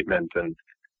excitement. And,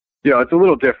 it's a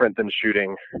little different than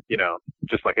shooting,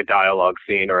 just a dialogue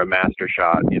scene or a master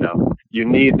shot. You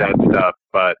need that stuff,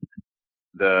 but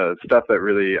the stuff that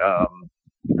really,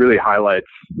 really highlights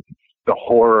the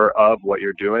horror of what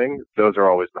you're doing, those are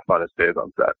always the funnest days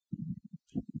on set.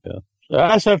 Yeah.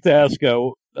 I just have to ask,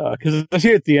 because I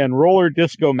see at the end, Roller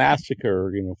Disco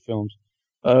Massacre, films.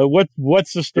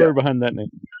 What's the story behind that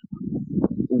name?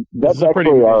 That's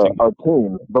actually our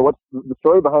team. But what's the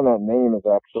story behind that name is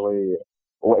actually,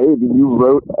 Abe, you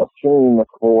wrote a scene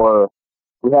for,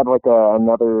 we had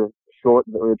another short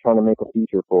that we were trying to make a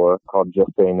feature for called Just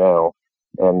Say No.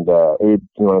 And Abe,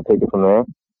 do you want to take it from there?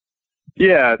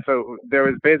 Yeah, so there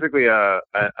was basically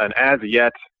an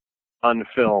as-yet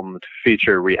unfilmed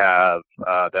feature we have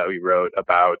that we wrote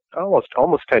about almost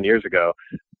 10 years ago.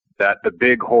 That the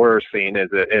big horror scene is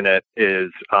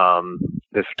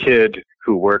this kid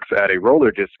who works at a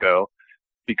roller disco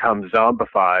becomes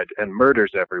zombified and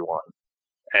murders everyone,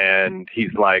 and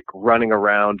he's like running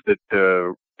around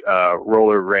the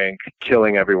roller rink,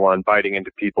 killing everyone, biting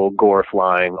into people, gore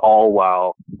flying, all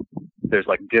while there's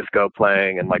like disco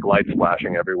playing and like lights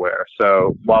flashing everywhere.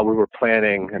 So while we were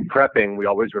planning and prepping, we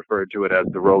always referred to it as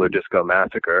the Roller Disco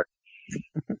Massacre.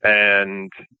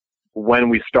 And when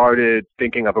we started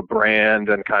thinking of a brand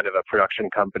and kind of a production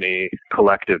company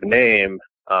collective name,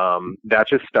 that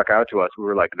just stuck out to us. We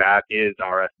were like, that is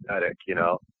our aesthetic, you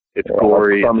know. It's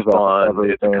gory, it's fun,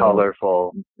 it's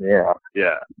colorful. Yeah.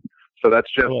 Yeah. So that's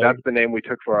the name we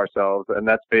took for ourselves, and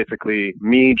that's basically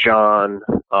me, John,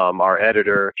 our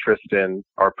editor, Tristan,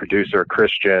 our producer,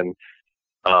 Christian,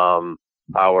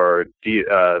 our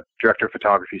director of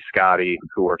photography, Scotty,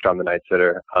 who worked on The Night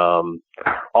Sitter.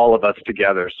 All of us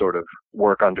together sort of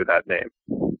work under that name.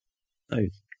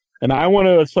 Nice. And I want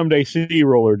to someday see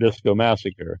Roller Disco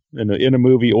Massacre in a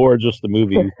movie or just the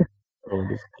movie.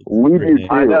 We do too.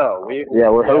 I know.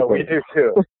 We're hoping. We do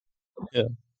too. Yeah.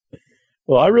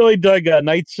 Well, I really dug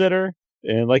Night Sitter,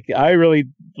 and I really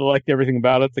liked everything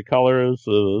about it. The colors,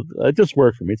 it just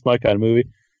worked for me. It's my kind of movie,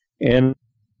 and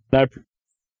I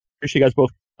appreciate you guys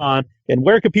both on. And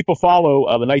where can people follow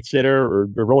the Night Sitter or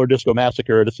the Roller Disco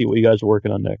Massacre to see what you guys are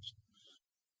working on next?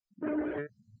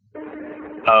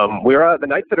 We're the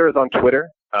Night Sitter is on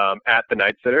Twitter at the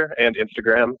Night Sitter and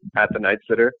Instagram at the Night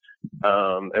Sitter,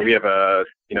 and we have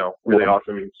really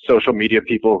awesome social media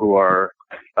people who are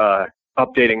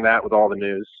updating that with all the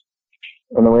news.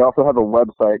 And then we also have a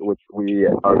website which we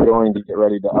are going to get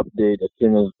ready to update as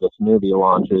soon as this movie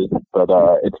launches, but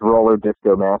it's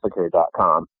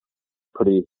rollerdiscomassacre.com.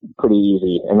 Pretty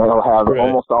easy, and that'll have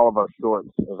almost all of our shorts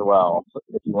as well.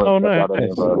 If you want to check out any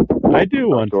of our, I do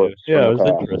want to. Yeah, I was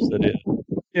interested.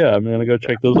 Yeah, I'm gonna go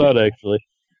check those out actually.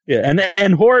 Yeah,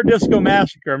 and Horror Disco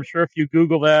Massacre. I'm sure if you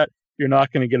Google that, you're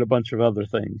not going to get a bunch of other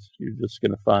things. You're just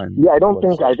going to find. Yeah, I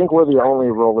think we're the only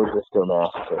Roller Disco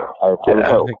Massacre. I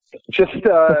hope. Just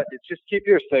keep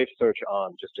your safe search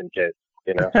on, just in case.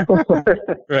 You know.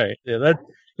 Right.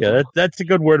 Yeah. That's a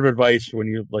good word of advice when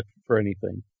you look for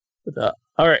anything. But,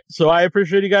 all right. So I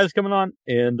appreciate you guys coming on,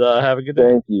 and have a good day.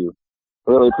 Thank you.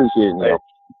 Really appreciate it, Neil.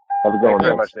 Have a good one. Thank you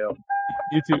very much, Neil.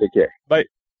 You too. Take care. Bye.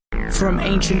 From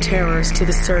ancient terrors to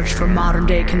the search for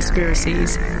modern-day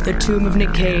conspiracies, The Tomb of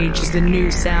Nick Cage is the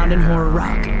new sound in horror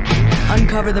rock.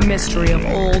 Uncover the mystery of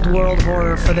old world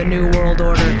horror for the new world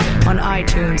order on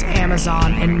iTunes,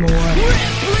 Amazon, and more.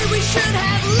 Ripley, we should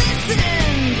have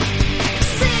listened.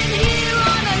 Sitting here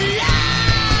on a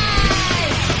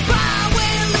lie.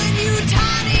 Barwell and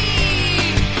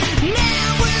Utani.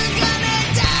 Now we're gonna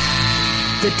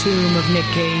die. The Tomb of Nick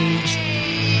Cage.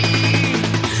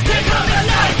 They're coming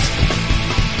night.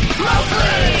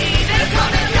 Mostly, they're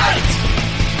coming night.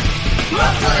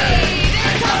 Mostly,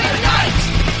 they're coming night.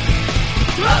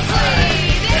 Mostly,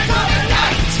 they're coming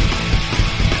night.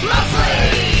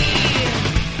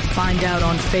 Mostly. Find out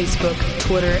on Facebook,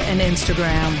 Twitter, and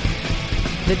Instagram.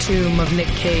 The Tomb of Nick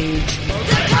Cage.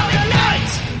 They're coming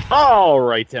night. All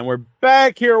right, then we're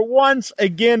back here once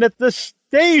again at the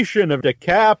station of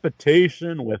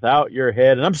decapitation without your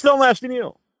head, and I'm still Nasty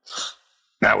Neil.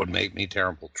 That would make me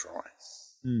terrible, Troy.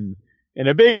 And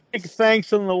a big thanks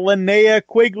to Linnea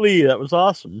Quigley. That was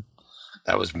awesome.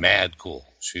 That was mad cool.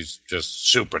 She's just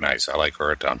super nice. I like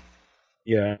her a ton.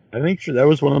 Yeah, I think that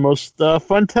was one of the most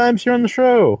fun times here on the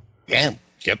show. Yeah,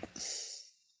 yep.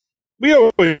 We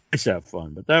always have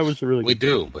fun, but that was a really good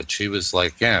do, but she was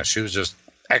she was just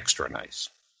extra nice.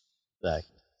 Exactly.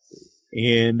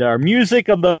 And our music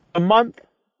of the month,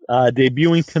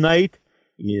 debuting tonight,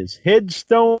 is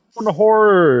Headstone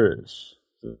Horrors.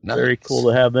 Nice. Very cool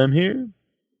to have them here.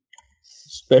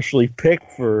 Especially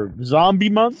picked for Zombie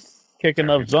Month, kicking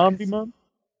off Zombie Month.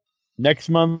 Next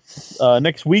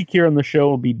week here on the show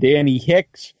will be Danny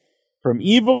Hicks from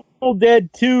Evil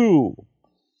Dead 2.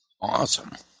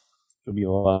 Awesome. It'll be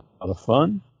a lot of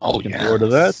fun. Looking forward to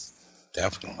that.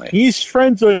 Definitely. He's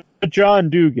friends with John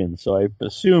Dugan, so I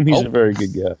assume he's a very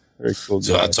good guy. Very cool guy.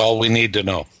 So that's all we need to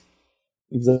know.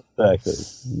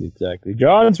 Exactly.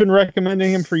 John's been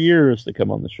recommending him for years to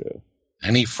come on the show.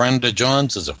 Any friend of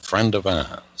John's is a friend of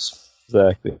ours.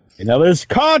 Exactly. Now there's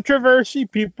controversy.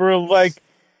 People are like,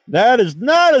 that is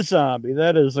not a zombie.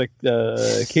 That is like a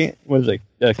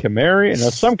Camarian?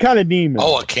 Some kind of demon.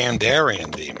 Oh, a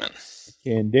Kandarian demon.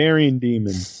 Kandarian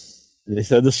demon. They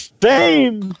said the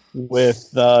same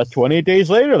with 28 days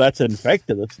later. That's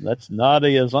infected. That's not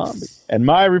a zombie. And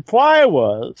my reply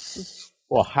was,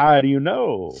 well, how do you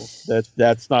know that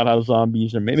that's not how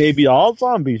zombies are made? Maybe all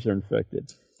zombies are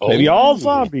infected. Maybe all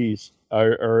zombies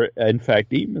are in fact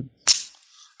demons.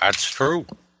 That's true.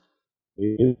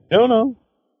 We don't know.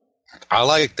 I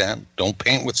like that. Don't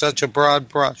paint with such a broad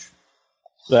brush.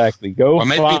 Exactly. Or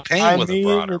maybe paint with a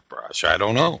broader brush. I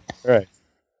don't know. Right.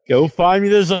 Go find me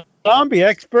the zombie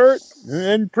expert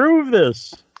and prove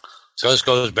this. So this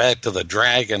goes back to the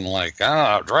dragon,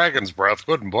 dragon's breath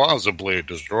couldn't possibly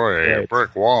destroy a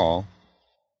brick wall.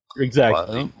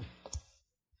 Exactly. But,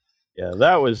 yeah,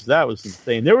 that was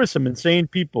insane. There were some insane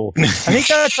people. I think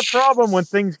that's the problem when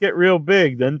things get real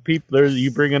big. Then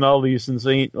you bring in all these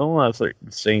insane, not like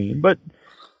insane, but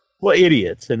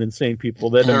idiots and insane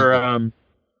people that are,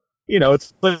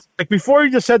 it's like before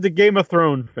you just had the Game of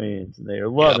Thrones fans and they are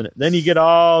loving it. Then you get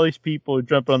all these people who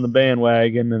jump on the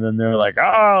bandwagon and then they're like,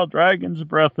 dragon's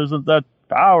breath isn't that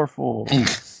powerful.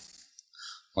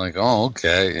 Like,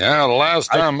 okay. Yeah, the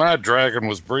last time my dragon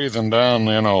was breathing down,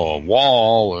 a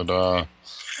wall, it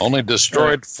only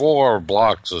destroyed 4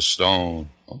 blocks of stone.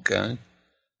 Okay.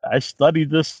 I studied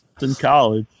this in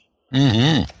college.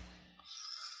 Mm-hmm.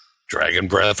 Dragon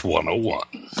Breath 101.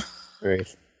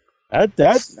 Great.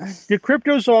 Did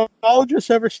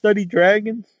cryptozoologists ever study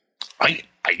dragons?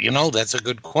 That's a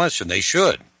good question. They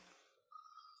should.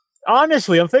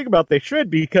 Honestly, I'm thinking about they should,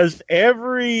 because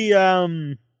every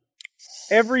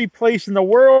place in the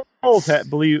world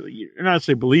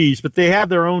believes, but they have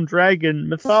their own dragon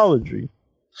mythology.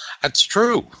 That's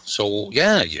true. So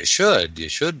yeah, you should.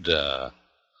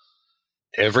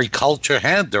 Every culture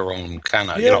had their own kind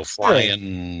of,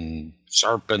 flying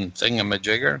serpent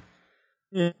thingamajigger.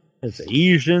 Yeah. There's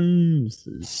Asians,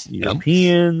 there's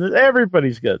Europeans,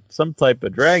 everybody's got some type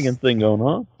of dragon thing going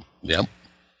on. Yep.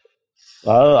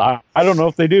 I don't know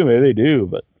if they do. Maybe they do,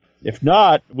 but if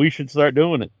not, we should start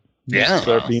doing it.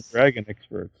 Start being dragon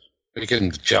experts. We can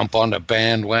jump on the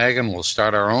bandwagon. We'll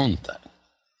start our own thing.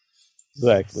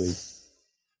 Exactly.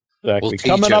 We'll teach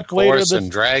Coming up course later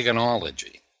in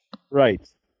dragonology. Right.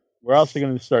 We're also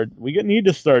going to start. We need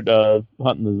to start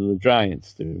hunting the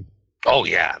giants too. Oh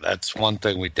yeah, that's one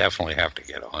thing we definitely have to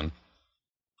get on.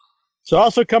 So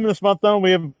also coming this month on, we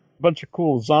have a bunch of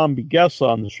cool zombie guests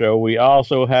on the show. We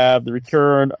also have the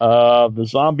return of the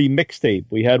zombie mixtape.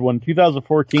 We had one in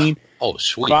 2014. Oh,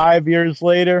 sweet. 5 years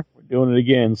later, we're doing it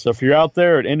again. So if you're out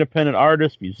there, an independent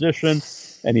artist, musician,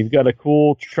 and you've got a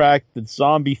cool track that's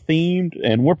zombie themed,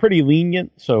 and we're pretty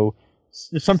lenient, so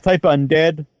some type of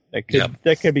undead that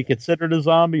could be considered a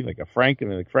zombie, like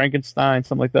Frankenstein,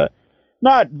 something like that.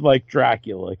 Not like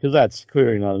Dracula, because that's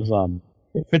clearly not a zombie.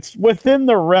 If it's within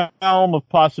the realm of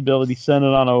possibility, send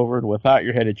it on over to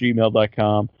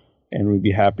withoutyourhead@gmail.com, and we'd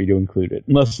be happy to include it,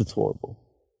 unless it's horrible.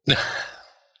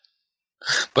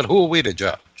 But who are we to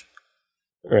judge?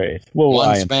 Right. Well,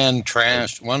 one man's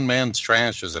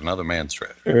trash is another man's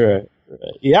trash. Right.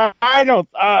 Yeah, I don't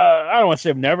want to say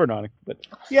I've never done it, but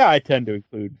yeah, I tend to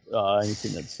include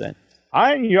anything that's sent.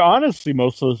 Honestly,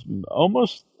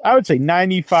 I would say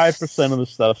 95% of the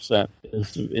stuff sent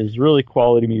is really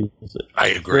quality music. I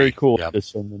agree. It's very cool. Yep.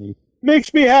 So many.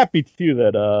 Makes me happy too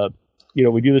that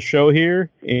we do the show here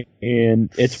and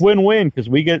it's win-win because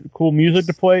we get cool music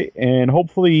to play and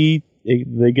hopefully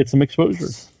they get some exposure.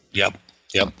 Yep.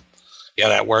 Yeah,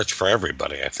 that works for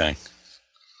everybody, I think.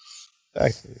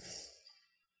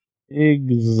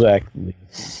 Exactly.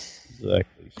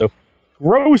 So,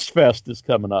 Gross Fest is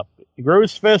coming up.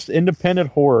 Gross Fest Independent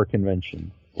Horror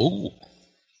Convention. Ooh.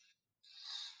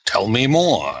 Tell me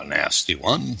more, nasty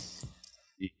one.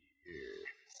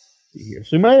 So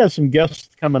we might have some guests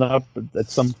coming up at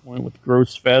some point with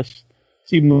Gross Fest.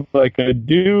 Seem like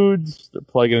dudes. They're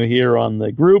plugging it here on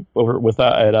the group over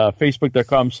at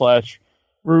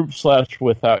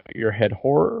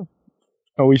facebook.com/group/withoutyourheadhorror.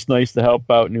 Always nice to help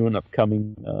out new and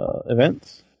upcoming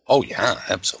events. Oh yeah,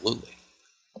 absolutely.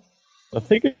 I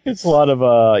think it's a lot of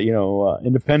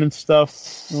independent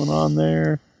stuff going on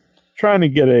there. Trying to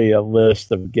get a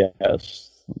list of guests.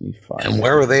 Let me find. And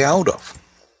where are they out of?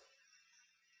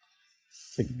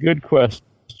 It's a good question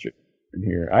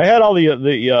here. I had all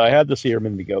I had this here a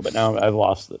minute ago, but now I've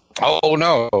lost it. Oh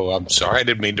no, I'm sorry. I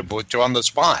didn't mean to put you on the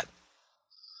spot.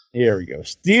 Here we go.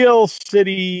 Steel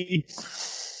City.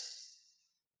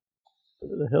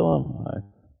 Where the hell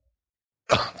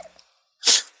am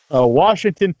I?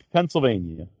 Washington,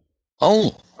 Pennsylvania.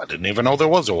 Oh, I didn't even know there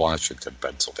was a Washington,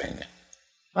 Pennsylvania.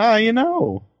 You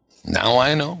know. Now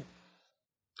I know.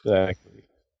 Exactly.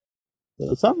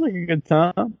 So it sounds like a good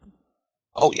time.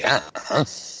 Oh, yeah. Huh?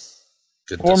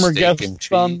 Former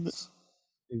guest on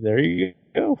There you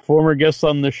go. Former guest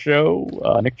on the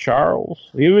show, Nick Charles.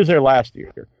 He was there last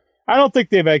year. I don't think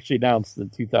they've actually announced the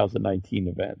 2019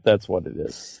 event. That's what it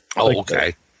is. Oh,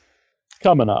 okay.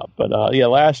 Coming up. But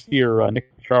last year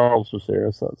Nick Charles was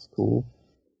there, so that's cool.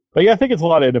 But yeah, I think it's a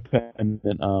lot of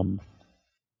independent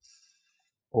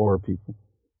horror people.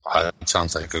 That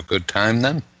sounds like a good time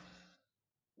then.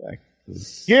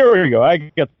 Exactly. Here we go. I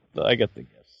get the guess.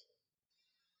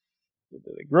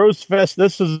 The Gross Fest.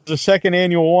 This is the second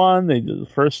annual one. They did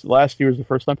last year was the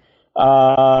first time.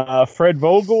 Fred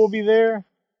Vogel will be there.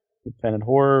 Independent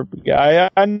horror guy.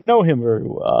 I know him very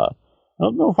well. I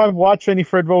don't know if I've watched any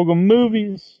Fred Vogel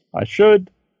movies. I should,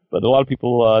 but a lot of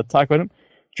people talk about him.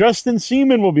 Justin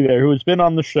Seaman will be there, who has been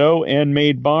on the show and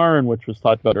made Barn, which was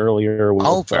talked about earlier.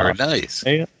 Very nice.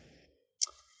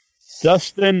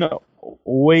 Dustin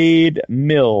Wade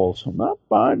Mills.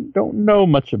 I don't know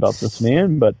much about this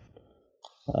man, but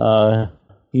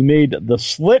he made The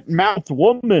Slit-Mouthed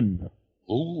Woman.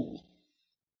 Ooh.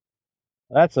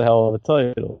 That's a hell of a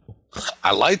title.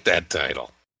 I like that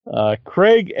title.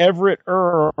 Craig Everett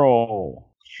Earl.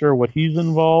 Sure what he's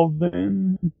involved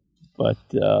in. But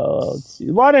let's see.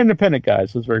 A lot of independent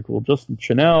guys. That's very cool. Justin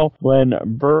Chanel, Glenn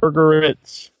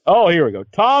Bergeritz. Oh, here we go.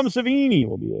 Tom Savini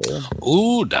will be there.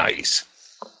 Ooh, nice.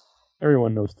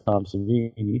 Everyone knows Tom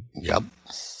Savini. Yep.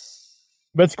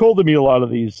 But it's cool to meet a lot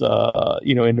of these,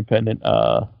 independent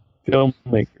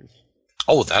filmmakers.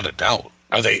 Oh, without a doubt.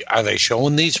 Are they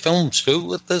showing these films too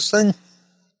with this thing?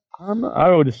 I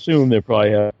would assume they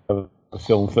probably have a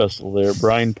film festival there.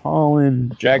 Brian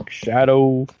Pollin, Jack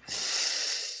Shadow.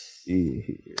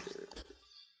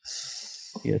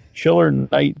 Yeah, Chiller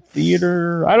Night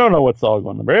Theater. I don't know what's all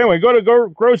going on. But anyway, go to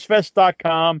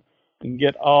grossfest.com and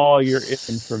get all your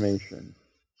information.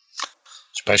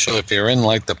 Especially if you're in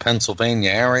like the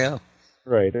Pennsylvania area.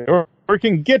 Right. Or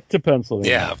can get to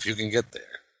Pennsylvania. Yeah, if you can get there.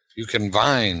 You can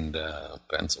find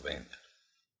Pennsylvania.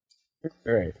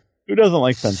 Right. Who doesn't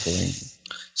like Pennsylvania?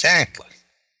 Exactly.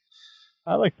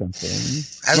 I like Pennsylvania.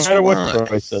 No matter what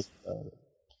Troy says about it.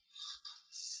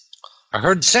 I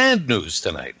heard sad news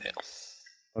tonight, Neil.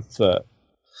 What's that?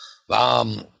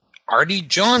 Artie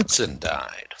Johnson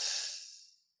died.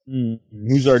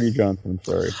 Who's Artie Johnson? I'm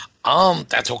sorry.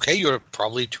 That's okay. You're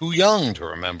probably too young to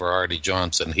remember Artie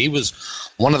Johnson. He was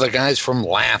one of the guys from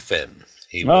Laugh-In.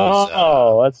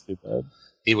 That's too bad.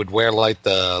 He would wear like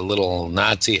the little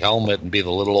Nazi helmet and be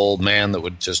the little old man that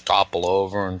would just topple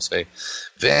over and say,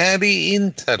 "Very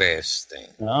interesting."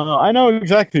 I know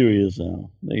exactly who he is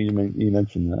now. You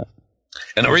mentioned that.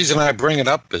 And the reason I bring it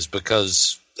up is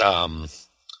because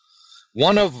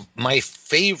one of my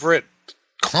favorite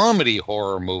comedy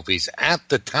horror movies at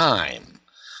the time,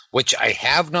 which I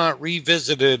have not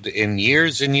revisited in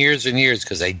years and years and years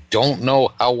because I don't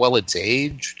know how well it's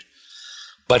aged,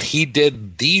 but he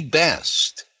did the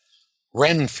best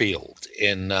Renfield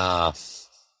in Love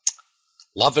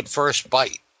at First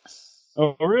Bite.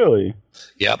 Oh, really?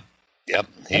 Yep.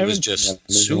 He was just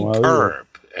superb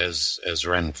as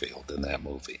Renfield in that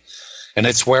movie. And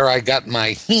it's where I got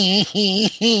my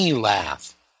hee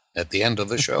laugh at the end of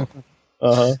the show.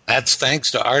 That's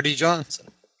thanks to Artie Johnson.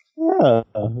 Yeah,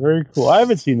 very cool. I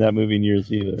haven't seen that movie in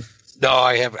years either. No,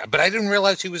 I haven't. But I didn't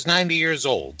realize he was 90 years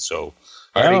old, so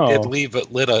Artie did live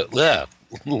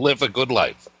a good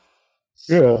life.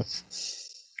 Yeah.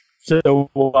 So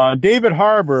David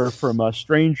Harbour from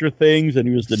Stranger Things, and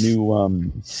he was the new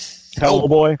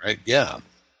Hellboy. Right, yeah.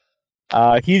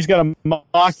 He's got a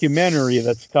mockumentary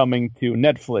that's coming to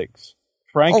Netflix.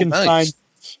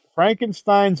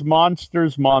 Frankenstein's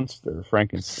Monster,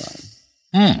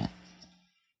 Frankenstein.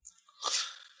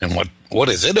 And what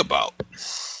is it about?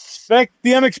 Expect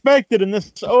the unexpected in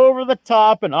this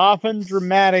over-the-top and often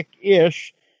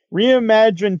dramatic-ish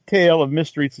reimagined tale of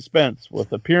mystery suspense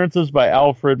with appearances by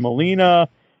Alfred Molina,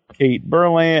 Kate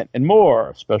Berlant, and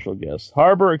more special guests.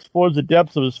 Harbour explores the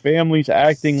depths of his family's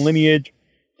acting lineage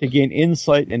to gain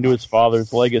insight into his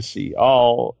father's legacy,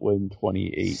 all within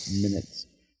 28 minutes.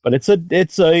 But it's a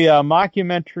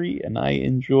mockumentary, and I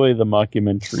enjoy the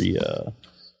mockumentary.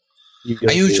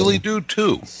 I usually do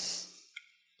too.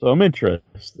 So I'm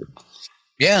interested.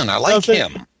 Yeah, and I like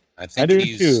him. I think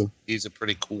he's a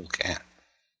pretty cool cat.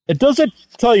 It doesn't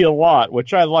tell you a lot,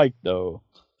 which I like, though.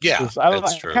 Yeah,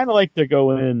 that's true. I kind of like to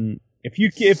go in if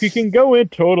you can go in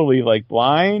totally like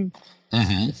blind.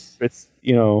 It's it's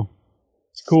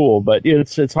cool, but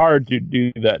it's hard to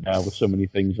do that now with so many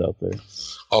things out there.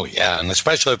 Oh yeah, and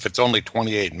especially if it's only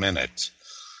 28 minutes.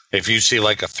 If you see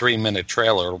like a 3-minute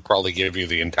trailer, it'll probably give you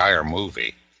the entire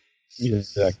movie. Yeah,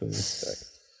 exactly.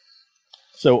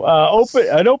 So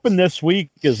open this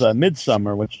week is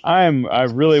Midsummer, which I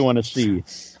really want to see.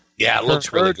 Yeah, it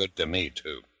looks really good to me,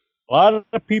 too. A lot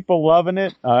of people loving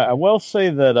it. I will say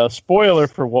that, spoiler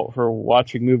for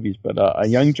watching movies, but a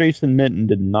young Jason Minton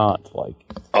did not like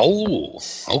it. Oh,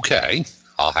 okay.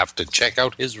 I'll have to check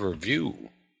out his review.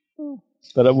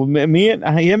 But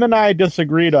him and I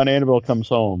disagreed on Annabelle Comes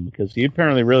Home, because he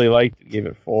apparently really liked it. Gave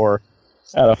it 4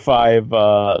 out of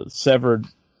 5 severed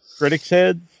critics'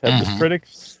 heads, headless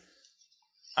critics.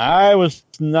 I was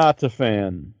not a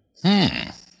fan.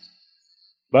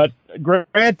 But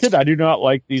granted, I do not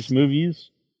like these movies.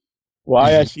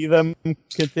 Why I see them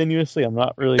continuously, I'm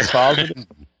not really positive.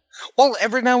 Well,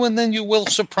 every now and then you will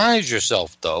surprise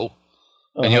yourself, though.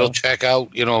 And you'll check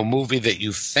out, a movie that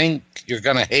you think you're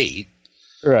going to hate.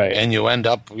 Right. And you end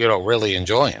up, really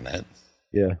enjoying it.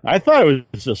 Yeah. I thought it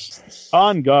was just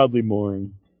ungodly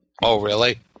boring. Oh,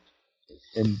 really?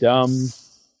 And dumb.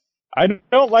 I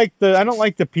don't like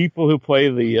the people who play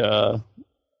the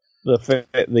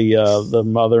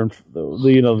mother and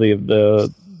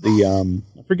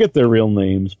I forget their real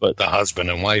names, but the husband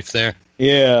and wife there.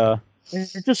 Yeah, they're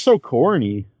just so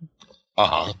corny.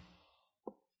 I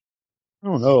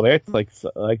don't know. They act like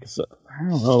I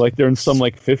don't know, like they're in some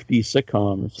 50s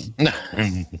sitcom or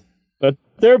something. But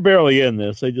they're barely in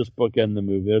this. They just bookend the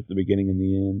movie at the beginning and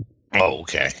the end. Oh,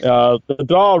 okay. The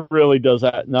doll really does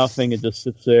nothing. It just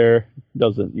sits there,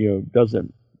 doesn't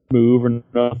move or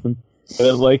nothing.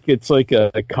 It's like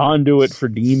a conduit for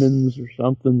demons or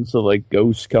something. So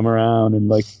ghosts come around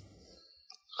and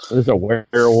there's a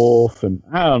werewolf and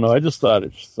I don't know. I just thought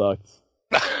it sucked.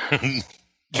 I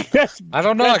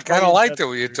don't know. I kind of liked it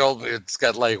when you told me it's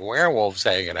got werewolves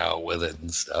hanging out with it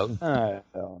and stuff. I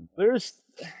don't. There's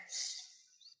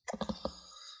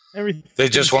everything. They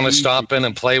just want to stop in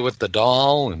and play with the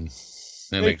doll and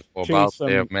then they go about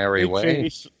their merry way.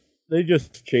 They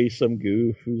just chase some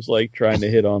goof who's trying to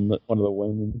hit on one of the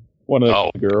women, one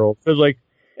of the girls. It's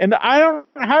and I don't.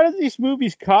 How do these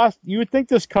movies cost? You would think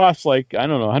this costs I don't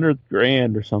know,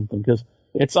 $100,000 or something, because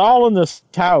it's all in this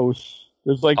house.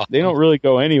 There's they don't really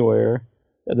go anywhere,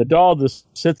 and the doll just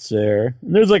sits there.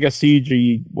 And there's a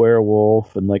CG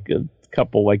werewolf and a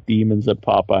couple demons that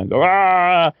pop out and go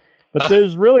ah. But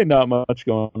there's really not much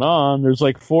going on. There's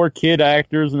 4 kid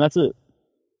actors, and that's it.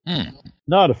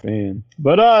 Not a fan,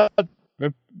 but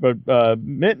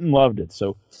Minton loved it.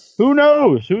 So who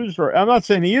knows? Who's right? I'm not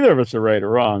saying either of us are right or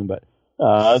wrong, but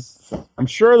I'm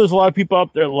sure there's a lot of people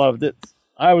out there that loved it.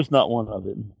 I was not one of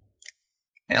them.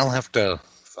 I'll have to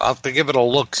give it a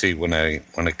look. See when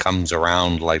it comes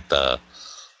around the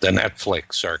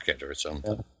Netflix circuit or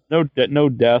something. No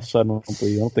deaths. I don't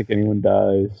think anyone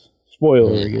dies.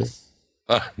 Spoiler, I guess.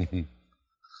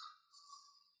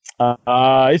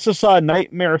 I just saw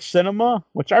Nightmare Cinema,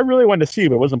 which I really wanted to see,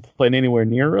 but it wasn't playing anywhere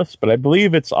near us. But I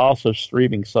believe it's also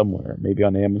streaming somewhere, maybe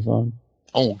on Amazon.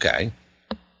 Okay.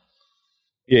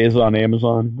 Yeah, it's on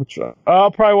Amazon, which I'll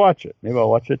probably watch it. Maybe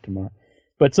I'll watch it tomorrow.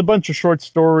 But it's a bunch of short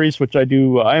stories, which I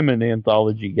do. I'm an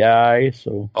anthology guy,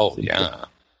 so. Oh, yeah.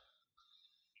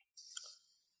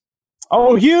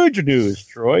 Oh, huge news,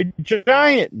 Troy.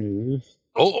 Giant news.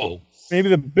 Oh. Maybe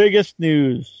the biggest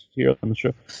news here on the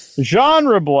show.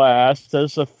 Genre Blast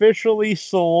has officially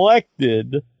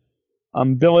selected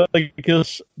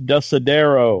Umbilicus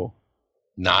Desidero.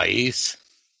 Nice.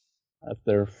 At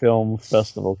their film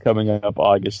festival coming up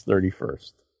August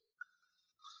 31st.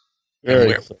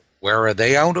 Where are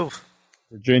they out of?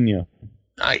 Virginia.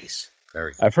 Nice.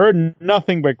 Very good. I've heard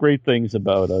nothing but great things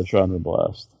about Genre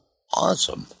Blast.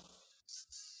 Awesome.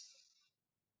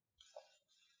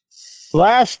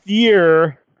 Last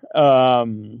year,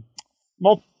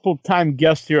 multiple-time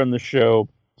guest here on the show,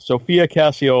 Sophia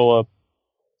Cassiola,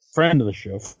 friend of the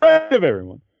show, friend of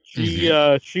everyone.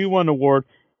 She won an award,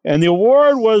 and the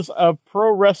award was a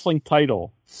pro wrestling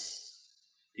title.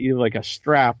 You a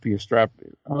strap. I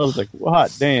was like,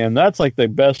 what? Damn, that's the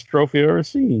best trophy I've ever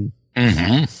seen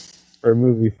for a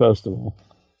movie festival.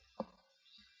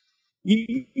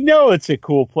 You know it's a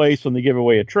cool place when they give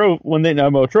away a trophy.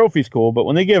 Trophy's cool, but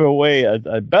when they give away a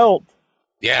belt.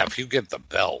 Yeah, if you get the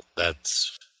belt,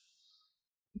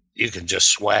 you can just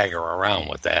swagger around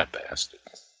with that bastard.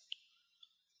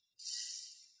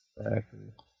 Exactly.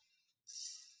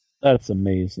 That's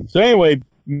amazing. So anyway,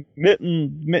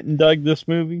 Mitten dug this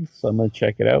movie, so I'm gonna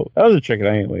check it out. I was gonna check it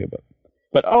out anyway,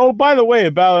 but oh, by the way,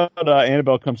 about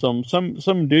Annabelle Comes Home,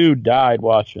 some dude died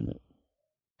watching it.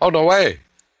 Oh, no way.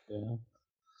 Yeah.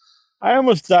 I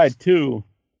almost died too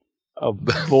of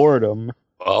boredom.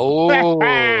 Oh.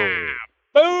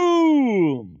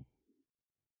 Boom!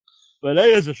 But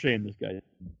it is a shame this guy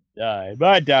died. But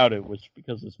I doubt it was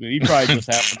because of this movie. He probably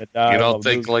just happened to die. You don't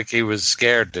think he was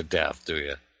scared to death, do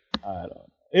you? I don't know.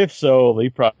 If so, he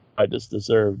probably just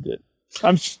deserved it.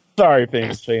 I'm sorry,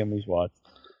 famous families watch.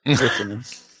 Listening.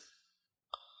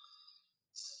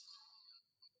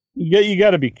 You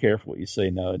got to be careful what you say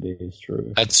nowadays.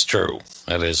 True. That's true.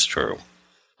 That is true.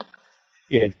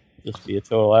 Yeah, just be a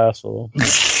total asshole.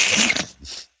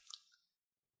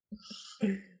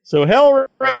 So Hellraiser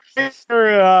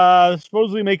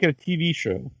supposedly making a TV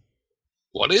show.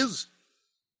 What is?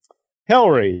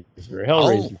 Hellraiser.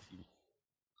 Oh.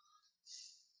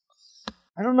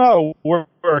 I don't know.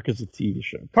 Work as a TV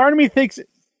show. Part of me thinks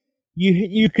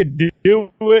you could do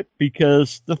it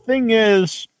because the thing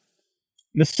is,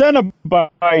 the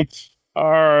Cenobites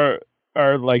are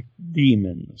like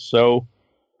demons, so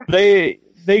they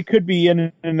could be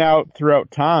in and out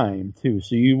throughout time too.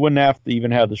 So you wouldn't have to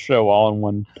even have the show all in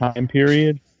one time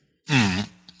period. Mm.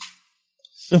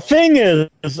 The thing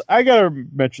is, I gotta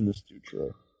mention this too, Troy.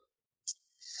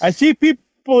 I see people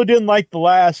who didn't like the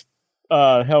last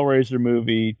Hellraiser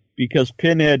movie because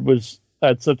Pinhead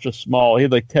had such a small. He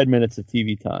had like 10 minutes of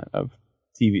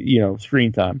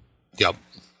screen time. Yep.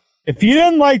 If you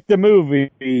didn't like the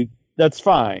movie, that's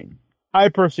fine. I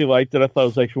personally liked it. I thought it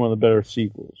was actually one of the better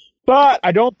sequels. But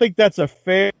I don't think that's a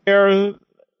fair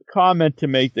comment to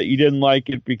make that you didn't like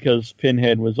it because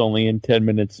Pinhead was only in 10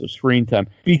 minutes of screen time.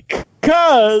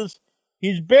 Because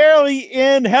he's barely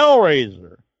in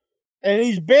Hellraiser. And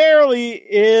he's barely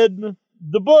in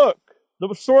the book,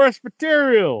 the source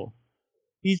material.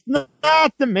 He's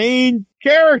not the main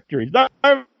character. He's not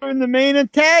even the main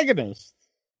antagonist.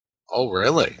 Oh,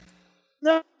 really?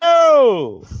 No!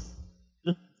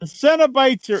 The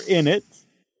Cenobites are in it.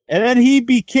 And then he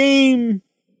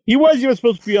wasn't even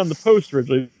supposed to be on the poster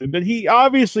originally, but he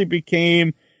obviously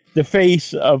became the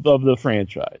face of the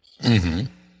franchise. Mm-hmm.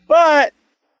 But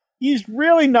he's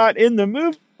really not in the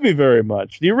movie very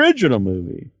much, the original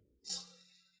movie.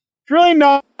 It's really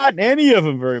not in any of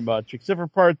them very much, except for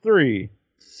part 3.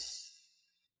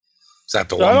 Is that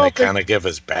the one they kind of give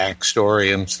his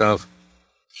backstory and stuff?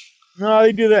 No,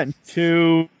 they do that in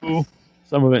 2.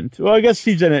 Some of it in 2. Well, I guess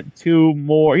he's in it 2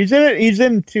 more. He's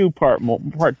in 2 part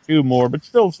 2 more, but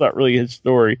still it's not really his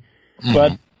story.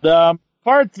 Mm-hmm. But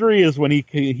part 3 is when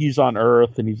he's on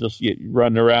Earth and he's just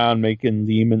running around making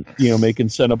making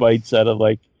Cenobites out of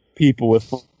like people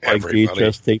with like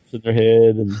VHS tapes in their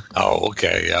head and. Oh,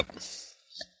 okay, yep.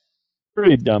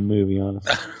 Pretty dumb movie,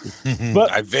 honestly.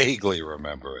 But I vaguely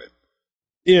remember it.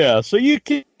 Yeah, so you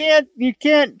can't.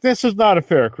 This is not a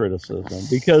fair criticism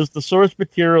because the source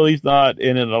material, he's not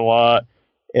in it a lot,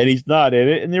 and he's not in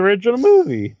it in the original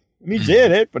movie. I mean, he's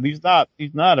in it, but he's not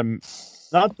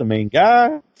the main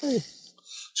guy.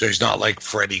 So he's not like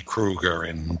Freddy Krueger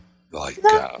in like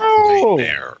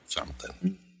Nightmare or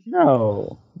something.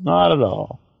 No, not at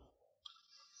all.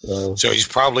 So he's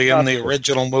probably in the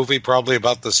original movie, probably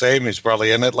about the same. He's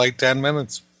probably in it like 10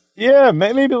 minutes. Yeah,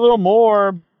 maybe a little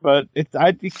more. But it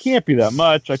can't be that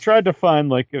much. I tried to find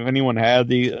like if anyone had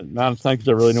the amount of time because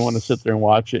I really didn't want to sit there and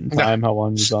watch it in time how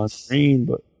long he's on screen.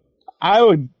 But I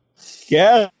would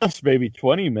guess maybe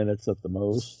 20 minutes at the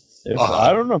most.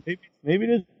 I don't know. Maybe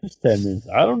it is 10 minutes.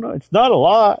 I don't know. It's not a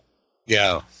lot.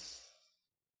 Yeah.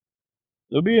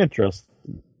 It'll be interesting.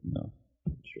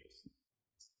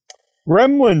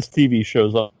 Gremlins TV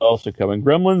show's also coming.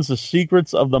 Gremlins: The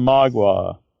Secrets of the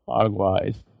Mogwai.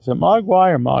 Is it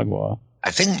Mogwai or Mogwai? I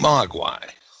think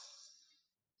Mogwai.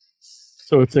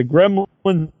 So it's a Gremlins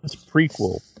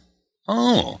prequel.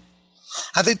 Oh.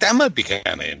 I think that might be kind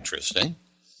of interesting.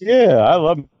 Yeah, I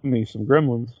love me some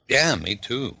Gremlins. Yeah, me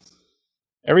too.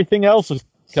 Everything else is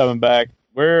coming back.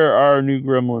 Where are new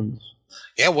Gremlins?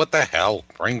 Yeah, what the hell?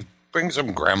 Bring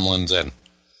some Gremlins in.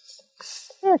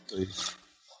 Exactly.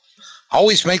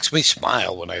 Always makes me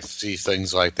smile when I see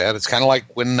things like that. It's kind of like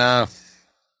when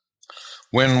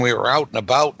we were out and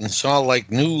about and saw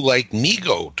like new like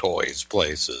Mego toys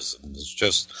places. And it's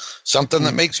just something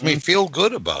that makes me feel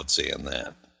good about seeing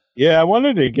that. Yeah, I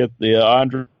wanted to get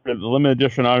the limited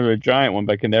edition Andre the Giant one,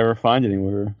 but I can never find it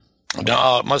anywhere.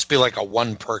 No, it must be like a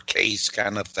 1 per case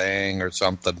kind of thing or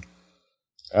something.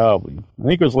 Oh, I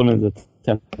think it was limited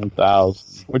to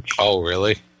 10,000. Which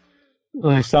really?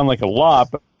 They sound like a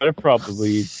lot, but it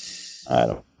probably, I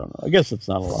don't know. I guess it's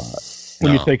not a lot.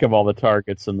 When you think of all the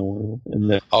targets in the world,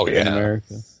 in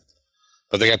America.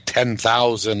 But they got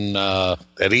 10,000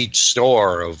 at each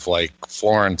store of like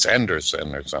Florence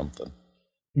Henderson or something.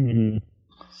 Mm-hmm.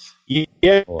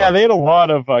 Yeah, they had a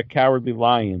lot of Cowardly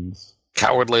Lions.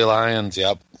 Cowardly Lions,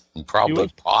 yep. And probably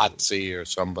Potsy or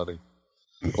somebody.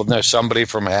 Wasn't there somebody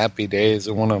from Happy Days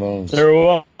in one of those? There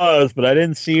was, but I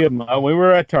didn't see him. We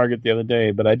were at Target the other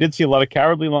day, but I did see a lot of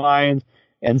Cowardly Lions,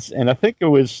 and I think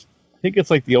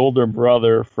it's like the older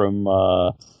brother from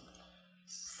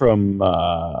from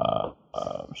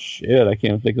shit, I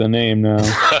can't think of the name now.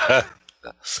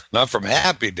 Not from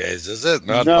Happy Days, is it?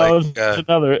 Not no, like, it was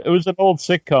another. It was an old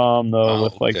sitcom though,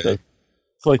 with like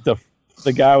the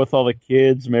guy with all the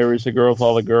kids marries the girl with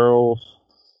all the girls.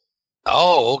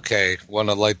 Oh, okay. One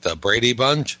of like the Brady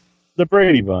Bunch. The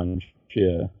Brady Bunch,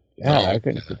 yeah. I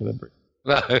couldn't think of the Brady.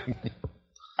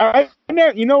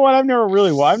 You know what? I've never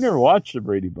watched the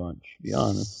Brady Bunch, to be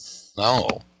honest.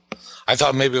 No, I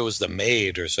thought maybe it was the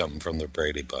maid or something from the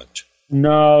Brady Bunch.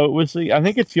 No, it was I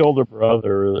think it's the older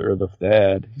brother or the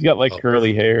dad. He's got like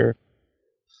curly hair.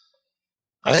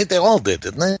 I think they all did,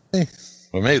 didn't they?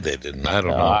 Or maybe they didn't. I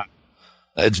don't know.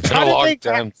 It's been a long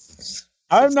time.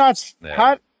 I'm not.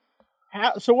 Yeah.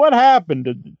 So what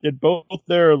happened? Did both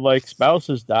their like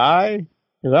spouses die?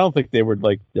 Because I don't think they were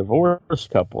like divorced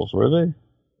couples, were they?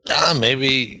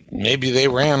 Maybe they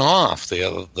ran off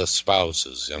the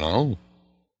spouses. You know.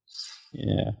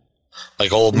 Yeah.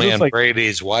 Like old man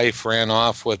Brady's wife ran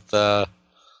off with the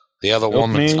other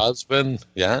woman's husband.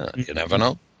 Yeah, you never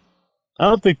know. I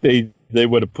don't think they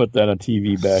would have put that on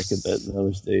TV back in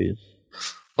those days.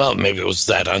 Well, maybe it was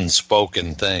that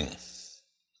unspoken thing. It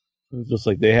was just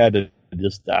like they had to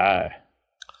just die.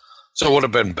 So it would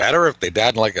have been better if they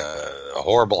died in like a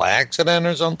horrible accident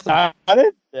or something? Not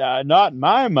in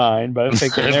my mind, but I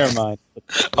think in their mind.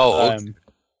 Okay.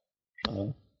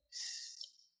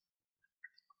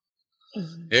 Yeah,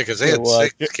 because they had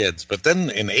 6 kids, but then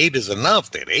in 8 is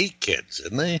enough. They had 8 kids,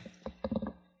 didn't they?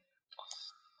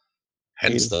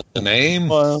 Hence the name.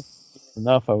 Well,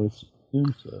 enough, I would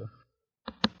assume so.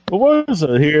 But what was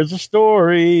it? Here's a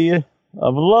story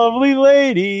of a lovely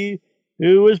lady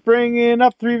who was bringing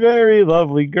up 3 very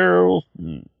lovely girls.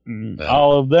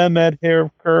 All of them had hair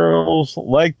of curls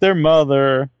like their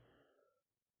mother.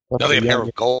 No, they had hair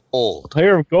of gold.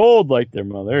 Hair of gold like their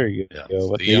mother. There you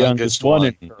go. But the youngest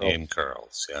one in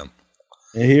curls. Yeah.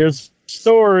 And here's a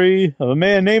story of a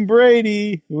man named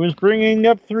Brady who was bringing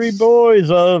up 3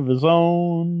 boys of his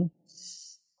own.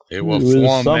 They were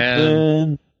 4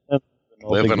 men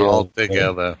living all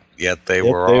together, yet they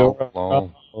were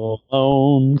all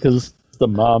alone because the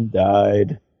mom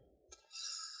died.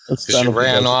 Because she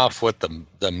ran off with the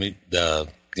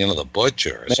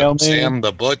butcher or something. Sam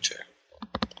the butcher.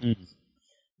 It'd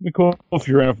be cool if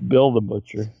you ran off Bill the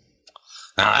butcher.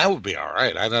 Now that would be all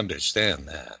right. I'd understand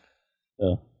that.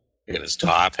 Yeah. Get his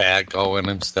top hat going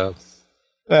and stuff.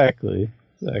 Exactly.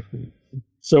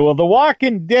 So The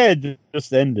Walking Dead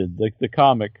just ended. The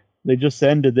comic. They just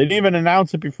ended. They didn't even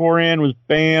announce it beforehand. It was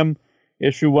bam.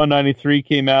 Issue 193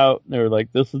 came out. They were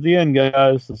like, "This is the end,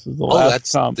 guys. This is the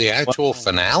last comic." The actual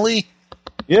finale?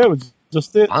 Yeah, it was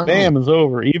just it. Bam, it's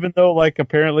over. Even though, like,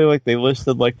 apparently, like, they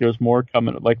listed, like, there's more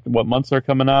coming, like, what months are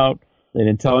coming out. They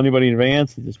didn't tell anybody in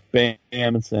advance. They just bam,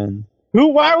 it's in.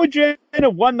 Why would you end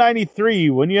at 193?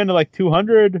 Wouldn't you end at, like,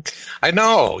 200? I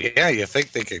know. Yeah, you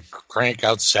think they could crank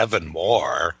out 7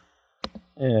 more.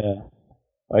 Yeah.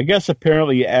 I guess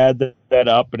apparently you add that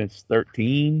up and it's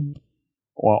 13.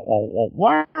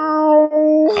 Wow.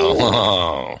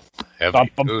 Oh,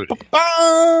 heavy duty.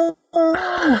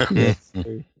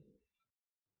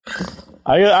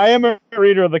 I am a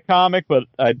reader of the comic, but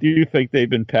I do think they've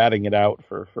been padding it out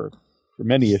for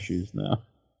many issues now.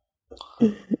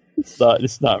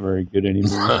 It's not very good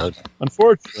anymore,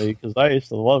 unfortunately, because I used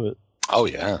to love it. Oh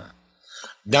yeah.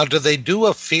 Now, do they do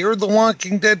a Fear the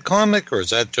Walking Dead comic, or is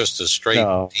that just a straight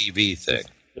TV thing?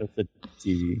 It's a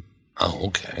TV. Oh,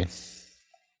 okay.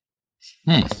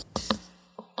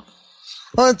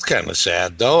 Well, it's kind of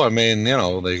sad, though. I mean,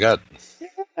 they got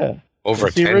over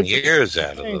 10 years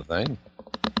out of the thing.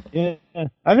 Yeah,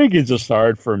 I think it's just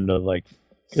hard for them to, like,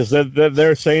 because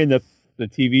they're saying that the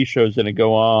TV show's going to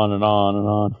go on and on and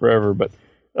on forever, but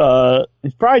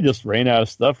it's probably just ran out of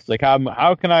stuff. It's like,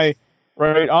 how can I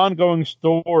write ongoing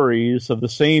stories of the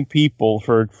same people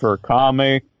for a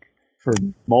comic, for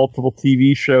multiple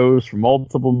TV shows, for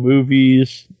multiple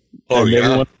movies? Oh, and yeah.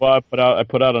 every once in a while I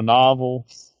put out a novel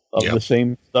of the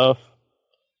same stuff.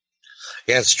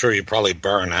 Yeah, it's true. You probably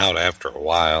burn out after a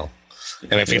while.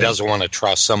 And if he doesn't want to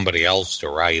trust somebody else to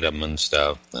write them and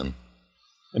stuff, then...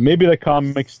 And maybe the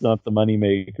comic's not the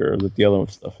moneymaker that the other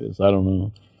stuff is. I don't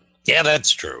know. Yeah,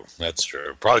 that's true. That's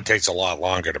true. Probably takes a lot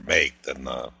longer to make than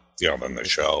the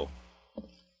show.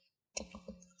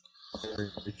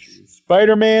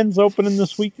 Spider-Man's opening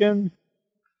this weekend.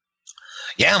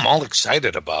 Yeah, I'm all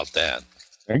excited about that.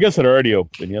 I guess it already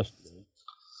opened yesterday.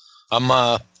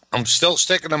 I'm still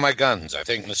sticking to my guns. I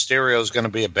think Mysterio's going to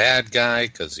be a bad guy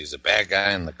because he's a bad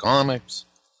guy in the comics.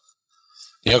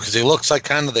 Because he looks like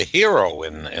kind of the hero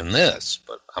in this,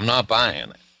 but I'm not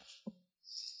buying it.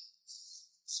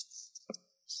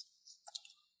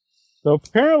 So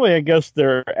apparently, I guess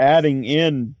they're adding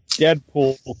in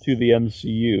Deadpool to the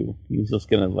MCU. He's just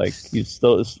gonna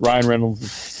Ryan Reynolds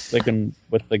is sticking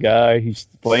with the guy. He's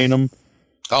playing him.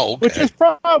 Oh, okay. Which is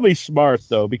probably smart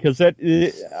though, because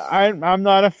I'm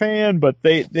not a fan, but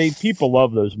they people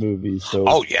love those movies. So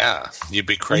oh yeah, you'd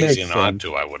be crazy not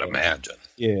to, I would imagine.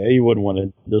 Yeah, you wouldn't want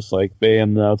to just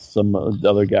ban some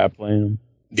other guy playing him.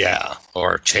 Yeah,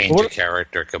 or change a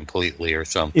character completely or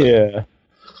something. Yeah.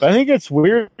 I think it's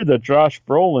weird that Josh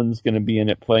Brolin's going to be in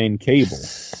it playing Cable.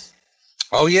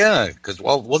 Oh, yeah, because,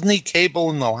 wasn't he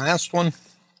Cable in the last one?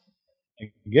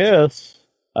 I guess.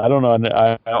 I don't know.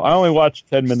 I only watched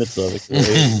 10 minutes of it.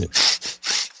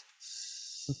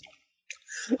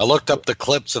 I looked up the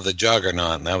clips of the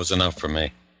Juggernaut, and that was enough for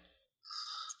me.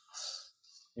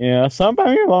 Yeah, a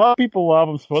lot of people love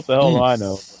him, so what the hell do I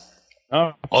know?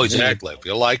 Oh, exactly. If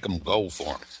you like him, go for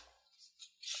him.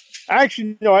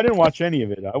 Actually, no, I didn't watch any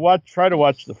of it. I tried to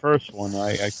watch the first one.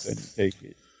 I couldn't take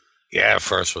it. Yeah,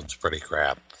 first one's pretty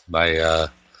crap. I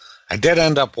did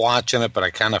end up watching it, but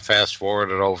I kind of fast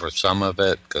forwarded over some of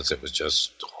it because it was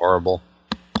just horrible.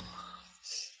 But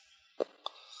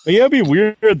yeah, it'd be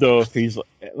weird though if he's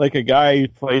like a guy who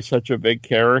plays such a big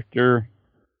character,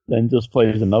 then just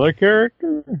plays another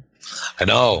character. I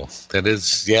know that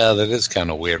is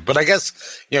kind of weird. But I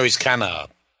guess he's kind of.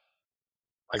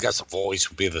 I guess the voice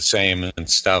would be the same and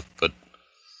stuff, but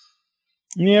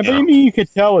yeah, but maybe you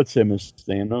could tell it's him as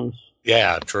Thanos.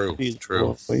 Yeah, true. Yeah,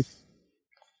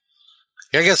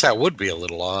 I guess that would be a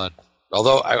little odd.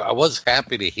 Although I was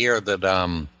happy to hear that.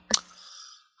 How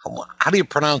do you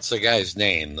pronounce the guy's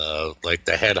name? The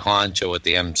head honcho at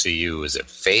the MCU, is it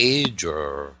Feige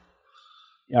or?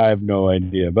 I have no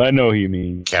idea, but I know who you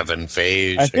mean. Kevin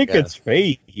Feige. I think it's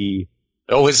Feige.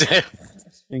 Oh, is it? I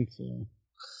think so.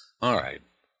 All right.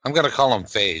 I'm going to call him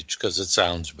Feige because it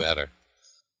sounds better.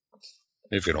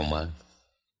 If you don't mind.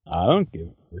 I don't give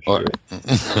a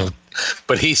shit.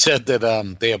 But he said that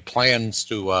they have plans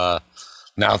to,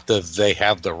 now that they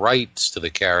have the rights to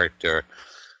the character,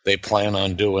 they plan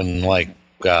on doing,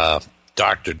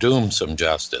 Dr. Doom some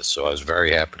justice. So I was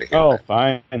very happy to hear that.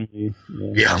 Finally.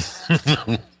 Yeah.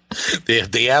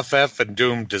 The FF and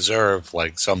Doom deserve,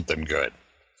 something good.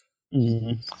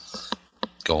 Mm-hmm.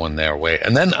 Going their way.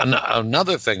 And then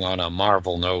another thing on a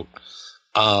Marvel note,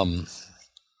 the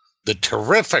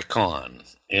Terrificon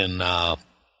in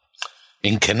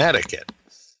Connecticut,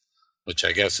 which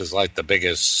I guess is the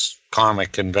biggest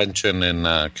comic convention in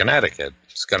Connecticut.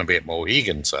 It's going to be at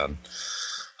Mohegan Sun.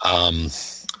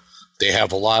 They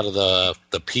have a lot of the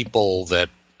people that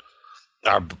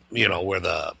are, were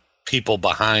the people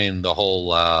behind the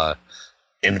whole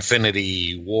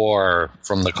Infinity War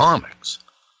from the comics.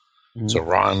 So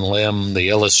Ron Lim, the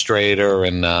illustrator,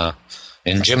 and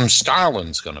Jim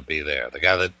Starlin's going to be there. The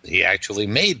guy that he actually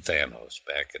made Thanos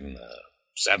back in the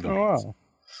 70s. Oh, wow.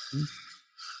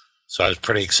 So I was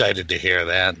pretty excited to hear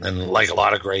that. And a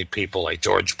lot of great people, like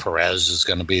George Perez is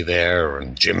going to be there,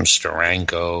 and Jim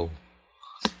Steranko.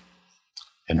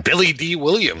 And Billy D.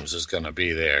 Williams is going to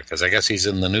be there, because I guess he's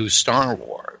in the new Star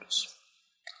Wars.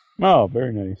 Oh,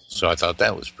 very nice. So I thought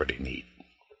that was pretty neat.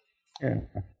 Yeah.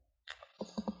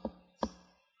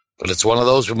 But it's one of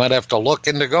those we might have to look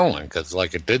into going, because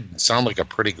it did sound like a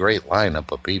pretty great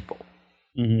lineup of people.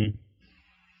 Mm-hmm.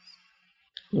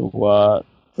 So,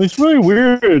 it's really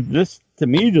weird. This, to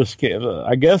me, just came,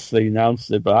 I guess they announced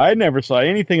it, but I never saw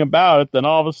anything about it. Then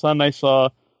all of a sudden I saw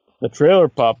the trailer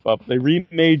pop up. They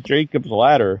remade Jacob's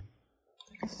Ladder.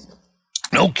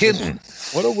 No kidding.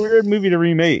 What a weird movie to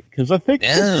remake, because I think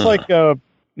it's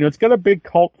it's got a big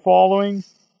cult following.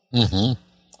 Mm-hmm.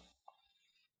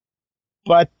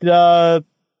 But, so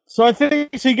I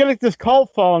think, so you get this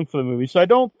cult following for the movie, so I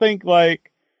don't think,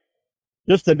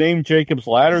 just the name Jacob's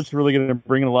Ladder is really going to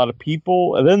bring in a lot of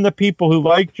people, and then the people who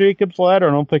like Jacob's Ladder,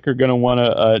 I don't think are going to want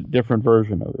a different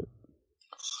version of it.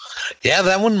 Yeah,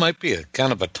 that one might be a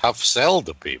kind of a tough sell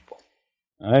to people.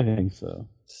 I think so.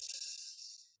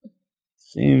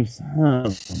 Seems, I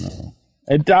don't know.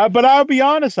 But I'll be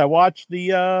honest, I watched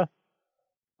the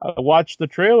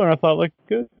trailer and I thought,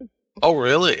 good. Oh,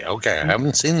 really? Okay, I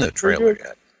haven't seen the trailer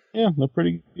yet. Yeah, they're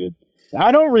pretty good.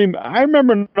 I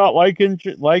remember not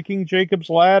liking Jacob's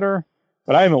Ladder,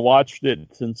 but I haven't watched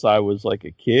it since I was a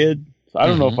kid. So I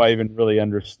don't know if I even really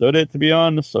understood it, to be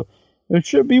honest. So it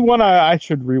should be one I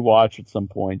should rewatch at some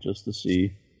point just to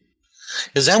see.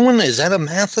 Is that a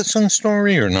Matheson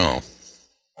story or no?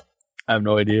 I have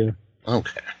no idea.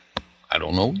 Okay. I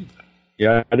don't know either.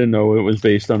 Yeah, I didn't know it was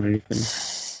based on anything.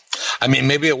 I mean,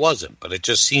 maybe it wasn't, but it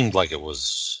just seemed like it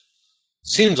was.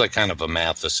 Seems like kind of a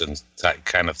Matheson type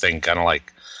kind of thing, kind of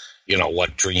like,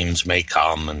 what dreams may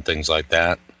come and things like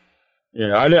that.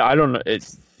 Yeah, I don't know.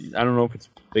 I don't know if it's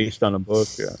based on a book.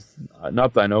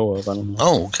 Not that I know of. I don't know.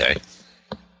 Oh, okay.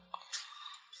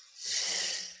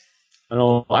 I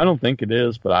don't think it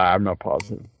is, but I'm not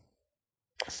positive.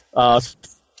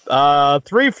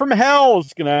 3 from Hell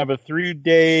is going to have a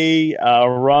 3-day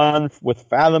run with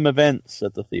Fathom events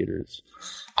at the theaters.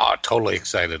 Oh, totally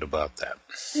excited about that.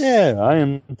 Yeah, I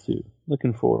am too.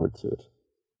 Looking forward to it.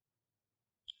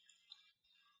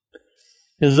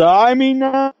 Because I've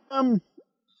never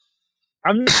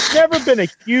been a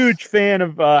huge fan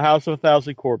of House of a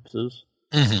Thousand Corpses.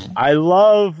 Mm-hmm. I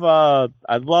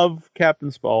love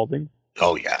Captain Spaulding.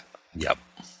 Oh yeah, yep.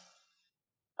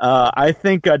 I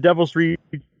think Devil's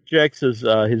Rejects is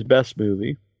his best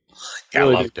movie. Yeah,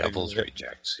 really I love Devil's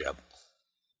Rejects. Yep.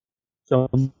 So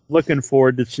I'm looking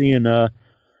forward to seeing.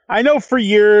 I know for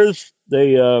years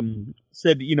they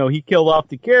said he killed off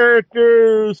the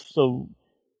characters, so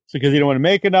because he don't want to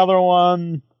make another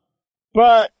one.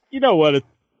 But you know what?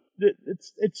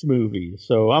 It's movies,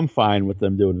 so I'm fine with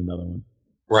them doing another one.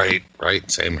 Right.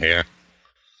 Same here.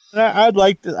 I'd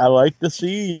like to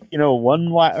see one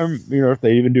if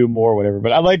they even do more or whatever.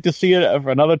 But I'd like to see it for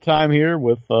another time here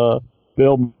with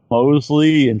Bill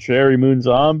Moseley and Sherry Moon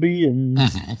Zombie and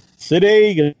Sid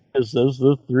Haig as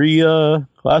the 3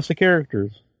 classic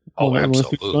characters. Oh,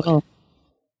 absolutely.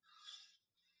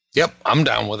 Yep, I'm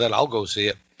down with it. I'll go see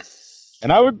it.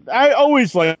 And I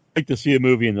always like to see a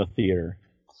movie in the theater.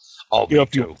 Oh, me too.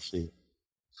 You want to see it.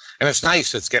 And it's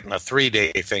nice it's getting a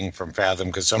 3-day thing from Fathom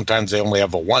because sometimes they only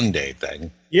have a 1-day thing.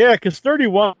 Yeah, because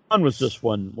 31 was just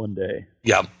one day.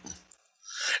 Yep.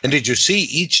 And did you see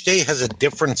each day has a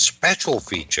different special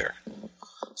feature?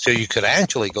 So you could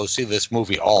actually go see this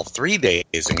movie all 3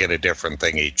 days and get a different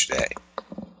thing each day.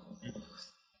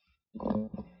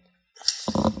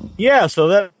 Yeah,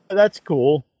 so that's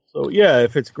cool. So yeah,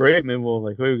 if it's great, maybe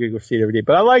we can go see it every day.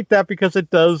 But I like that because it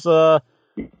does,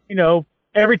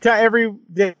 every day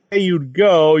you'd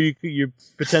go, you're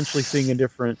potentially seeing a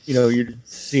different, you're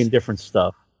seeing different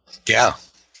stuff. Yeah.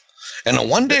 And the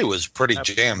 1 day was pretty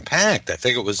jam-packed. I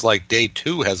think it was like day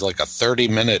 2 has like a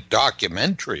 30-minute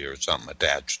documentary or something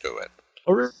attached to it.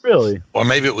 Oh, really? Or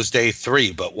maybe it was day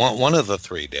 3, but one of the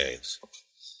 3 days.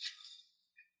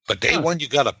 But day 1, you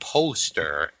got a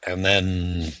poster, and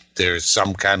then there's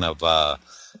some kind of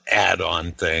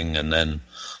add-on thing, and then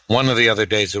one of the other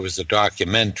days there was a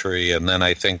documentary, and then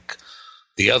I think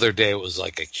the other day it was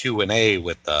like a Q&A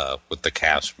with the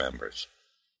cast members.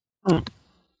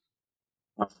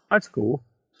 That's cool.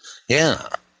 Yeah.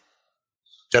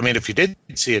 I mean, if you did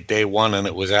see it day 1 and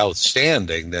it was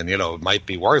outstanding, then, it might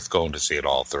be worth going to see it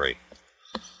all 3.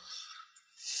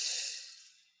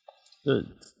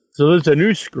 So there's a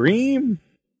new Scream?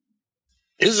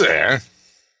 Is there?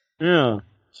 Yeah.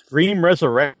 Scream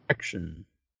Resurrection.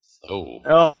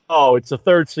 Oh, it's the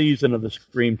 3rd season of the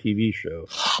Scream TV show.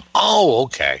 Oh,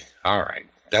 okay. All right.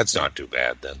 That's not too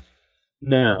bad then.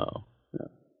 No.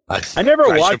 I never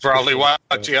watched. I should probably watch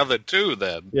the other 2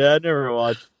 then. Yeah, I never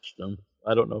watched them.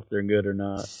 I don't know if they're good or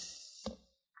not.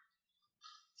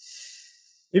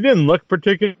 They didn't look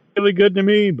particularly good to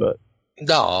me, but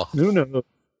no. Who knows?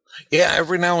 Yeah,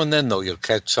 every now and then, though, you'll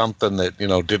catch something that,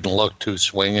 didn't look too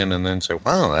swinging and then say,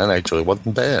 wow, that actually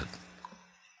wasn't bad.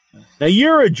 Now,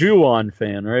 you're a Ju-on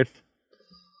fan, right?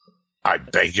 I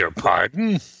beg your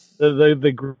pardon?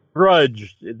 The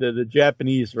Grudge, the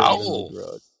Japanese version of the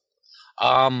Grudge.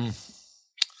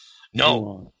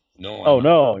 No.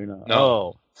 No, you're not. No.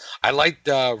 Oh. I liked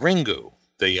Ringu,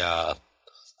 the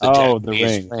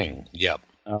Japanese the Ring. Yep.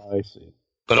 Oh, I see.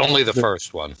 But only the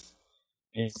first one.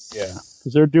 Yeah,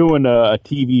 because they're doing a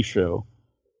TV show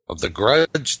of the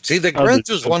Grudge. See, the Grudge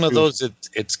is one of those.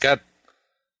 It's got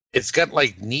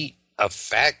like neat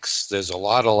effects. There's a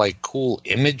lot of like cool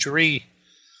imagery,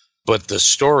 but the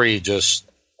story just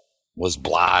was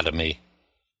blah to me.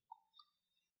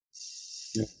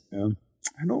 Yeah,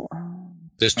 I don't.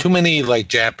 There's too many like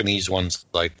Japanese ones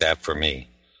like that for me.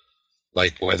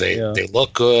 Like where they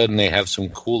look good and they have some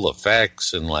cool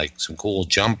effects and like some cool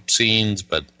jump scenes,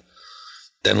 but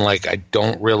then like I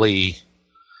don't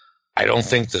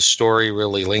think the story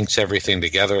really links everything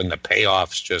together and the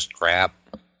payoff's just crap.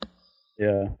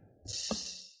 Yeah.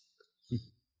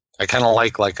 I kind of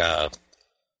like I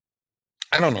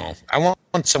don't know. I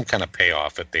want some kind of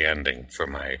payoff at the ending for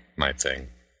my thing.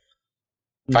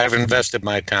 If I've invested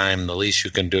my time, the least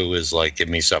you can do is like give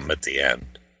me something at the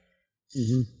end.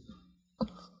 Mm-hmm.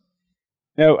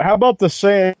 Now, how about The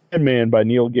Sandman by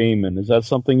Neil Gaiman? Is that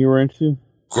something you were into?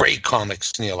 Great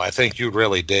comics, Neil. I think you'd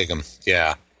really dig them.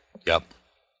 Yeah. Yep.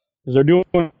 Because they're doing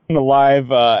a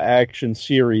live action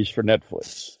series for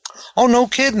Netflix. Oh, no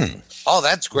kidding. Oh,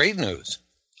 that's great news.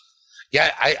 Yeah,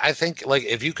 I think like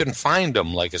if you can find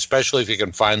them, like especially if you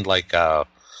can find like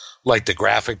the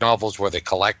graphic novels where they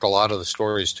collect a lot of the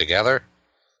stories together.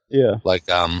 Yeah. Like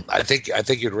I think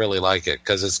you'd really like it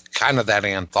because it's kind of that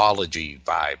anthology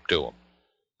vibe to them.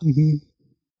 Mm-hmm.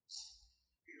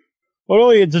 Well,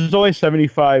 there's only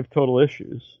 75 total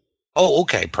issues. Oh,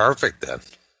 okay, perfect then.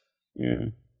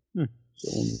 Yeah. So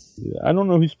I don't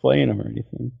know who's playing them or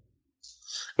anything.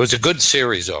 It was a good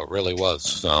series, though. It really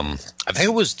was. I think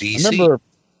it was DC. I remember,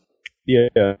 yeah,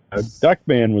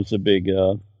 Duckman was a big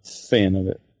fan of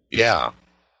it. Yeah.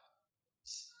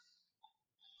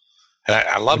 And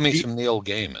I love me some Neil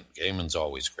Gaiman. Gaiman's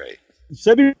always great. He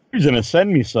said he was going to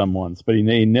send me some once, but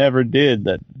he never did,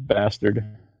 that bastard.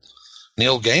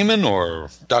 Neil Gaiman or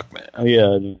Duckman? Oh,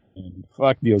 yeah.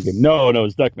 Fuck Neil Gaiman. No, it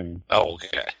was Duckman. Oh,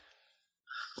 okay.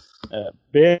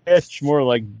 Bitch, more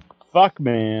like fuck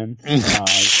man.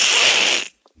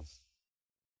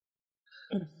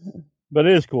 But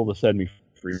it is cool to send me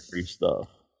free stuff.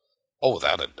 Oh,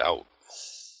 without a doubt.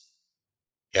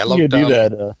 Yeah, I love you can do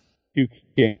that. 2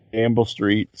 Campbell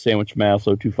Street, Sandwich, Mass.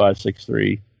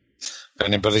 02563. If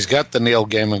anybody's got the Neil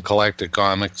Gaiman collected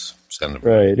comics, send them.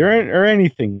 Right, or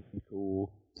anything cool.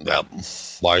 Yep.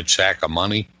 Large sack of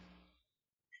money.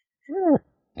 Sure.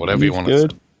 Whatever you want to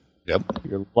send. Yep.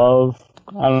 Your love.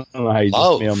 I don't know how you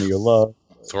just mail me your love.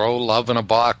 Throw love in a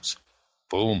box.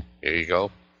 Boom. Here you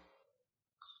go.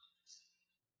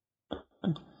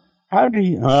 How do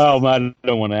you... Oh, I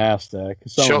don't want to ask that.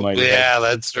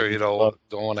 That's true. You don't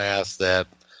want to ask that.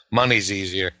 Money's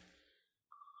easier.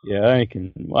 Yeah, I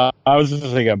can... Well, I was just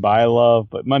thinking buy love,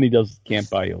 but money can't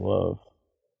buy you love.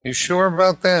 You sure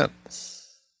about that?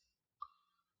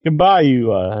 It can buy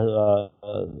you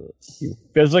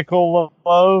physical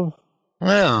love.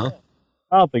 Yeah.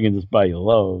 I don't think it can just buy you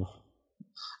love.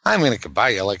 I mean, it could buy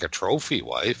you like a trophy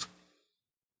wife.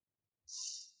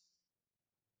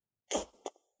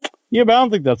 Yeah, but I don't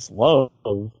think that's love.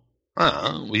 You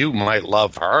might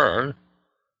love her.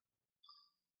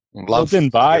 You didn't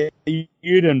buy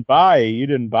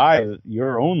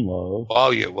your own love.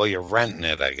 Oh, you're renting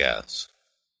it, I guess.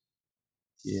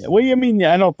 Yeah. Well, I mean,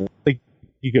 I don't think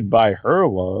you could buy her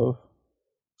love.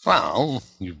 Well,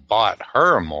 you bought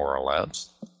her more or less.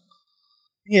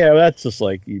 Yeah, that's just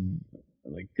like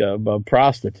a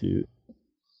prostitute.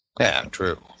 Yeah,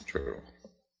 true.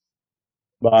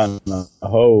 Buying a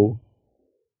hoe.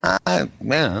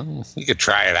 Yeah, you could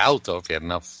try it out though if you had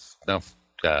enough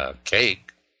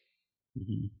cake.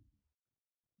 Mm-hmm.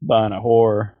 Buying a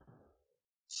whore.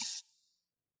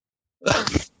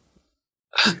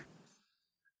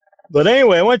 But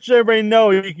anyway, I want everybody to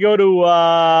know you can go to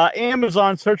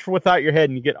Amazon, search for Without Your Head,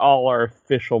 and you get all our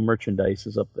official merchandise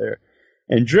is up there.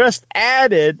 And just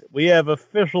added, we have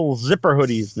official zipper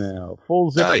hoodies now.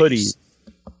 Full zip hoodies.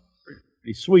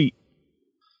 Pretty sweet.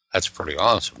 That's pretty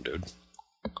awesome, dude.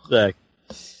 Exactly.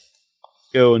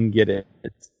 Go and get it.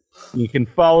 You can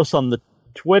follow us on the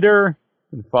Twitter.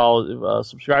 You can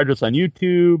subscribe to us on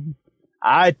YouTube,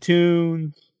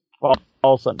 iTunes. Follow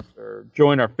us on, or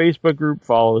join our Facebook group.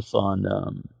 Follow us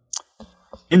on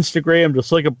Instagram.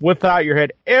 Just look up Without Your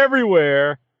Head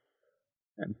everywhere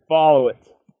and follow it.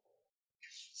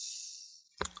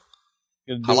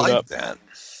 I like that.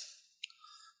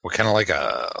 We're kind of like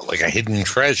a hidden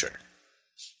treasure.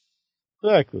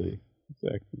 Exactly.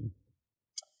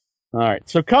 All right.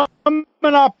 So coming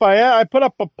up, I put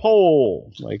up a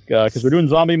poll, because we're doing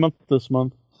Zombie Month this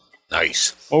month.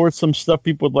 Nice. What were some stuff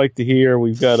people would like to hear?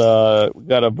 We've got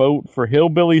a vote for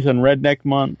Hillbillies and Redneck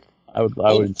Month. I would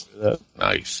enjoy that.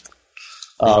 Nice.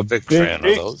 I'm a big fan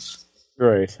of those.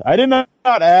 Right. I did not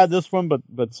add this one,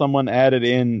 but someone added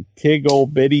in Tig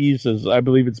Old Biddies as I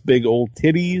believe it's Big Old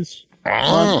Titties.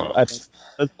 That's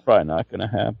probably not going to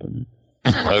happen.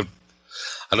 I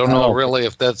don't know really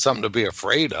if that's something to be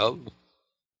afraid of.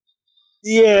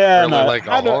 Yeah. Really like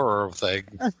a horror thing.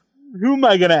 Who am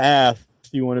I going to ask?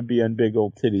 Do you want to be on Big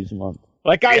Old Titties Month?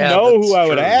 I know who I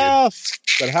would ask,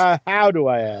 but how do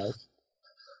I ask?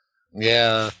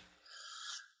 Yeah.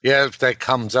 Yeah, if that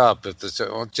comes up, if it's,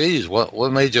 geez,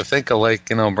 what made you think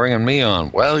of bringing me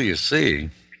on? Well, you see,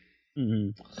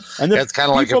 and that's kind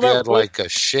of like if you had a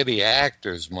shitty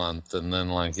actors month, and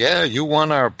then you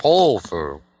won our poll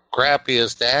for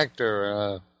crappiest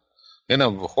actor in a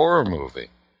horror movie.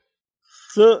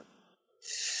 So,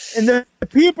 and the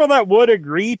people that would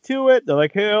agree to it, they're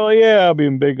like, hell yeah, I'll be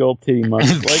in Big Old Titty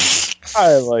Month.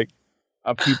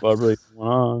 People are really going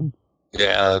on.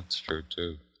 Yeah, that's true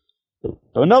too. So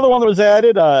another one that was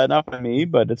added, not by me,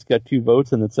 but it's got 2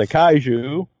 votes, and it's a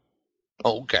kaiju.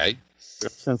 Okay.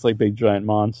 Sounds like big giant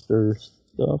monster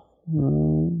stuff. I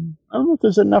don't know if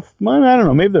there's enough. I don't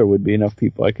know. Maybe there would be enough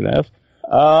people I could ask.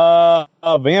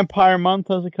 Vampire Month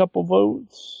has a couple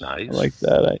votes. Nice. I like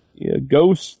that.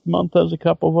 Ghost Month has a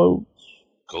couple votes.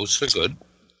 Ghosts are good.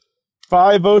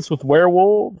 5 votes with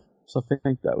Werewolf. So I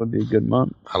think that would be a good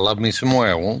month. I love me some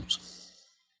werewolves.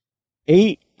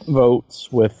 8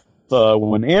 votes with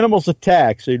when animals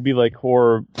attack. So it'd be like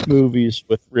horror movies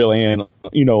with real animals.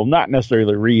 Not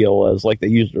necessarily real as like they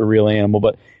used a real animal,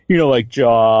 but like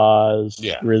Jaws,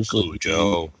 Grizzly,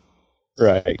 Cujo.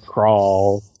 Right,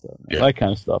 Crawl, that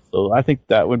kind of stuff. So I think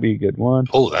that would be a good one.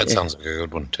 Oh, that sounds like a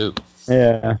good one too.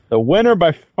 Yeah, the winner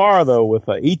by far though, with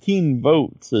 18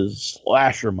 votes, is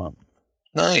Slasher Month.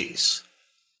 Nice.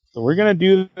 So we're going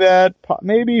to do that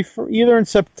maybe for either in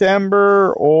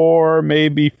September or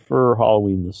maybe for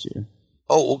Halloween this year.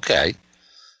 Oh, okay.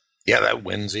 Yeah, that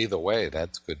wins either way.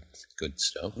 That's good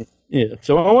stuff. Yeah,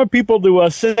 so I want people to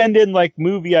send in like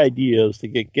movie ideas to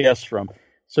get guests from.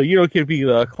 So, it could be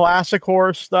the classic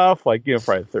horror stuff like,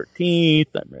 Friday the 13th,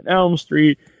 Nightmare on Elm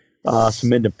Street,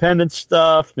 some independent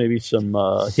stuff, maybe some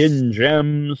hidden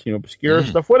gems, obscure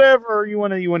stuff, whatever you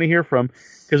want to hear from,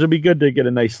 because it'd be good to get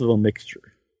a nice little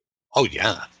mixture. Oh,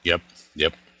 yeah. Yep.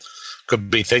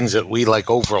 Could be things that we, like,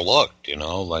 overlooked,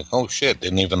 like, oh, shit,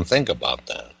 didn't even think about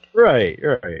that. Right.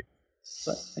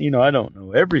 But, I don't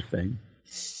know everything.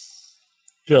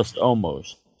 Just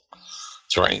almost.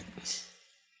 That's right.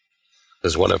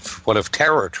 Because what if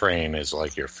Terror Train is,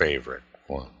 like, your favorite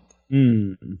one?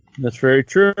 That's very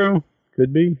true.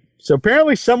 Could be. So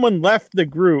apparently someone left the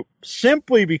group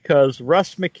simply because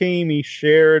Russ McCamey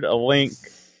shared a link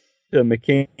to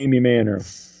McCamey Manor.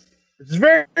 It's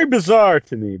very bizarre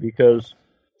to me because,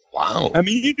 wow. I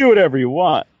mean, you do whatever you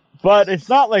want, but it's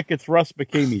not like it's Russ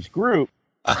McCamey's group.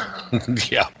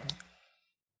 Yeah.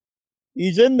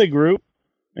 He's in the group,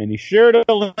 and he shared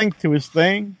a link to his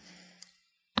thing.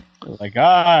 Like,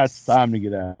 it's time to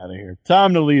get out of here.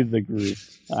 Time to leave the group.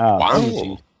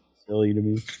 Wow. Silly to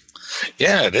me.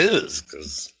 Yeah, it is,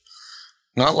 because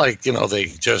not like, they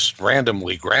just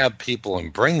randomly grab people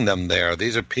and bring them there.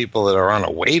 These are people that are on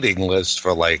a waiting list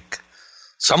for, like,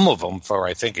 some of them for,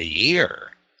 I think, a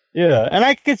year. Yeah, and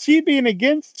I could see being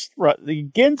against.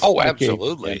 Oh,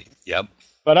 absolutely. Yep.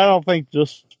 But I don't think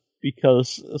just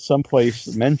because someplace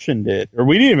mentioned it, or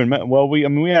we didn't even. Well, we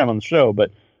had him on the show, but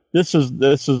this is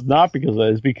not because of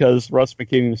that. It's because Russ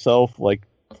McCamey himself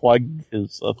plugged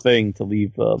his thing to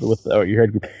leave with your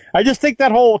head group. I just think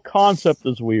that whole concept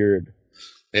is weird.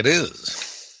 It is.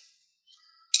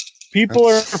 People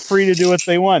are free to do what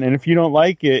they want, and if you don't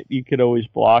like it, you could always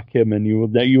block him, and you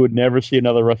would never see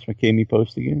another Russ McCamey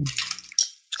post again.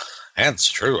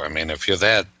 That's true. I mean, if you're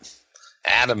that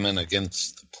adamant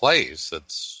against the place,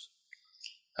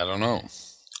 I don't know.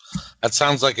 That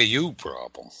sounds like a you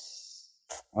problem.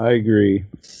 I agree.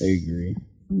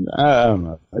 I don't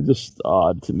know. It's just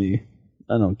odd to me.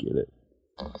 I don't get it.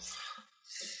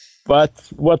 But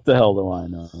what the hell do I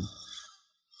know?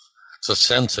 It's a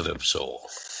sensitive soul.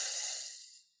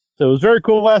 So it was very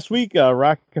cool last week.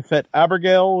 Rockafet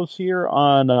Abiel was here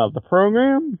on the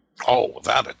program. Oh,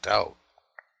 without a doubt.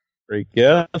 Great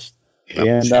guest. Yep,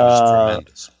 and she was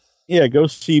tremendous. Yeah, go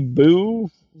see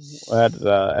Boo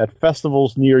at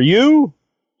festivals near you.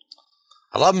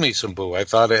 I love me some Boo. I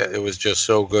thought it was just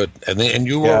so good. And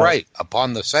you were right.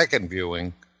 Upon the second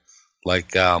viewing,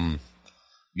 like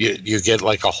you get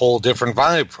like a whole different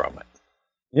vibe from it.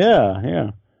 Yeah.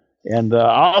 And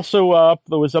also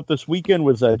that was up this weekend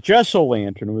was Jess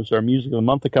O'Lantern, who was our Music of the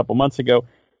Month a couple months ago,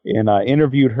 and I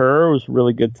interviewed her. It was a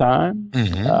really good time.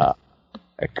 Mm-hmm.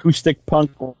 Acoustic punk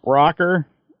rocker,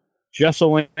 Jess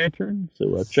O'Lantern.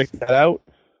 So check that out.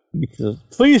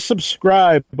 Please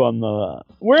subscribe on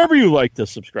wherever you like to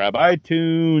subscribe: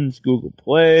 iTunes, Google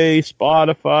Play,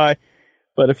 Spotify.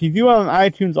 But if you view on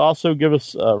iTunes, also give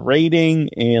us a rating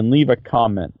and leave a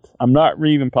comment. I'm not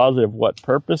really even positive what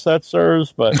purpose that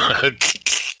serves, but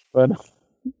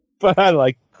but I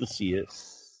like to see it.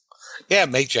 Yeah,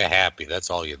 it makes you happy. That's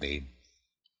all you need.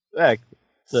 Exactly.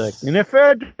 And if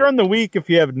during the week, if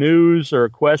you have news or a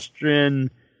question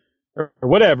or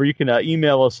whatever, you can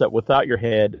email us at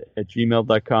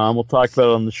withoutyourhead@gmail.com. We'll talk about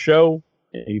it on the show.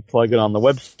 And you plug it on the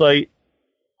website.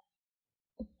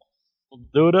 We'll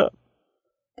do it up.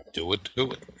 Do it.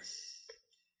 All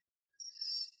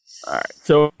right.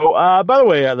 So, by the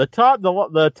way, the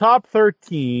top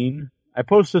 13. I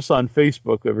post this on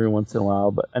Facebook every once in a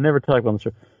while, but I never talk about the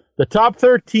show. The top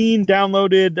 13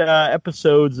 downloaded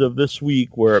episodes of this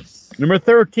week were number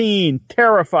 13,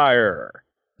 Terrifier.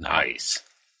 Nice.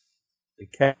 The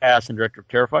cast and director of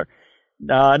Terrifier.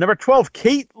 Number 12,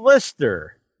 Kate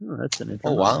Lister. Oh, that's an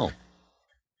interesting. Oh,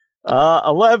 wow.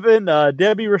 11,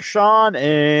 Debbie Rochon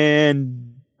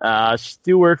and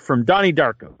Stewart from Donnie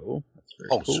Darko. That's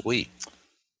Cool. Sweet.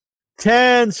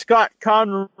 10, Scott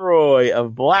Conroy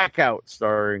of Blackout,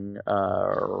 starring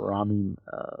Rami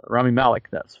Malek.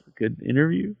 That's a good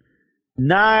interview.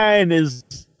 9 is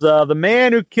The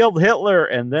Man Who Killed Hitler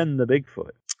and Then the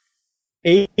Bigfoot.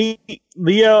 8,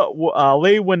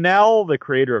 Leigh Whannell, the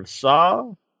creator of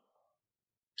Saw.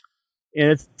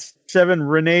 And it's 7,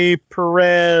 Renee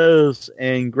Perez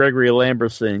and Gregory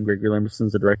Lamberson. Gregory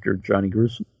Lamberson's the director of Johnny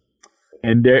Gruesome.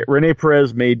 And Renee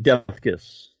Perez made Death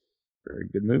Kiss. Very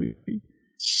good movie.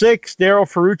 6, Daryl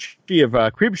Ferrucci of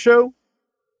Creepshow.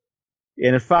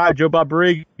 And at 5, Joe Bob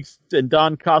Briggs and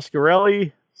Don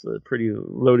Coscarelli. It's a pretty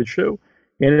loaded show.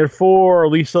 And at 4,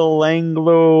 Lisa Langlis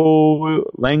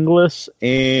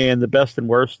and The Best and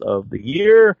Worst of the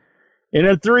Year. And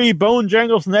at 3, Bone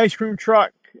Jangles and the Ice Cream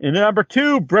Truck. And at number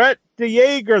 2, Brett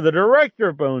DeYager, the director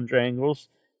of Bone Jangles.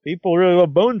 People really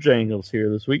love Bone Jangles here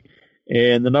this week.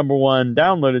 And the number 1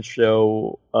 downloaded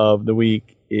show of the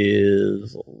week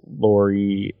is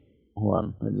Lori. Hold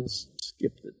on, I just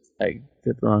skipped it. I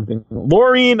did the wrong thing.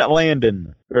 Laureen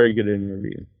Landon. Very good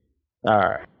interview. All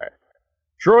right.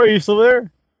 Troy, you still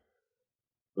there?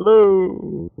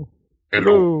 Hello.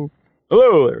 Hello.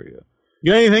 Hello. There we go.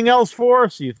 You got anything else for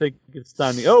us? You think it's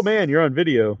time to... Oh, man, you're on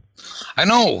video. I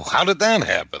know. How did that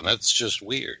happen? That's just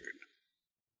weird.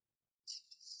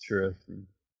 Interesting.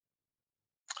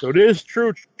 So it is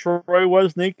true. Troy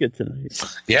was naked tonight.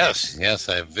 Yes,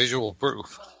 I have visual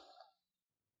proof.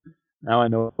 Now I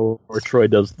know where Troy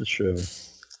does the show.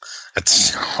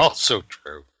 That's also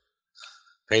true.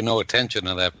 Pay no attention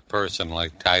to that person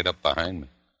like tied up behind me.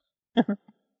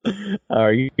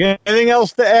 Are you got anything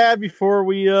else to add before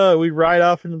we ride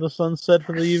off into the sunset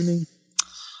for the evening?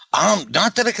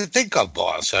 Not that I can think of,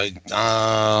 boss. Don't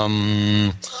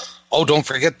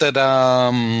forget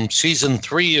that season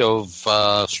 3 of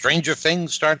Stranger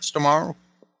Things starts tomorrow.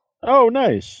 Oh,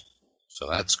 nice. So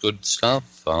that's good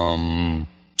stuff. Yeah,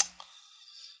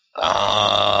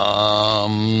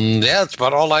 that's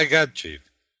about all I got, Chief.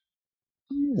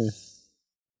 Yeah.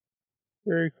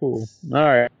 Very cool. All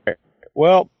right.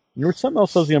 Well, there was something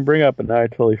else I was going to bring up, and now I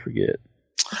totally forget.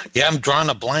 Yeah, I'm drawing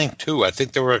a blank, too. I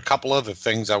think there were a couple other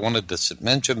things I wanted to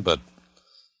mention, but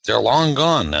they're long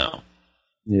gone now.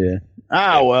 Yeah.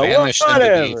 Whatever.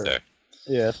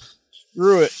 Yeah,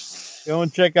 screw it. Go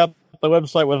and check out the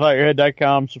website,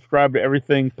 withoutyourhead.com. Subscribe to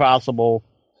everything possible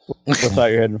Without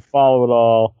Your Head and follow it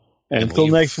all. And until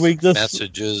next week,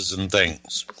 messages and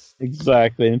things.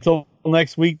 Exactly. Until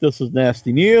next week, this is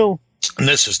Nasty Neil. And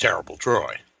this is Terrible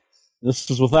Troy.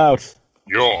 This is Without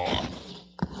Your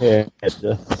Head.